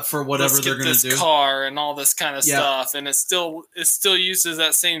gearing they're like, up for whatever let's they're get going to this do. car and all this kind of Yeah. stuff, and it still uses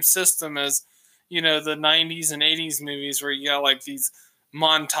that same system as the 90s and 80s movies where you got like these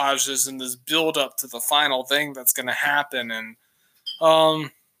montages and this build up to the final thing that's going to happen. And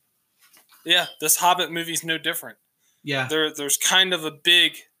this Hobbit movie's no different. Yeah, There's kind of a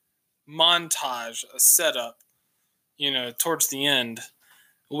big montage, a setup, towards the end,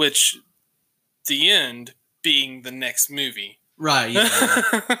 which the end being the next movie. right.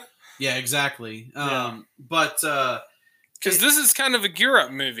 Yeah, yeah, exactly. Yeah. But Because this is kind of a gear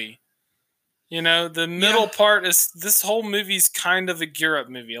up movie. You know, the middle part is this whole movie's kind of a gear up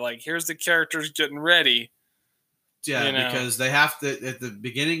movie. Like, here's the characters getting ready. Yeah, you know. because they have to at the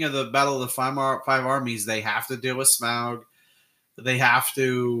beginning of the Battle of the Five Armies, they have to deal with Smaug. They have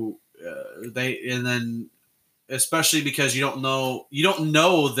to and then especially because you don't know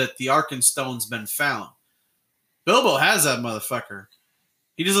that the Arkenstone's been found. Bilbo has that motherfucker.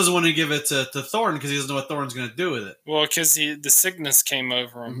 He just doesn't want to give it to Thorin because he doesn't know what Thorin's going to do with it. Well, because the sickness came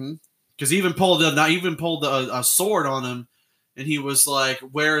over him. Because he even pulled a sword on him, and he was like,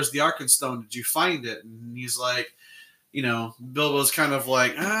 "Where is the Arkenstone? Did you find it?" And he's like, Bilbo's kind of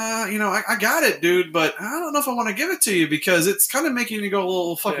like, I got it, dude, but I don't know if I want to give it to you because it's kind of making you go a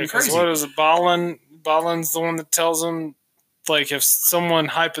little fucking crazy. What is it, Balin? Balin's the one that tells him, like, if someone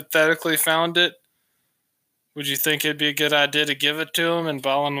hypothetically found it, would you think it'd be a good idea to give it to him? And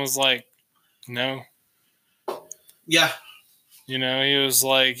Balin was like, no. Yeah. He was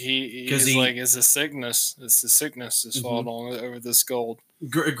like, he's like, it's a sickness. It's the sickness that's fallen over this gold.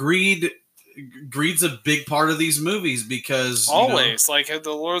 Greed's a big part of these movies because always like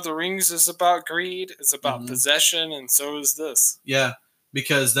the Lord of the Rings is about greed, it's about possession, and so is this. Yeah,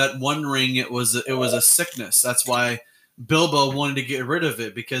 because that one ring, it was a sickness. That's why Bilbo wanted to get rid of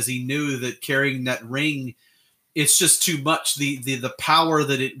it because he knew that carrying that ring, it's just too much. The power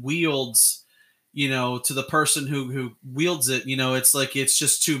that it wields, to the person who wields it, it's like it's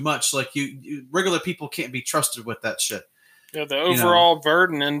just too much. Like you regular people can't be trusted with that shit. Yeah, the overall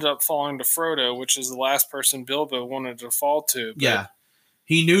burden ended up falling to Frodo, which is the last person Bilbo wanted to fall to. But yeah.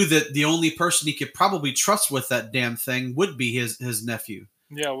 He knew that the only person he could probably trust with that damn thing would be his nephew.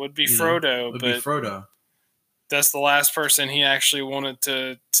 Yeah, would be Frodo. Be Frodo. That's the last person he actually wanted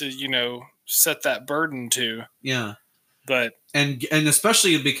to set that burden to. Yeah. But and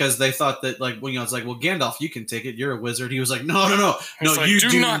especially because they thought that it's like, well, Gandalf, you can take it. You're a wizard. He was like, no, like, you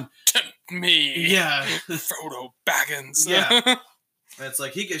do not tempt me. Yeah, Frodo Baggins. Yeah, it's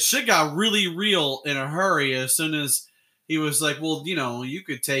like shit got really real in a hurry as soon as he was like, well, you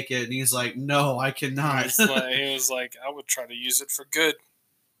could take it, and he's like, no, I cannot. He was like, I would try to use it for good,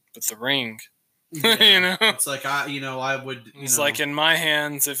 but the ring. Yeah. It's like I would. It's like in my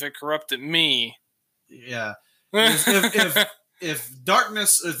hands if it corrupted me. Yeah. If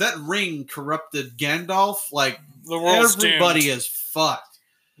darkness, if that ring corrupted Gandalf, like the world's everybody doomed. is fucked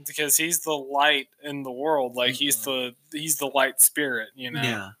because he's the light in the world. Like he's the light spirit.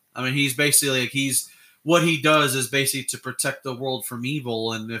 Yeah, I mean he's basically like what he does is basically to protect the world from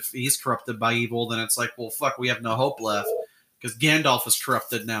evil, and if he's corrupted by evil, then it's like, well, fuck, we have no hope left because Gandalf is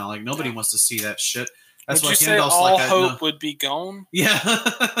corrupted now. Like nobody wants to see that shit. That's would why you Gandalf's say all like hope would be gone?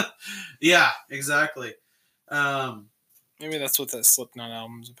 Yeah, yeah, exactly. Maybe that's what that Slipknot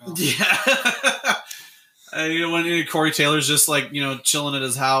album's about. Yeah. When Corey Taylor's just like, chilling at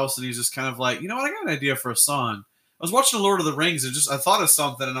his house and he's just kind of like, I got an idea for a song. I was watching The Lord of the Rings and I thought of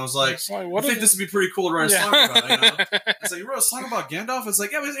something and I was like, I think this would be pretty cool to write a song about. It's like, you wrote a song about Gandalf? It's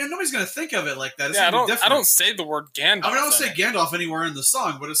like, yeah, but nobody's going to think of it like that. It's I different. don't say the word Gandalf. I mean, I don't say Gandalf anywhere in the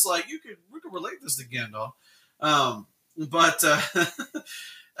song, but it's like, we could relate this to Gandalf.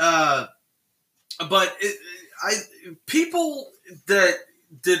 People that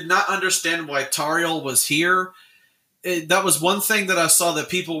did not understand why Tauriel was here, that was one thing that I saw that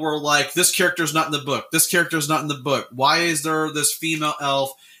people were like, this character's not in the book. This character's not in the book. Why is there this female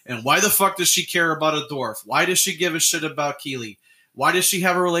elf? And why the fuck does she care about a dwarf? Why does she give a shit about Keely? Why does she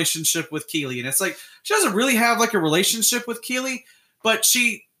have a relationship with Keely? And it's like, she doesn't really have like a relationship with Keely, but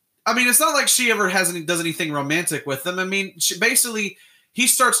it's not like she ever does anything romantic with them. I mean, she basically... He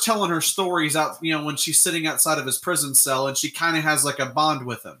starts telling her stories out, when she's sitting outside of his prison cell, and she kind of has like a bond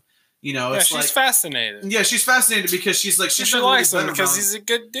with him. She's fascinated. Yeah, she's fascinated because she's like she likes him because he's a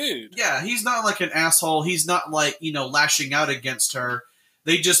good dude. Yeah, he's not like an asshole. He's not like lashing out against her.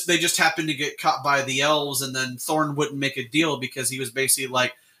 They just happened to get caught by the elves, and then Thorin wouldn't make a deal because he was basically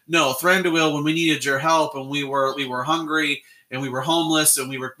like, no, Thranduil, when we needed your help and we were hungry and we were homeless and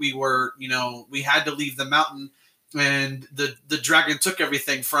we were we had to leave the mountain. And the dragon took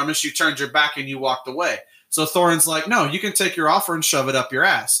everything from us. You turned your back and you walked away. So Thorin's like, no, you can take your offer and shove it up your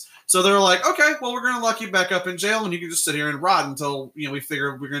ass. So they're like, okay, well, we're going to lock you back up in jail and you can just sit here and rot until, we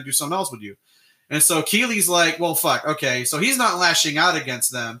figure we're going to do something else with you. And so Keely's like, well, fuck, okay. So he's not lashing out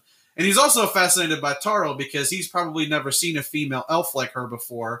against them. And he's also fascinated by Tauriel because he's probably never seen a female elf like her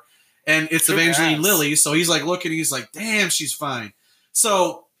before. And it's Evangeline Lilly. So he's like looking, he's like, damn, she's fine.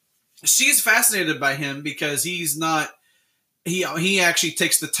 So... she's fascinated by him because he's not. He actually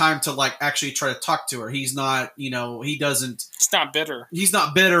takes the time to like actually try to talk to her. He's not. He doesn't. He's not bitter. He's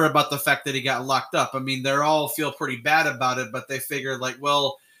not bitter about the fact that he got locked up. I mean, they all feel pretty bad about it, but they figure like,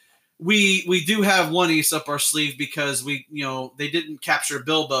 well, we do have one ace up our sleeve because they didn't capture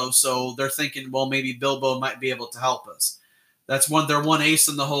Bilbo, so they're thinking, well, maybe Bilbo might be able to help us. That's their one ace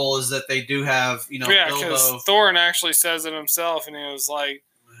in the hole is that they do have, Yeah, Bilbo. because Thorin actually says it himself, and he was like,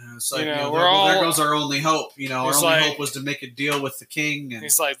 it's like, there goes our only hope. Our only hope was to make a deal with the king. And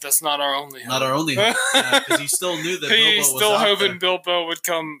he's like, that's not our only hope. Not our only hope. Because he still knew that Bilbo was still out hoping there Bilbo would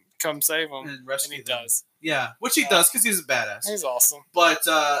come save him, and rescue he them. does. Yeah, which he does because he's a badass. He's awesome. But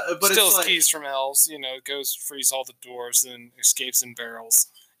steals it's keys from elves. Goes frees all the doors and escapes in barrels.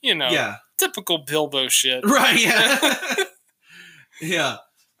 Yeah, typical Bilbo shit. Right? Yeah. Yeah.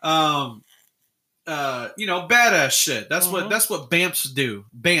 Badass shit. That's what Bamps do.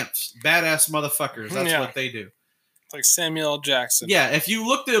 Bamps, badass motherfuckers. That's what they do. Like Samuel L. Jackson. Yeah, if you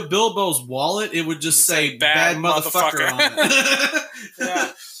looked at Bilbo's wallet, it would just say bad motherfucker on it.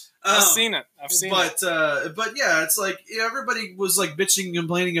 Yeah. I've seen it. But yeah, it's like everybody was like bitching and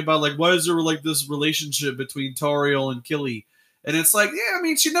complaining about like why is there like this relationship between Tauriel and Killy, and it's like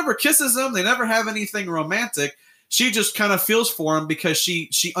she never kisses him. They never have anything romantic. She just kind of feels for him because she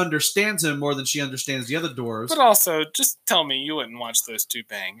understands him more than she understands the other dwarves. But also, just tell me you wouldn't watch those two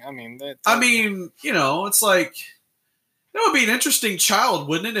bang. It's like that would be an interesting child,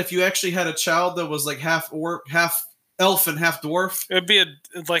 wouldn't it? If you actually had a child that was like half orc, half elf, and half dwarf. It would be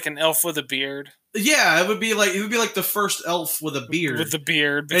like an elf with a beard. Yeah, it would be like the first elf with a beard. With the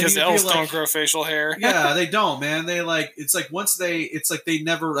beard, because elves don't grow facial hair. Yeah, they don't, man. They it's like they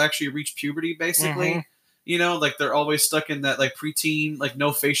never actually reach puberty, basically. Mm-hmm. Like they're always stuck in that like preteen, like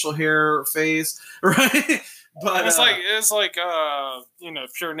no facial hair phase, right? But it's like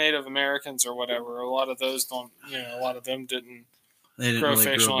pure Native Americans or whatever. A lot of those don't. A lot of them didn't. They didn't grow really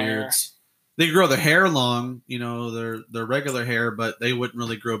facial grow beards. They grow their hair long, their regular hair, but they wouldn't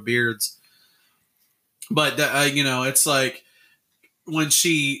really grow beards. But it's like when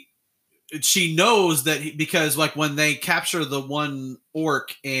she knows that because like when they capture the one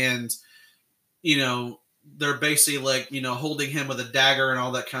orc and they're basically like holding him with a dagger and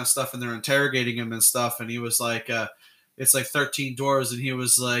all that kind of stuff, and they're interrogating him and stuff, and he was like it's like 13 dwarves, and he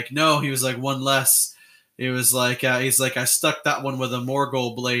was like no, he was like one less. He was like he's like I stuck that one with a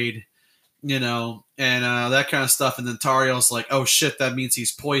Morgul blade, and that kind of stuff. And then Tauriel's like, oh shit, that means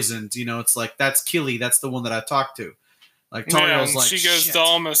he's poisoned. It's like that's Killy, that's the one that I talked to. Like Tauriel's like, she goes shit. to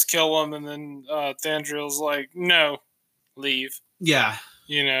almost kill him, and then Thranduil's like, no, leave. Yeah,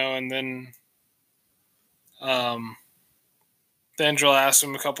 and then Thranduil asks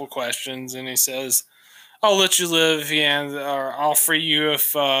him a couple questions, and he says, "I'll let you live, or I'll free you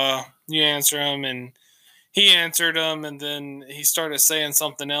if you answer him." And he answered him, and then he started saying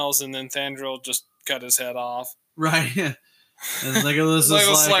something else, and then Thranduil just cut his head off. Right. And Legolas is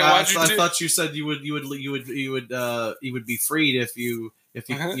like I thought you said you would be freed if you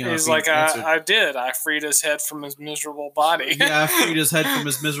he's like I did. I freed his head from his miserable body. Yeah, I freed his head from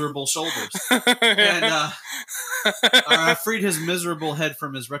his miserable shoulders. And I freed his miserable head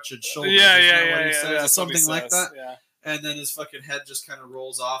from his wretched shoulders. Yeah. Something like that. Yeah. And then his fucking head just kind of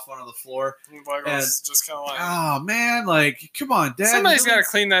rolls off onto the floor. And just kind of like, oh man, like come on, Dad. Somebody's got to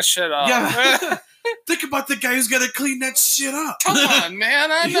clean that shit up. Yeah. Think about the guy who's got to clean that shit up. Come on, man.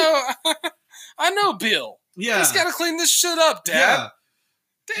 I know Bill. Yeah. He's got to clean this shit up, Dad.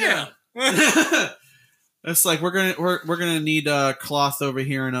 Yeah. Damn. Yeah. It's like we're gonna need cloth over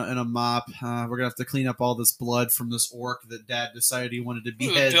here and a mop. We're gonna have to clean up all this blood from this orc that Dad decided he wanted to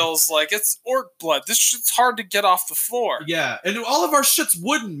behead. Bill's like, it's orc blood. This shit's hard to get off the floor. Yeah, and all of our shit's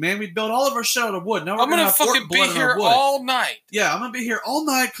wooden, man. We built all of our shit out of wood. Now I'm gonna fucking be here all night. Yeah, I'm gonna be here all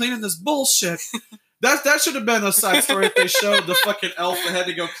night cleaning this bullshit. That should have been a side story if they showed the fucking elf that had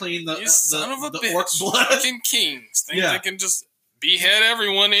to go clean the son of a bitch. Orc blood. Fucking kings think they can just behead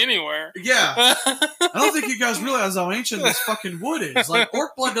everyone anywhere. Yeah. I don't think you guys realize how ancient this fucking wood is. Like,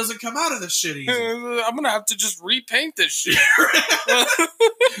 orc blood doesn't come out of this shit easy. I'm going to have to just repaint this shit.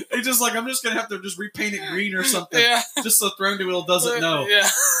 It's just like, I'm just going to have to just repaint it green or something. Yeah. Just so Thranduil doesn't know. Yeah.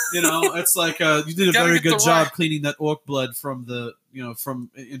 It's like, you did a very good job cleaning that orc blood from the,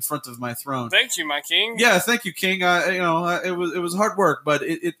 from in front of my throne. Thank you, my king. Yeah, thank you, king. It was hard work, but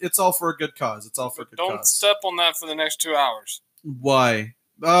it's all for a good cause. It's all for a good cause. Don't step on that for the next 2 hours. Why?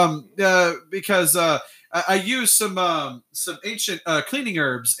 Because I use some ancient cleaning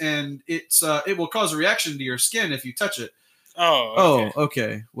herbs, and it will cause a reaction to your skin if you touch it. Oh,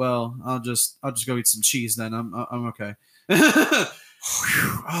 okay. Well, I'll just go eat some cheese then. I'm okay.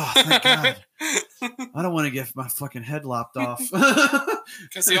 Oh, thank God. I don't want to get my fucking head lopped off.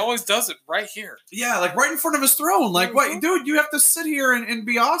 Because he always does it right here. Yeah, like right in front of his throne. Like, what, dude? You have to sit here and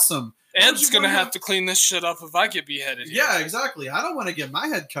be awesome. Ed's gonna have to clean this shit up if I get beheaded. Here. Yeah, exactly. I don't want to get my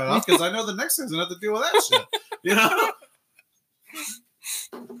head cut off because I know the next guy's gonna have to deal with that shit. You know?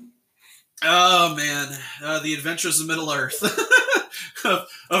 Oh man, the Adventures of Middle Earth of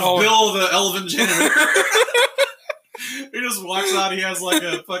Bill the Elven Janitor. He just walks out. He has like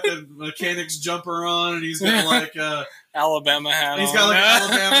a fucking mechanic's jumper on, and he's got like Alabama hat. He's got like an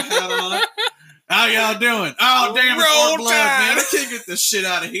Alabama hat on. How y'all doing? Oh damn, it's Roll Fort Blood, man! I can't get this shit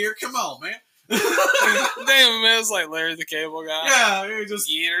out of here. Come on, man. Damn, man, it's like Larry the Cable Guy. Yeah, he just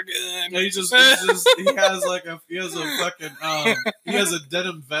get her done. he has like he has a fucking he has a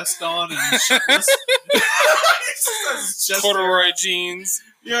denim vest on and he's shirtless. He just has his chest Corduroy hair. jeans.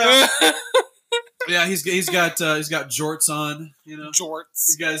 Yeah. Yeah, he's got jorts on, you know.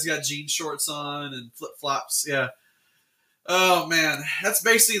 Jorts. He's got jean shorts on and flip flops. Yeah. Oh man, that's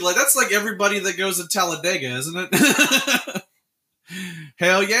basically that's like everybody that goes to Talladega, isn't it?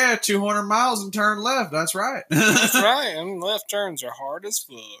 Hell yeah, 200 miles and turn left. That's right. That's right. And left turns are hard as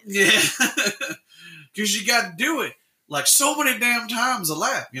fuck. Yeah, because you got to do it like so many damn times a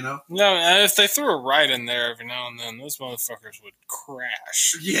lap, you know. No, if they threw a right in there every now and then, those motherfuckers would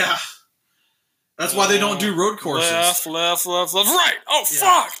crash. Yeah. That's why they don't do road courses. Left, right. Oh, Yeah.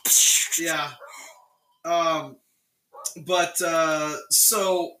 fuck. Yeah.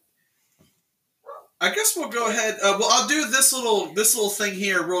 So I guess we'll go ahead. Well, I'll do this little thing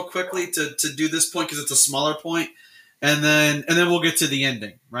here real quickly to do this point because it's a smaller point, and then we'll get to the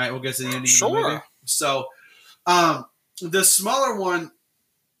ending. Right? We'll get to the ending. Sure. Of the movie. So, the smaller one,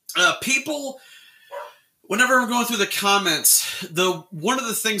 people. Whenever I'm going through the comments, one of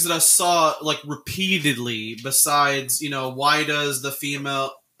the things that I saw like repeatedly, besides why does the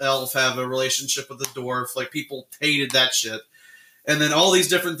female elf have a relationship with the dwarf? Like people hated that shit, and then all these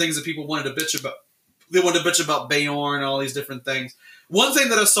different things that people wanted to bitch about. They wanted to bitch about Beorn and all these different things. One thing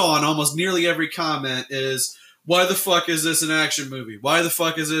that I saw in almost nearly every comment is, "Why the fuck is this an action movie? Why the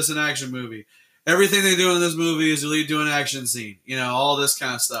fuck is this an action movie? Everything they do in this movie is to lead to an action scene. All this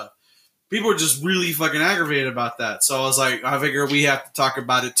kind of stuff." People are just really fucking aggravated about that. So I was like, I figure we have to talk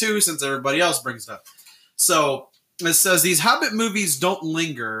about it too since everybody else brings it up. So it says, these Hobbit movies don't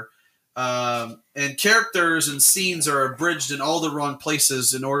linger, and characters and scenes are abridged in all the wrong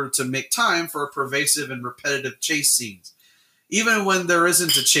places in order to make time for pervasive and repetitive chase scenes. Even when there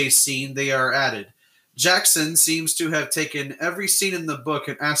isn't a chase scene, they are added. Jackson seems to have taken every scene in the book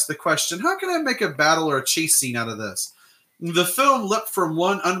and asked the question, how can I make a battle or a chase scene out of this? The film leapt from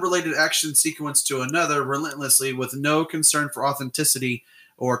one unrelated action sequence to another relentlessly with no concern for authenticity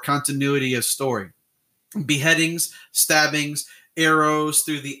or continuity of story. Beheadings, stabbings, arrows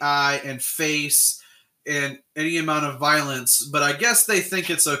through the eye and face, and any amount of violence. But I guess they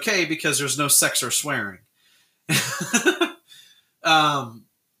think it's okay because there's no sex or swearing.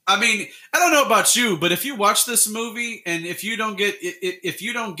 I mean, I don't know about you, but if you watch this movie and if you don't get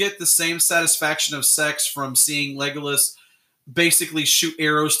the same satisfaction of sex from seeing Legolas basically shoot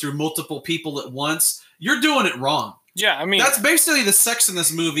arrows through multiple people at once, you're doing it wrong. Yeah, I mean, that's basically the sex in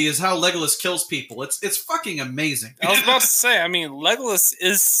this movie is how Legolas kills people. It's fucking amazing. I was about to say, I mean, Legolas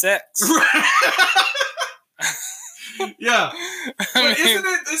is sex. Yeah, but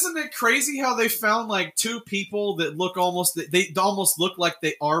isn't it crazy how they found like two people that look almost look like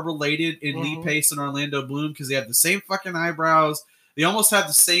they are related in Lee Pace and Orlando Bloom because they have the same fucking eyebrows. They almost have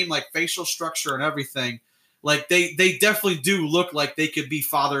the same like facial structure and everything. Like they definitely do look like they could be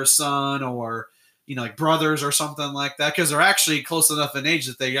father son or like brothers or something like that because they're actually close enough in age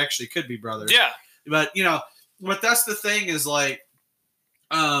that they actually could be brothers. Yeah, but but that's the thing is like,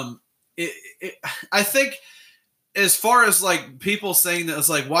 I think. As far as like people saying that it's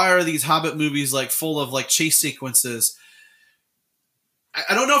like, why are these Hobbit movies like full of like chase sequences?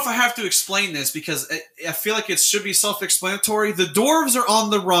 I don't know if I have to explain this because I feel like it should be self-explanatory. The dwarves are on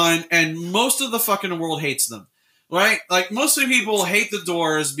the run and most of the fucking world hates them, right? Like most of the people hate the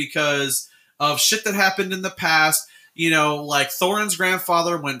dwarves because of shit that happened in the past. Like Thorin's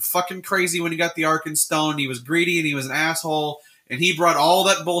grandfather went fucking crazy when he got the Arkenstone. He was greedy and he was an asshole and he brought all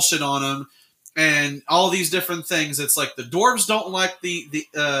that bullshit on him. And all these different things. It's like the dwarves don't like the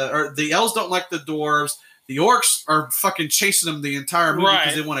elves don't like the dwarves. The orcs are fucking chasing them the entire movie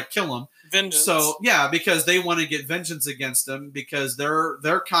because they want to kill them. Vengeance. So yeah, because they want to get vengeance against them because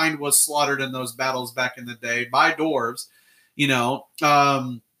their kind was slaughtered in those battles back in the day by dwarves.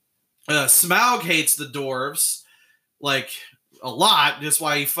 Smaug hates the dwarves like a lot. That's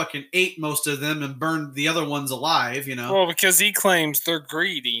why he fucking ate most of them and burned the other ones alive. Well, because he claims they're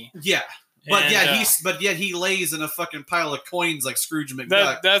greedy. Yeah. But yet he lays in a fucking pile of coins like Scrooge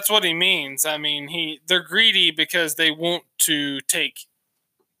McDuck. That's what he means. I mean, they're greedy because they want to take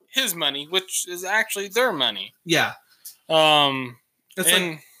his money, which is actually their money. Yeah. It's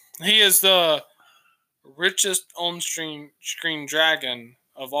And he is the richest on-screen dragon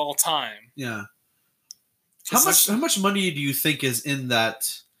of all time. Yeah. How much money do you think is in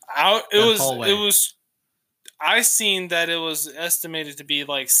that? It was. I seen that it was estimated to be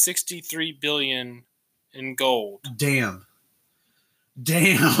like 63 billion in gold. Damn.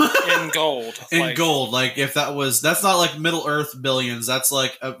 In gold. Gold. Like if that's not like Middle Earth billions. That's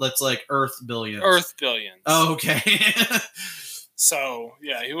like Earth billions. Earth billions. Oh, okay. So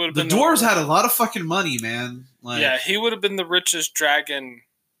yeah, he would have been. The dwarves had a lot of fucking money, man. Like, yeah, he would have been the richest dragon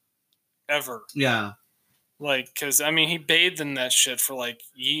ever. Yeah. Like, because I mean, he bathed in that shit for like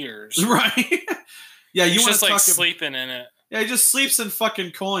years. Right. Yeah, you want just to like sleeping in it. Yeah, he just sleeps in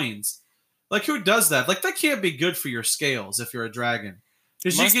fucking coins. Like, who does that? Like, that can't be good for your scales if you're a dragon.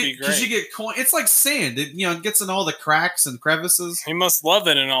 Because you get coin. It's like sand. It gets in all the cracks and crevices. He must love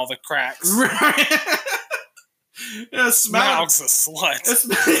it in all the cracks. Right. Yeah, Smaug's a slut.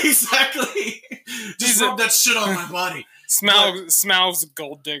 Exactly. Just rub that shit on my body. Smaug's a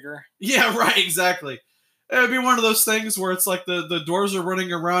gold digger. Yeah, right. Exactly. It'd be one of those things where it's like the dwarves are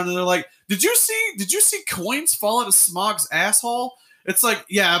running around and they're like, "Did you see coins fall out of Smaug's asshole?" It's like,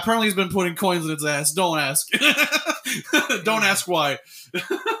 yeah, apparently he's been putting coins in his ass. Don't ask. Don't ask why.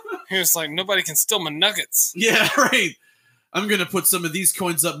 He was like, nobody can steal my nuggets. Yeah, right. I'm gonna put some of these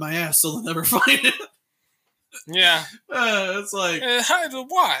coins up my ass so they'll never find it. Yeah. It's like hide the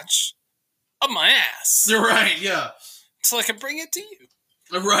watch up my ass. You're right, yeah. So I can bring it to you.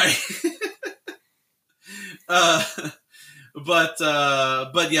 Right. But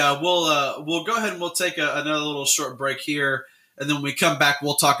yeah, we'll go ahead and we'll take another little short break here, and then when we come back,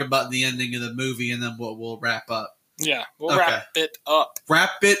 we'll talk about the ending of the movie, and then we'll wrap up. Yeah, we'll wrap it up.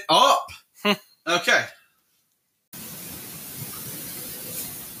 Wrap it up. Okay.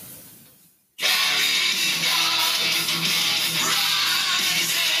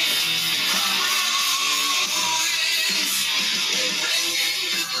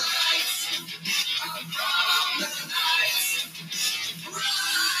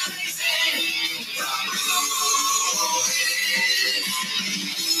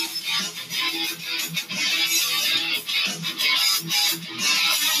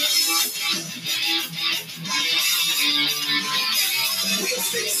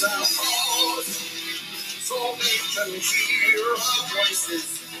 Fix our cause, so they can hear our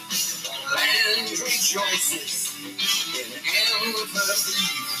voices. The land rejoices in empathy.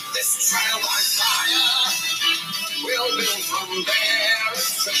 This trial by fire will build from their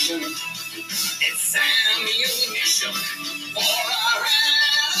attrition. It's ammunition for our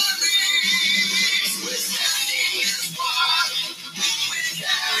enemies. We're standing as one. We're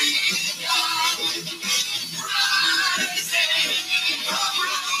carrying on. Rising from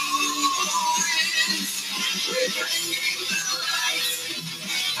ruins. We're bringing the light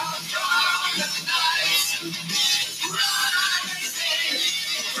out from the night. Rising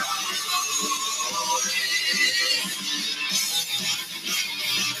from ruins.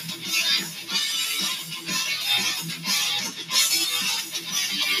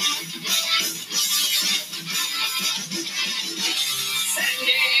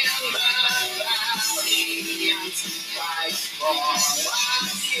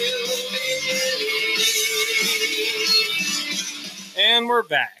 And we're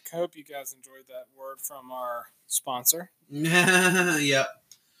back. I hope you guys enjoyed that word from our sponsor. Yep.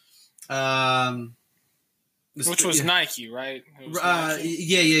 Which was Nike, right? Nike?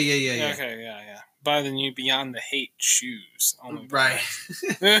 Yeah. Okay, yeah. Buy the new Beyond the Hate shoes. Right.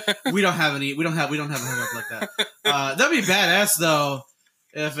 we don't have a hookup like that. That'd be badass though,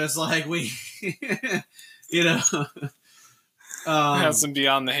 if it's like we, have some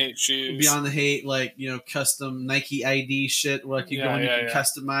Beyond the Hate shoes. Beyond the Hate, like, custom Nike ID shit. Like you can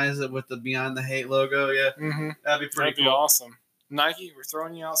customize it with the Beyond the Hate logo. Yeah, that'd be pretty cool. That'd be awesome. Nike, we're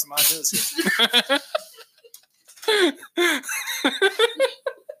throwing you out some ideas here.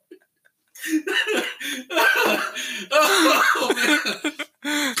 Oh man!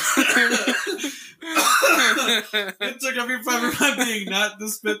 It took every fiber of my being not the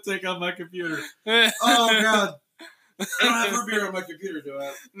spit take on my computer. Oh god! I don't have root beer on my computer, do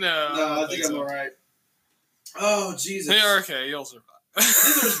I? No, I think I'm alright. Oh Jesus! You're okay. You'll survive. I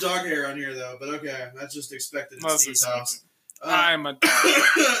think there's dog hair on here though, but okay, that's just expected in Steve's house. I'm a dog.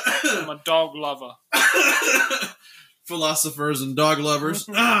 I'm a dog lover. Philosophers and dog lovers.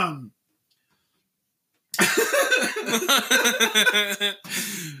 It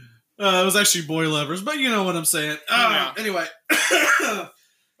was actually boy lovers, but you know what I'm saying. Anyway.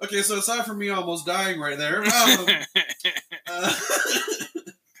 Okay, so aside from me almost dying right there,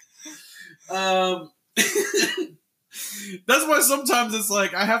 That's why sometimes it's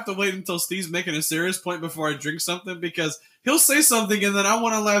like I have to wait until Steve's making a serious point before I drink something because he'll say something and then I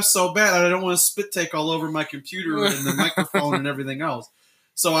want to laugh so bad that I don't want to spit take all over my computer and the microphone and everything else.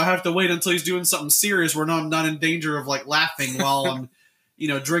 So I have to wait until he's doing something serious where I'm not in danger of like laughing while I'm,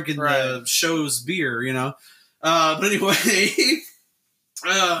 drinking the show's beer, But anyway,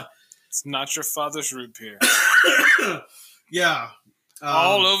 it's not your father's root beer. Yeah.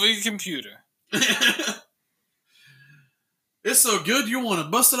 All over your computer. It's so good you want to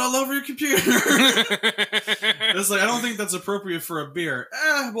bust it all over your computer. It's like I don't think that's appropriate for a beer.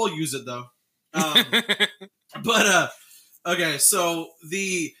 We'll use it though. Okay, so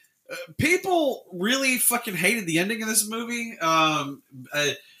the people really fucking hated the ending of this movie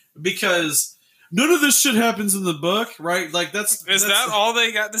because none of this shit happens in the book, right? Like that's that all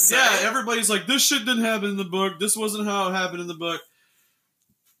they got to say? Yeah, everybody's like, this shit didn't happen in the book. This wasn't how it happened in the book.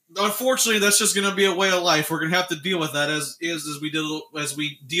 Unfortunately, that's just going to be a way of life. We're going to have to deal with that as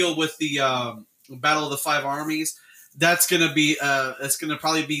we deal with the Battle of the Five Armies. That's going to be it's going to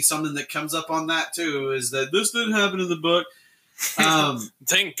probably be something that comes up on that too. Is that this didn't happen in the book?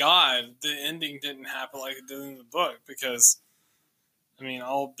 Thank God the ending didn't happen like it did in the book because,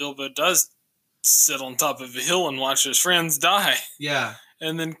 all Bilbo does sit on top of a hill and watch his friends die. Yeah,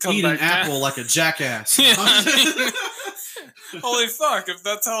 and then come eat back an apple like a jackass. Holy fuck, if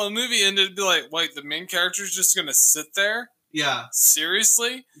that's how the movie ended, it'd be like, wait, the main character's just gonna sit there? Yeah.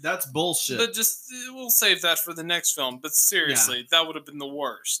 Seriously? That's bullshit. But we'll save that for the next film. But seriously, that would have been the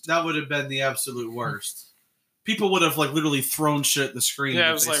worst. That would have been the absolute worst. People would have, literally thrown shit at the screen. Yeah,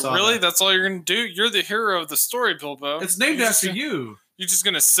 I was like, really? That's all you're gonna do? You're the hero of the story, Bilbo. It's named after you. You're just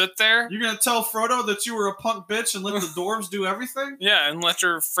gonna sit there? You're gonna tell Frodo that you were a punk bitch and let the dwarves do everything? Yeah, and let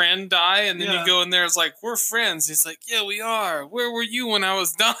your friend die, and then you go in there, it's like, we're friends. He's like, yeah, we are. Where were you when I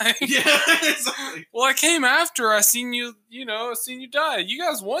was dying? Yeah, exactly. Well, I came after. I seen you, seen you die. You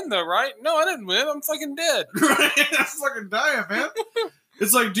guys won, though, right? No, I didn't win. I'm fucking dead. Right? I'm fucking dying, man.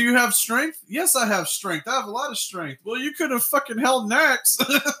 It's like, do you have strength? Yes, I have strength. I have a lot of strength. Well, you could have fucking held Nax.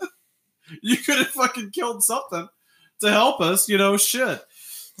 You could have fucking killed something to help us, shit. What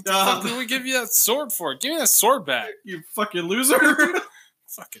the fuck did we give you that sword for? Give me that sword back. You fucking loser.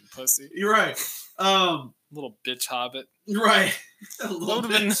 Fucking pussy. You're right. Little bitch hobbit. Right. That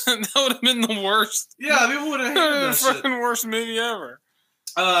would have been the worst. Yeah, people would have hated that shit. Fucking worst movie ever.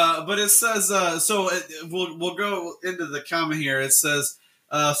 But it says, we'll go into the comment here. It says,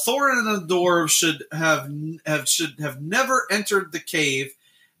 Thorin and the dwarves should have never entered the cave,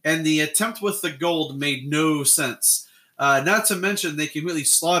 and the attempt with the gold made no sense. Not to mention, they completely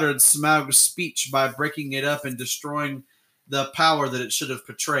slaughtered Smaug's speech by breaking it up and destroying the power that it should have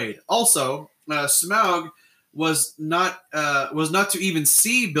portrayed. Also, Smaug was not to even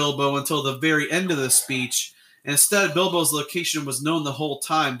see Bilbo until the very end of the speech. Instead, Bilbo's location was known the whole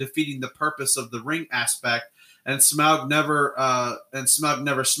time, defeating the purpose of the ring aspect, and Smaug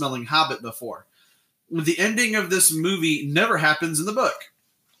never smelling Hobbit before. The ending of this movie never happens in the book.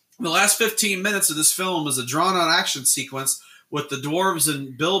 The last 15 minutes of this film is a drawn-out action sequence with the dwarves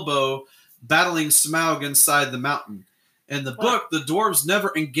and Bilbo battling Smaug inside the mountain. In the book, the dwarves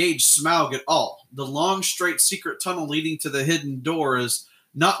never engage Smaug at all. The long, straight, secret tunnel leading to the hidden door is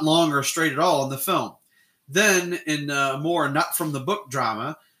not long or straight at all in the film. Then, in more not-from-the-book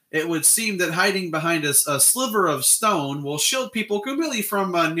drama, it would seem that hiding behind a sliver of stone will shield people completely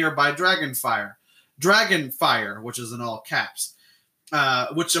from nearby Dragonfire. Dragonfire, which is in all caps.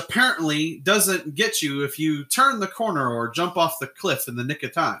 Which apparently doesn't get you if you turn the corner or jump off the cliff in the nick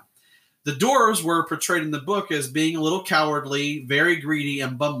of time. The dwarves were portrayed in the book as being a little cowardly, very greedy,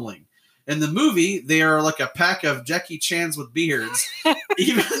 and bumbling. In the movie, they are like a pack of Jackie Chans with beards.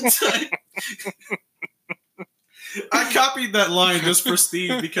 I copied that line just for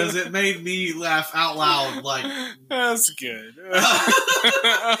Steve because it made me laugh out loud. That's good.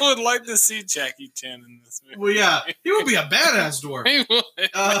 I would like to see Jackie Chan in this movie. Well, yeah, he would be a badass dwarf. He would.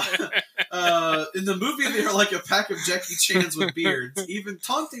 In the movie, they are like a pack of Jackie Chans with beards, even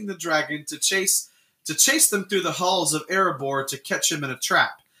taunting the dragon to chase them through the halls of Erebor to catch him in a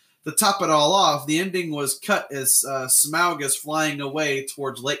trap. To top it all off, the ending was cut as Smaug is flying away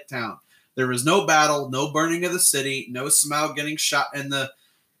towards Lake Town. There was no battle, no burning of the city, no Smaug getting shot in the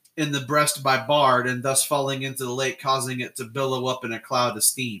breast by Bard and thus falling into the lake, causing it to billow up in a cloud of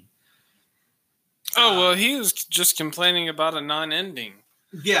steam. Oh, well, he was just complaining about a non-ending.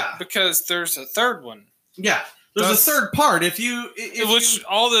 Yeah. Because there's a third one. Yeah. There's a third part.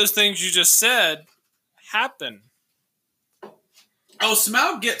 All those things you just said happen. Oh,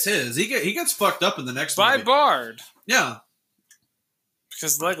 Smaug gets his. He gets fucked up in the next movie. By Bard. Yeah.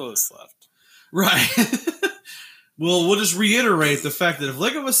 Because Legolas left. Right. Well, we'll just reiterate the fact that if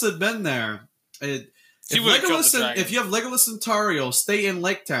Legolas had been there, if would've killed the Legolas dragon. if you have Legolas and Tauriel stay in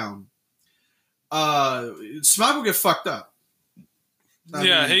Lake Town, Smaug will get fucked up. I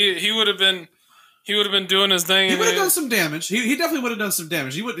mean, he would have been doing his thing. he and would have done some damage. He definitely would have done some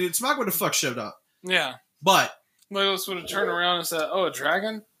damage. Smaug would have fucked shit up. Yeah. But Legolas would have turned around and said, "Oh, a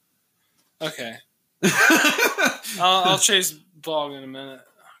dragon? Okay, I'll chase Bog in a minute."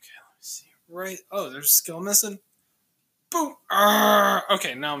 Okay, let me see. Right. Oh, there's a skill missing. Boom.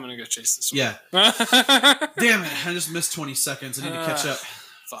 Okay, now I'm gonna go chase this one. yeah, Yeah. damn it! I just missed 20 seconds. I need to catch up.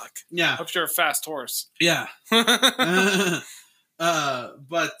 Fuck. Yeah, Hope you're a fast horse. yeah.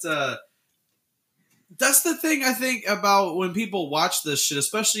 But that's the thing I think about when people watch this shit,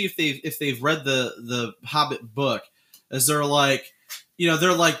 especially if they've read the Hobbit book, is they're like,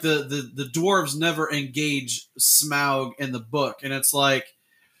 they're like the dwarves never engage Smaug in the book, and it's like,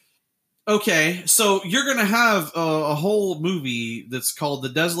 okay, so you're gonna have a whole movie that's called The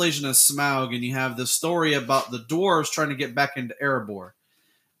Desolation of Smaug, and you have this story about the dwarves trying to get back into Erebor,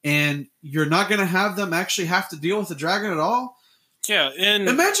 and you're not gonna have them actually have to deal with the dragon at all. Yeah, and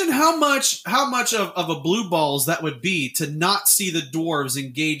Imagine how much of a blue balls that would be to not see the dwarves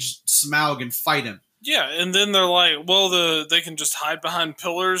engage Smaug and fight him. yeah, and then they're like, well, they can just hide behind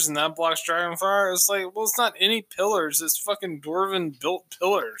pillars and that blocks Dragonfire. It's like, well, it's not any pillars. It's fucking dwarven built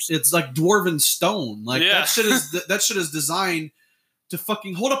pillars. It's like dwarven stone. Like Yeah. that shit is designed to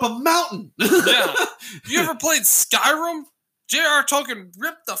fucking hold up a mountain. Yeah. You ever played Skyrim? J.R. Tolkien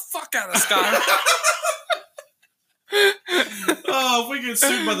ripped the fuck out of Skyrim. Oh, if we get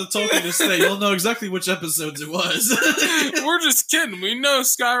sued by the Tolkien estate, you'll know exactly which episodes it was. We're just kidding. We know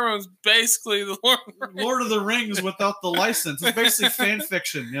Skyrim's basically the Lord of the Rings. Lord of the Rings without the license. It's basically fan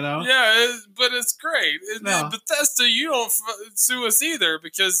fiction, Yeah, but it's great. No. Bethesda, you don't sue us either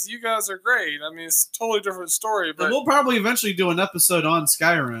because you guys are great. I mean, it's a totally different story, But but we'll probably eventually do an episode on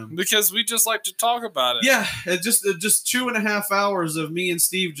Skyrim. because we just like to talk about it. Yeah, it just 2.5 hours of me and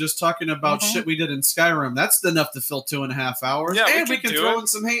Steve just talking about Mhm. shit we did in Skyrim. That's enough to fill 2.5 hours. Yeah, we and we could can do throw it. in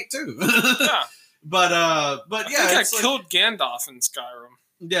some hate too. Yeah. But I yeah, think I it's like- killed Gandalf in Skyrim.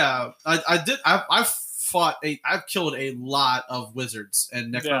 yeah, I did. I've killed a lot of wizards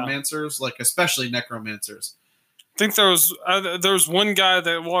and necromancers, like especially necromancers. I think there was one guy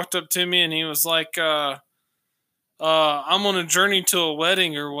that walked up to me and he was like, I'm on a journey to a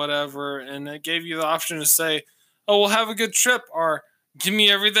wedding or whatever, and it gave you the option to say, oh, well, have a good trip, or give me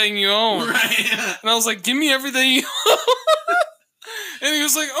everything you own. Right. And I was like, give me everything you own. And he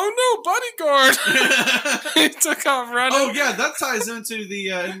was like, oh no, bodyguard. He took off running. Oh yeah, that ties into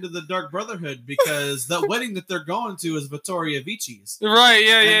the Dark Brotherhood because the wedding that they're going to is Vittoria Vici's. Right,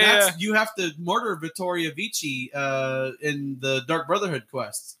 yeah, And yeah. you have to murder Vittoria Vici in the Dark Brotherhood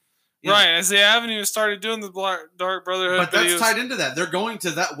quests. Yeah. Right, as they haven't even started doing the Dark Brotherhood. But that's videos. tied into that. They're going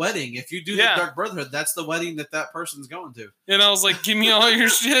to that wedding. If you do Yeah. the Dark Brotherhood, that's the wedding that person's going to. And I was like, give me all your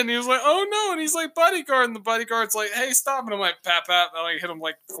shit. And he was like, oh no. And he's like, bodyguard. And the bodyguard's like, hey, stop. And I'm like, pat. And I like hit him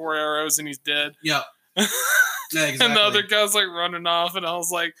like 4 arrows and he's dead. Yeah. Yeah, exactly. And the other guy's like running off. And I was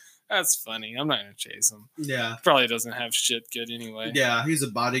like, that's funny. I'm not going to chase him. Yeah. Probably doesn't have shit good anyway. Yeah, he's a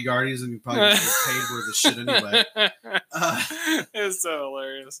bodyguard. He's probably gonna get paid worth of shit anyway. It's so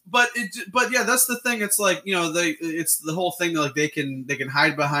hilarious. But yeah, that's the thing. It's like it's the whole thing. Like they can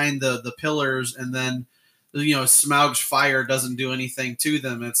hide behind the pillars, and then Smaug's fire doesn't do anything to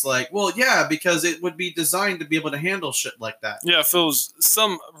them. It's like, well, yeah, because it would be designed to be able to handle shit like that. Yeah, if it was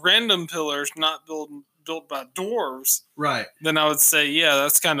some random pillars not built by dwarves, Right. then I would say, yeah,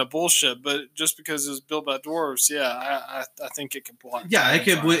 that's kind of bullshit. But just because it was built by dwarves, yeah, I think it could block. Yeah, it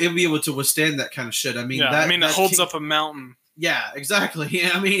Dragonfire. it'd be able to withstand that kind of shit. I mean, Yeah, it holds king- up a mountain, Yeah, exactly.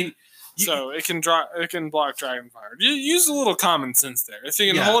 Yeah, I mean, so it can block Dragonfire. You use a little common sense there. If you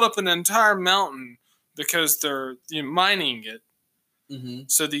can Yeah. hold up an entire mountain because they're mining it, mhm.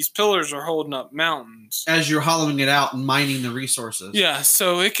 so these pillars are holding up mountains. As you're hollowing it out and mining the resources. Yeah,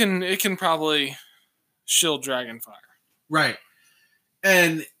 so it can probably shield Dragonfire. Right.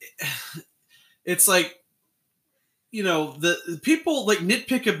 And it's like, the people like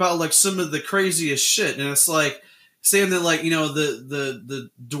nitpick about like some of the craziest shit. And it's like saying that like, the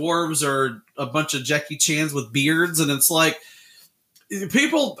dwarves are a bunch of Jackie Chans with beards. And it's like,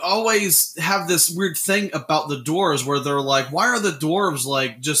 people always have this weird thing about the dwarves where they're like, why are the dwarves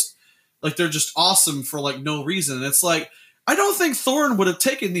they're just awesome for like no reason? And it's like, I don't think Thorin would have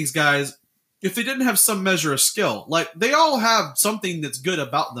taken these guys if they didn't have some measure of skill. Like, they all have something that's good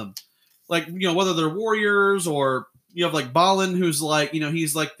about them. Like, whether they're warriors or you have like Balin, who's like,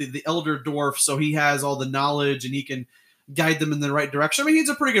 he's like the elder dwarf, so he has all the knowledge and he can guide them in the right direction. I mean, he's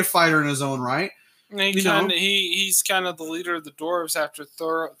a pretty good fighter in his own right. And he's kind of the leader of the dwarves after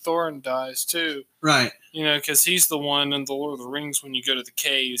Thorin dies too. Right. You know, because he's the one in the Lord of the Rings when you go to the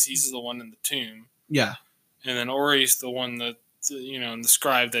caves. He's the one in the tomb. Yeah. And then Ori's the one that, you know, in the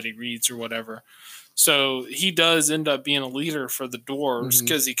scribe that he reads or whatever. So he does end up being a leader for the dwarves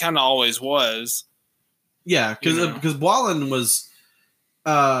because he kind of always was. Yeah, because Balin was,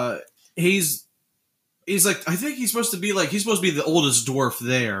 he's like, I think he's supposed to be the oldest dwarf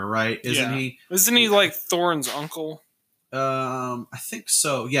there, right? Isn't he? Isn't he like Thorin's uncle? I think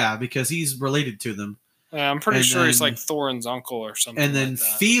so. Yeah, because he's related to them. Yeah, I'm pretty sure he's like Thorin's uncle or something. And then like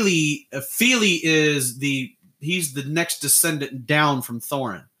that. Fili is he's the next descendant down from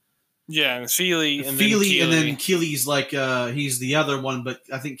Thorin. Yeah, and Fili and then Keely's like he's the other one, but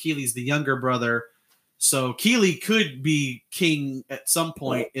I think Keely's the younger brother. So Keely could be king at some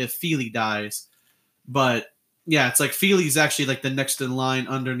point if Fili dies. But yeah, it's like Fili's actually like the next in line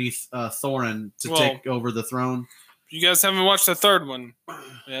underneath Thorin to take over the throne. If you guys haven't watched the third one,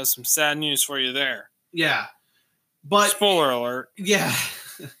 we have some sad news for you there. Yeah. But spoiler alert. Yeah.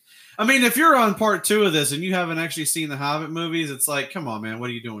 I mean, if you're on part 2 of this and you haven't actually seen the Hobbit movies, it's like, come on, man, what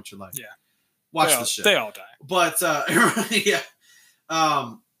are you doing with your life? Yeah. Watch the shit. They all die. But yeah.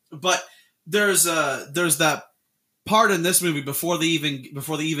 But there's that part in this movie before they even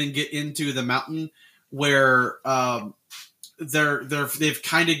get into the mountain where they've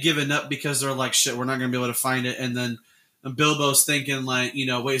kind of given up because they're like, shit, we're not gonna be able to find it. And then Bilbo's thinking like, you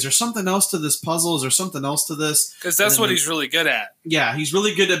know, wait, is there something else to this puzzle? Is there something else to this? Because that's what he's really good at. Yeah, he's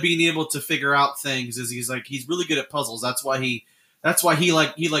really good at being able to figure out things. He's really good at puzzles. That's why he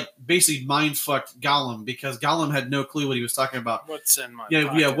basically mind fucked Gollum because Gollum had no clue what he was talking about. What's in my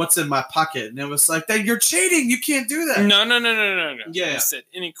pocket? Yeah, what's in my pocket? And it was like, you're cheating. You can't do that. No. Yeah. I said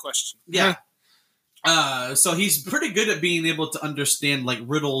any question. Yeah. So he's pretty good at being able to understand like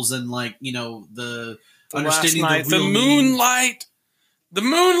riddles and like, you know, the understanding the moonlight. The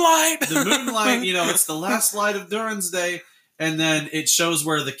moonlight, you know, it's the last light of Durin's Day, and then it shows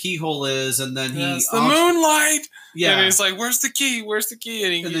where the keyhole is, and then moonlight. Yeah, and he's like, "Where's the key? Where's the key?"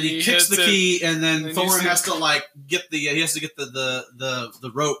 And then he kicks the key, and then Thorin has to like get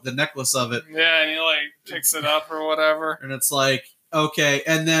the rope, the necklace of it. Yeah, and he like picks it up or whatever, and it's like okay,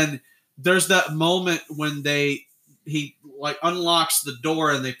 and then there's that moment when he like unlocks the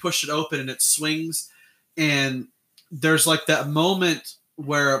door and they push it open and it swings. And there's like that moment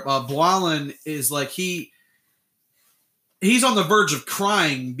where Balin is like he's on the verge of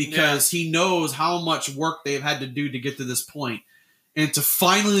crying because he knows how much work they've had to do to get to this point, and to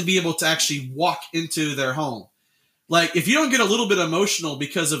finally be able to actually walk into their home. Like if you don't get a little bit emotional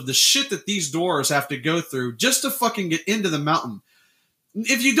because of the shit that these dwarves have to go through just to fucking get into the mountain.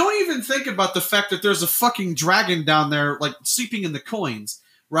 If you don't even think about the fact that there's a fucking dragon down there like sleeping in the coins,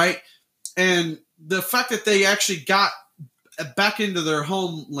 right? And the fact that they actually got back into their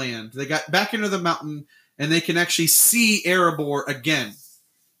homeland, they got back into the mountain, and they can actually see Erebor again.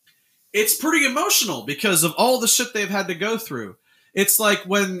 It's pretty emotional because of all the shit they've had to go through. It's like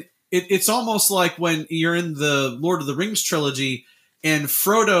when it's almost like when you're in the Lord of the Rings trilogy, and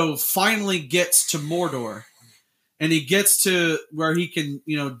Frodo finally gets to Mordor, and he gets to where he can,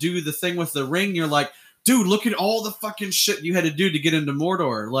 you know, do the thing with the ring. You're like, dude, look at all the fucking shit you had to do to get into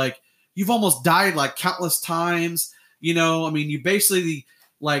Mordor. Like. You've almost died like countless times, you know. I mean, you basically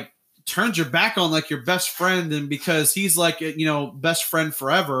like turned your back on like your best friend, and because he's like, you know, best friend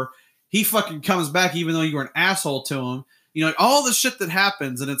forever, he fucking comes back even though you were an asshole to him. You know, like, all the shit that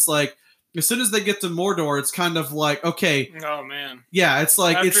happens, and it's like as soon as they get to Mordor, it's kind of like okay, oh man, yeah, it's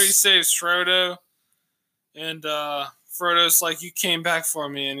like after he saves Frodo, and Frodo's like, you came back for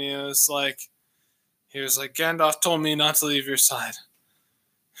me, and he was like, Gandalf told me not to leave your side.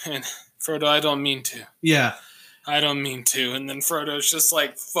 And Frodo, I don't mean to. Yeah. I don't mean to. And then Frodo's just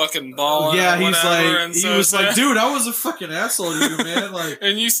like fucking balling. Yeah, he's like, he was like, dude, I was a fucking asshole to you, man. Like,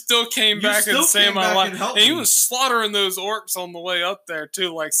 and you still came back and saved my life. And he was slaughtering those orcs on the way up there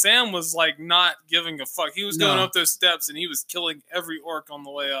too. Like Sam was like not giving a fuck. He was going up those steps and he was killing every orc on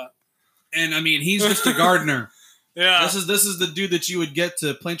the way up. And I mean, he's just a gardener. Yeah. This is the dude that you would get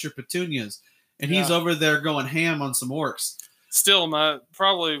to plant your petunias. And he's over there going ham on some orcs. Still,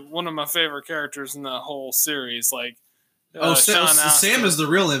 probably one of my favorite characters in that whole series. Like, Sam is the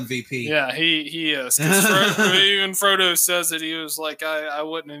real MVP. Yeah, he is. Even Frodo says it. He was like, I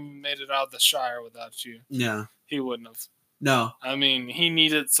wouldn't have made it out of the Shire without you. Yeah, he wouldn't have. No, I mean, he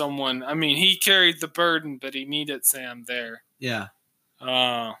needed someone. I mean, he carried the burden, but he needed Sam there. Yeah,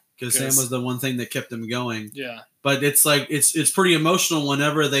 because Sam was the one thing that kept them going. Yeah. But it's like it's pretty emotional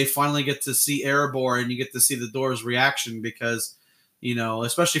whenever they finally get to see Erebor and you get to see the Doors' reaction because, you know,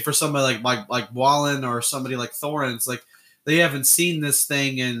 especially for somebody like Wallen or somebody like Thorin, it's like they haven't seen this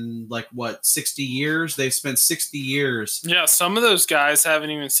thing in like what 60 years. They've spent 60 years. Yeah, some of those guys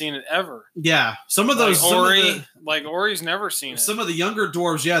haven't even seen it ever. Yeah, some of those Ori's never seen it. Some of the younger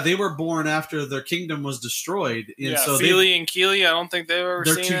dwarves, yeah, they were born after their kingdom was destroyed. And so Fili and Keely, I don't think they've ever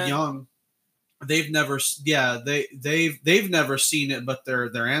seen it. They're too young. They've never, they've never seen it, but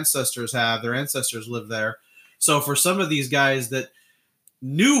their ancestors have. Their ancestors live there. So for some of these guys that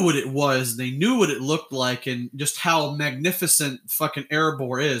knew what it was, they knew what it looked like, and just how magnificent fucking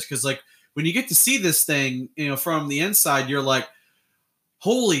Erebor is. Because like when you get to see this thing, you know, from the inside, you're like,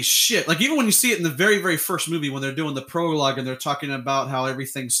 holy shit! Like even when you see it in the very, very first movie, when they're doing the prologue and they're talking about how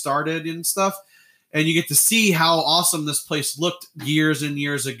everything started and stuff. And you get to see how awesome this place looked years and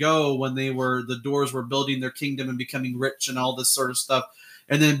years ago when the Doors were building their kingdom and becoming rich and all this sort of stuff.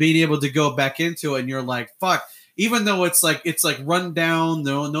 And then being able to go back into it and you're like, fuck, even though it's like run down,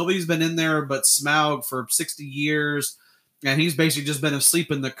 nobody's been in there but Smaug for 60 years. And he's basically just been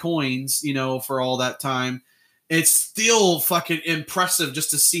asleep in the coins, you know, for all that time. It's still fucking impressive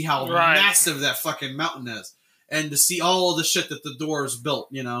just to see how massive that fucking mountain is. And to see all of the shit that the Doors built,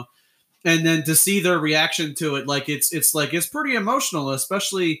 you know. And then to see their reaction to it, like it's pretty emotional,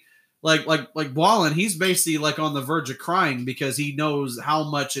 especially like Wallen. He's basically like on the verge of crying because he knows how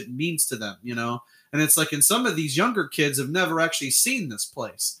much it means to them, you know. And it's like, and some of these younger kids have never actually seen this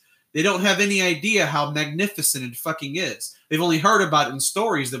place. They don't have any idea how magnificent it fucking is. They've only heard about it in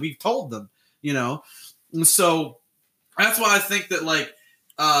stories that we've told them, you know. And so that's why I think that like.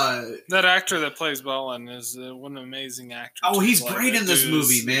 That actor that plays Balin is one amazing actor. Oh, he's great in this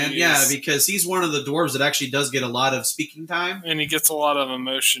movie, man. Yeah, because he's one of the dwarves that actually does get a lot of speaking time. And he gets a lot of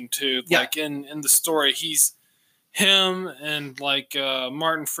emotion, too. Yeah. Like, in the story, he's him and, like,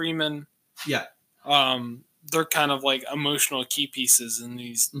 Martin Freeman. Yeah. They're kind of, like, emotional key pieces in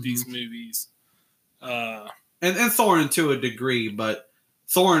these movies. And Thorin, to a degree, but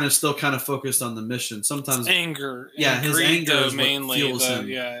Thorin is still kind of focused on the mission. Sometimes it's anger. Yeah, his anger is mainly what fuels him.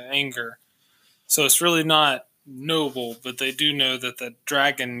 Yeah, anger. So it's really not noble, but they do know that the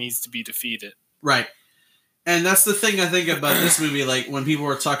dragon needs to be defeated. Right. And that's the thing I think about this movie. Like when people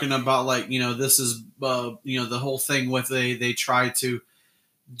were talking about, like, you know, this is, you know, the whole thing with they try to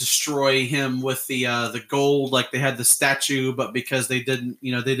destroy him with the gold. Like they had the statue, but because they didn't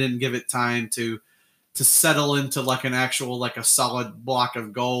give it time to settle into like an actual, like a solid block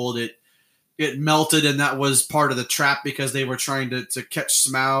of gold, it melted, and that was part of the trap because they were trying to catch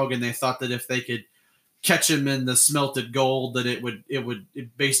Smaug, and they thought that if they could catch him in the smelted gold, that it would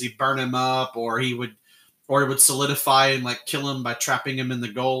basically burn him up, or it would solidify and like kill him by trapping him in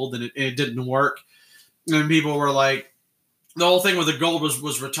the gold, and it didn't work. And people were like, the whole thing with the gold was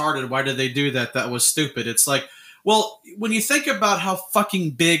retarded. Why did they do that? That was stupid. It's like, well, when you think about how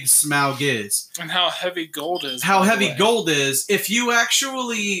fucking big Smaug is and how heavy gold is, if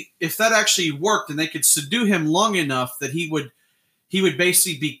that actually worked and they could subdue him long enough that he would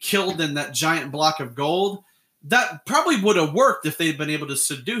basically be killed in that giant block of gold, that probably would have worked if they'd been able to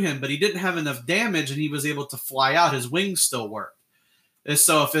subdue him, but he didn't have enough damage and he was able to fly out. His wings still worked. And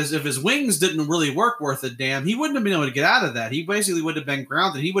so if his wings didn't really work worth a damn, he wouldn't have been able to get out of that. He basically would have been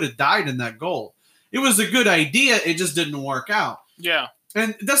grounded. He would have died in that gold. It was a good idea. It just didn't work out. Yeah.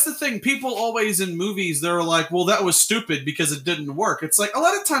 And that's the thing. People always in movies, they're like, well, that was stupid because it didn't work. It's like a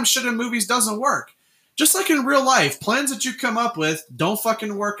lot of times shit in movies doesn't work. Just like in real life, plans that you come up with don't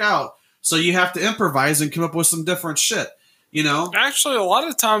fucking work out. So you have to improvise and come up with some different shit, you know? Actually, a lot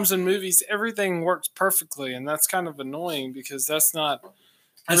of times in movies, everything works perfectly. And that's kind of annoying because that's not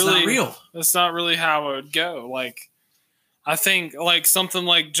real. That's not really how it would go. Like, I think like something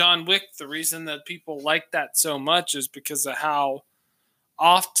like John Wick, the reason that people like that so much is because of how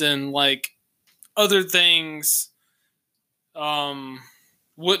often like other things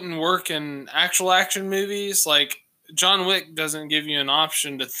wouldn't work in actual action movies. Like John Wick doesn't give you an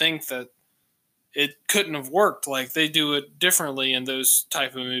option to think that it couldn't have worked. Like they do it differently in those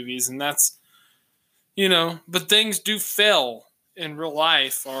type of movies. And that's, you know, but things do fail in real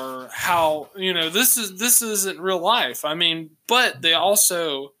life, or how, you know, this isn't real life. I mean, but they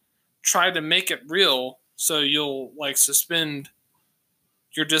also try to make it real so you'll like suspend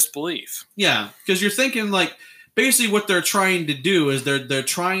your disbelief. Yeah, because you're thinking like basically what they're trying to do is they're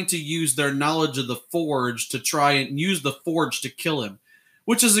trying to use their knowledge of the Forge to try and use the Forge to kill him.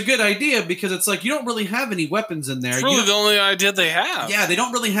 Which is a good idea because it's like you don't really have any weapons in there. It's really the only idea they have. Yeah, they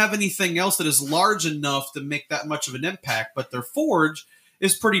don't really have anything else that is large enough to make that much of an impact. But their Forge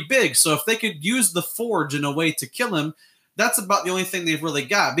is pretty big. So if they could use the forge in a way to kill him, that's about the only thing they've really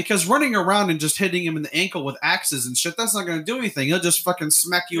got. Because running around and just hitting him in the ankle with axes and shit, that's not going to do anything. He'll just fucking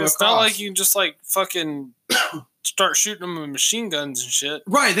smack you It's across. not like you can just like fucking start shooting them with machine guns and shit.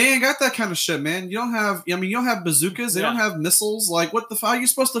 Right, they ain't got that kind of shit, man. You don't have, I mean, you don't have bazookas. They don't have missiles. Like, what the fuck? How are you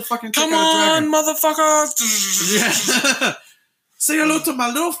supposed to fucking take Come out a on, dragon? motherfucker! Yeah. Say hello to my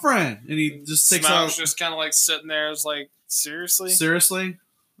little friend. And he just takes Smaug's out. just kind of like sitting there. It's like, seriously? Seriously?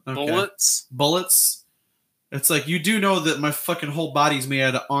 Okay. Bullets? Bullets? It's like, you do know that my fucking whole body's made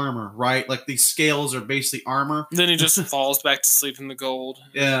out of armor, right? Like, these scales are basically armor. Then he just falls back to sleep in the gold.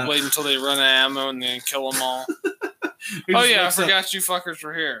 Yeah. Wait until they run out of ammo and then kill them all. He Oh just yeah, I wakes up. forgot you fuckers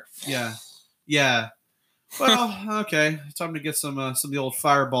were here. Yeah. Yeah. Well, okay. Time to get some of the old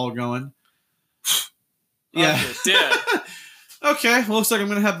fireball going. Yeah. Okay, dead. Okay. Well, looks like I'm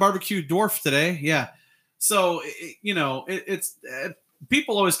going to have barbecue dwarf today. Yeah. So, it's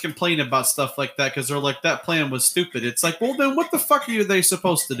people always complain about stuff like that because they're like, that plan was stupid. It's like, well, then what the fuck are they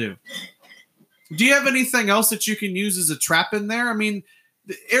supposed to do? Do you have anything else that you can use as a trap in there? I mean,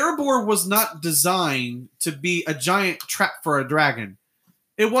 the Erebor was not designed to be a giant trap for a dragon.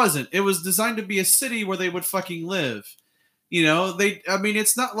 It wasn't. It was designed to be a city where they would fucking live.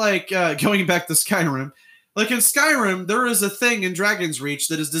 It's not like going back to Skyrim. Like in Skyrim, there is a thing in Dragon's Reach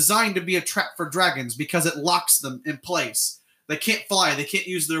that is designed to be a trap for dragons because it locks them in place. They can't fly. They can't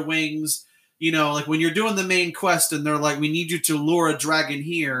use their wings. Like when you're doing the main quest and they're like, we need you to lure a dragon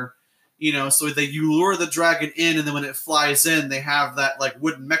here. So that you lure the dragon in, and then when it flies in, they have that like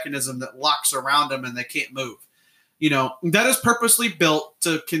wooden mechanism that locks around them and they can't move. That is purposely built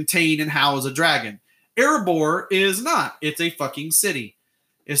to contain and house a dragon. Erebor is not. It's a fucking city.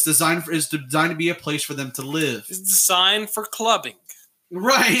 It's designed to be a place for them to live. It's designed for clubbing.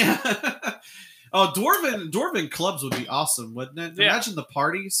 Right. Oh, dwarven clubs would be awesome, wouldn't it? Yeah. Imagine the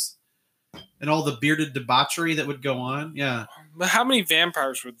parties and all the bearded debauchery that would go on. Yeah. But how many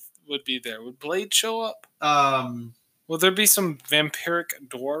vampires would be there? Would Blade show up? Will there be some vampiric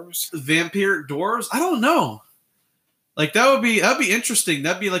dwarves? Vampiric dwarves? I don't know. Like that'd be interesting.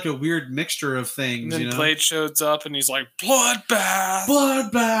 That'd be like a weird mixture of things. And then Blade shows up and he's like, bloodbath.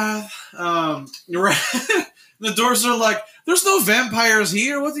 You're right. The dwarves are like, there's no vampires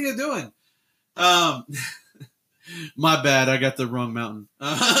here. What are you doing? My bad. I got the wrong mountain.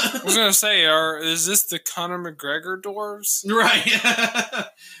 I was gonna say, is this the Conor McGregor dwarves? Right.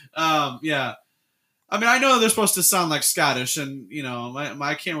 Yeah. I mean, I know they're supposed to sound like Scottish, and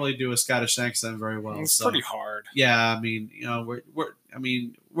I can't really do a Scottish accent very well. It's pretty hard. Yeah, I mean,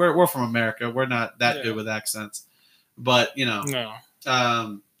 we're from America. We're not that good with accents, but No.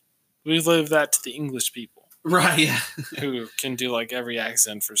 um, We leave that to the English people right? Yeah, who can do like every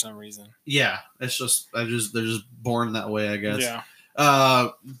accent for some reason. yeah. It's just they're just born that way, I guess. Yeah.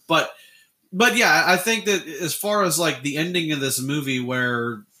 But yeah, I think that as far as like the ending of this movie,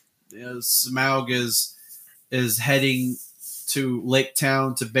 where Smaug is heading to Lake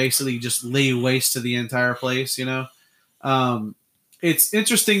Town to basically just lay waste to the entire place, it's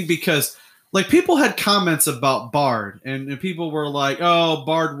interesting because like people had comments about Bard and people were like, oh,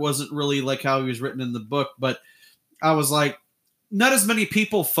 Bard wasn't really like how he was written in the book, but I was like, not as many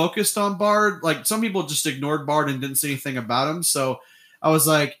people focused on Bard. Like some people just ignored Bard and didn't say anything about him. So I was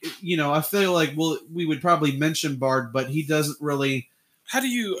like, I feel like we would probably mention Bard, but he doesn't really. How do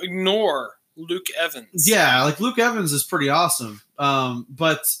you ignore Luke Evans? Yeah, like Luke Evans is pretty awesome.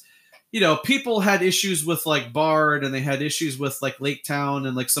 But people had issues with like Bard, and they had issues with like Lake Town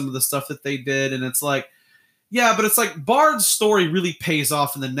and like some of the stuff that they did, and it's like, yeah, but it's like Bard's story really pays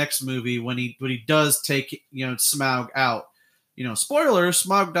off in the next movie when he does take Smaug out. Spoilers,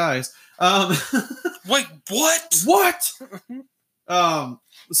 Smaug dies. Wait, what? What?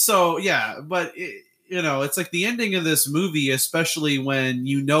 So yeah, but it's like the ending of this movie, especially when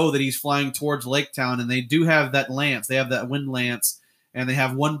that he's flying towards Lake Town, and they do have that lance. They have that wind lance, and they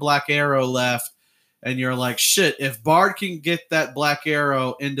have one black arrow left. And you're like, shit, if Bard can get that black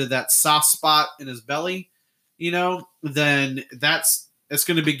arrow into that soft spot in his belly, then it's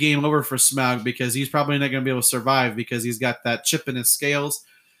going to be game over for Smaug, because he's probably not going to be able to survive because he's got that chip in his scales.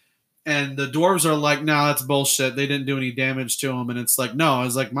 And the dwarves are like, no, that's bullshit. They didn't do any damage to him. And it's like, no,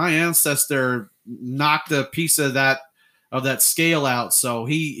 it's like my ancestor knocked a piece of that scale out. So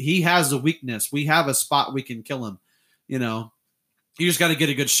he has a weakness. We have a spot we can kill him. You just got to get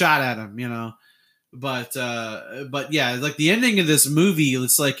a good shot at him, But yeah, like the ending of this movie,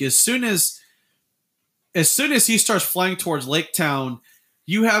 it's like as soon as he starts flying towards Lake Town,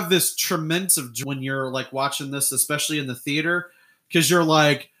 you have this tremendous of joy when you're like watching this, especially in the theater, because you're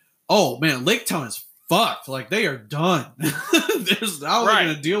like, oh man, Lake Town is fucked. Like they are done. There's how are they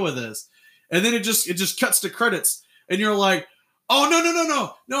going to deal with this? And then it just cuts to credits, and you're like, oh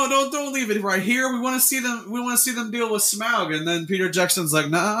no, don't leave it right here. We want to see them deal with Smaug. And then Peter Jackson's like,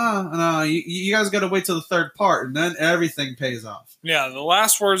 nah, you guys got to wait till the third part, and then everything pays off. Yeah, the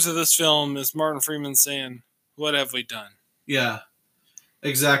last words of this film is Martin Freeman saying, "What have we done?" Yeah,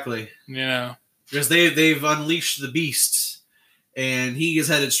 exactly. You know, because they've unleashed the beast, and he is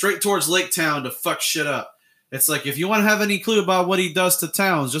headed straight towards Lake Town to fuck shit up. It's like, if you want to have any clue about what he does to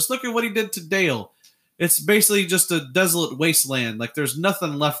towns, just look at what he did to Dale. It's basically just a desolate wasteland. Like, there's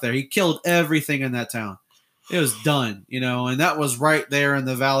nothing left there. He killed everything in that town. It was done, and that was right there in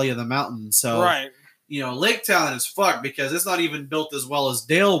the valley of the mountain. So, right. Lake Town is fucked because it's not even built as well as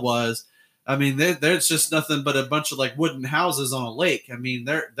Dale was. I mean, there's just nothing but a bunch of like wooden houses on a lake. I mean,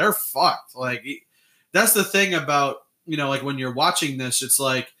 they're fucked. Like, that's the thing about, like when you're watching this, it's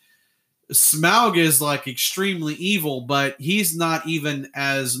like Smaug is like extremely evil, but he's not even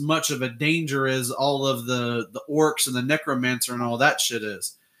as much of a danger as all of the orcs and the necromancer and all that shit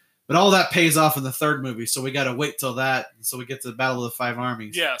is. But all that pays off in the third movie, so we got to wait till that, so we get to the Battle of the Five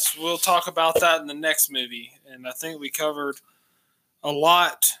Armies. Yes, we'll talk about that in the next movie, and I think we covered a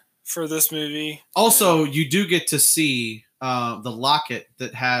lot for this movie. Also, you do get to see the locket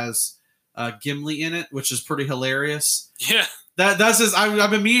that has Gimli in it, which is pretty hilarious. Yeah. That's just I've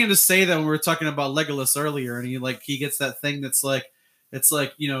been meaning to say that when we were talking about Legolas earlier, and he gets that thing that's like, it's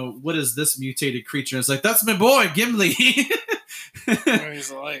like, what is this mutated creature? And it's like, that's my boy Gimli.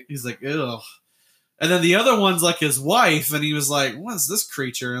 He's like, ew. And then the other one's like his wife, and he was like, what is this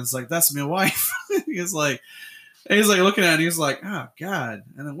creature? And it's like, that's my wife. he's like looking at it, and he's like, oh god.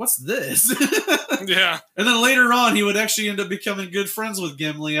 And then what's this? Yeah. And then later on, he would actually end up becoming good friends with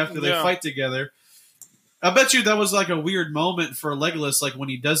Gimli after they fight together. I bet you that was like a weird moment for Legolas, like when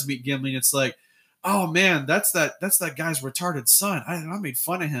he does meet Gimli, and it's like, oh man, that's that guy's retarded son. I made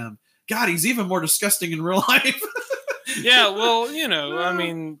fun of him. God, he's even more disgusting in real life. Yeah, well, I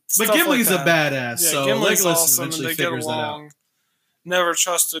mean, but Gimli's like a badass, so Gimli's Legolas awesome, eventually and they figures get that along. out. Never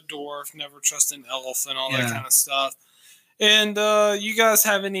trust a dwarf, never trust an elf, and all that Yeah. kind of stuff. And you guys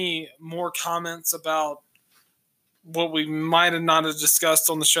have any more comments about what we might have not have discussed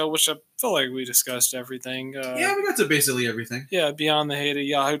on the show, which I feel like we discussed everything. Yeah, we got to basically everything. Yeah,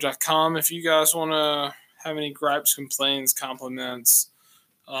 beyondthehate@yahoo.com. If you guys want to have any gripes, complaints, compliments,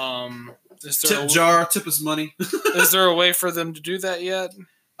 Tip jar, tip us money. is there a way for them to do that yet?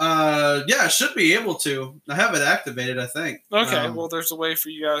 Yeah, I should be able to. I have it activated, I think. Okay, well, there's a way for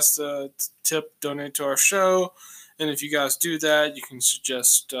you guys to donate to our show. And if you guys do that, you can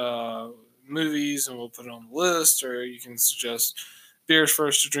suggest movies and we'll put it on the list, or you can suggest beers for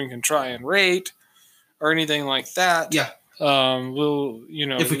us to drink and try and rate, or anything like that. Yeah. We'll,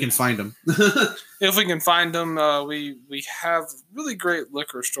 if we can find them. If we can find them, we have a really great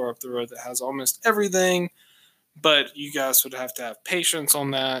liquor store up the road that has almost everything, but you guys would have to have patience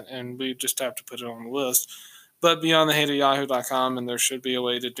on that, and we just have to put it on the list. But beyondthehate@yahoo.com, and there should be a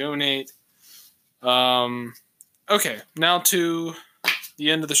way to donate. Okay, now to the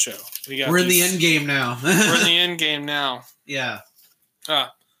end of the show. We're in the end game now. We're in the end game now. Yeah.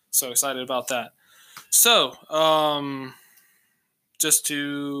 So excited about that. So, just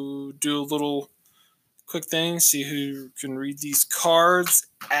to do a little quick thing, see who can read these cards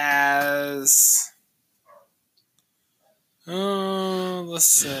as... let's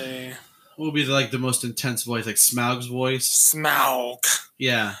see. What would be like the most intense voice, like Smaug's voice? Smaug.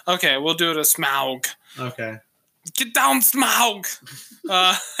 Yeah. Okay, we'll do it as Smaug. Okay. Get down, Smaug.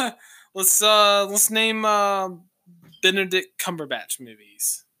 Let's name Benedict Cumberbatch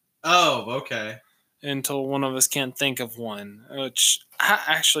movies Oh, okay. until one of us can't think of one, which I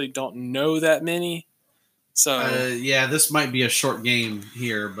actually don't know that many. So Yeah, this might be a short game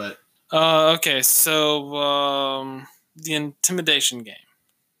here, but okay, so the Intimidation Game.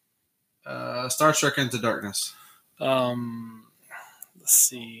 Star Trek Into Darkness. Let's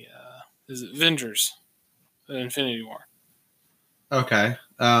see. Is it Avengers? Infinity War. Okay.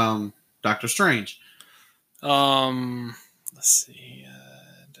 Doctor Strange. Let's see.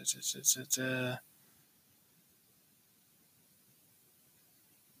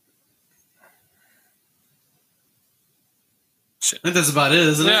 Shit. I think that's about it,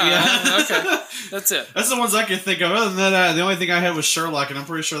 isn't it? Yeah. Okay. That's it. That's the ones I can think of. Other than that, the only thing I had was Sherlock, and I'm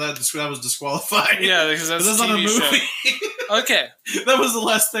pretty sure that was disqualified. Yeah, because that's But a not a TV movie. show. Okay. That was the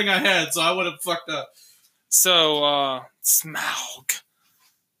last thing I had, so I would have fucked up. So, Smaug.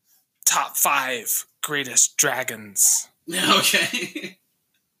 Top 5 greatest dragons. Okay.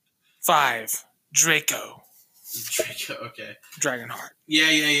 5, Draco. Draco. Okay. Dragonheart.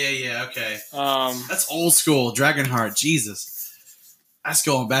 Yeah. Okay. Um, That's old school. Dragonheart. Jesus. That's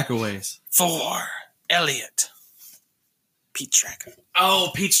going back a ways. 4, Elliot. Peach Dragon.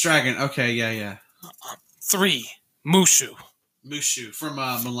 Oh, Peach Dragon. Okay. Yeah. 3, Mushu. Mushu from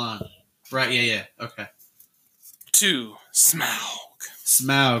Milan. Right. Yeah. Okay. 2, Smaug.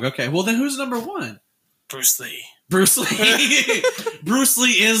 Smaug. Okay. Well, then who's number 1? Bruce Lee. Bruce Lee. Bruce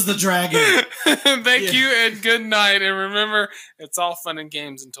Lee is the dragon. Thank you and good night. And remember, it's all fun and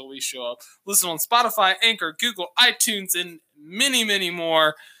games until we show up. Listen on Spotify, Anchor, Google, iTunes, and many, many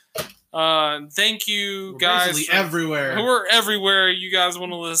more. Thank you, We're guys. basically everywhere. We're everywhere you guys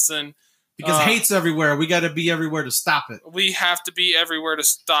want to listen. Because hate's everywhere. We got to be everywhere to stop it. We have to be everywhere to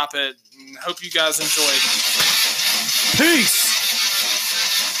stop it. Hope you guys enjoyed. Peace.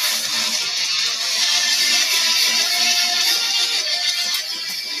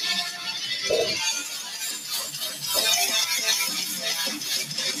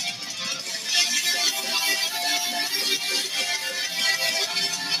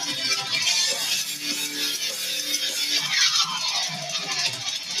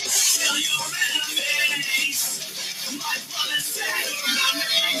 Kill your enemies. My brother said around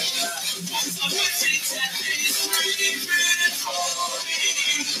me. Once I went into this dreaming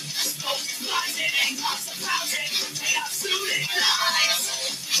holy. Smoke is blinding, lots of pounding. They are shooting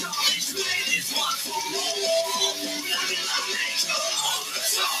lights. College grade is one for all. Loving love nature. All the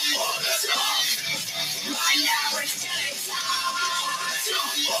top. Right now it's killing time.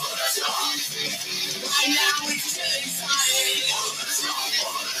 All the top. Right now it's killing time. All the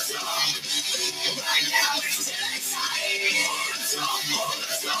top. Right now it's still exciting. All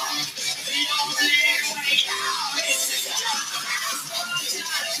the top. The only way out is to jump.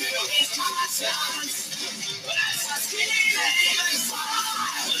 Tattoo is conscience. But as I scream and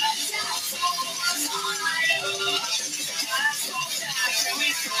smile, let's dance over time. That's what tattoo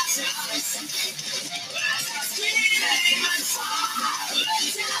is conscience. But as I scream and smile,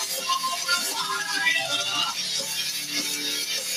 let's dance over time.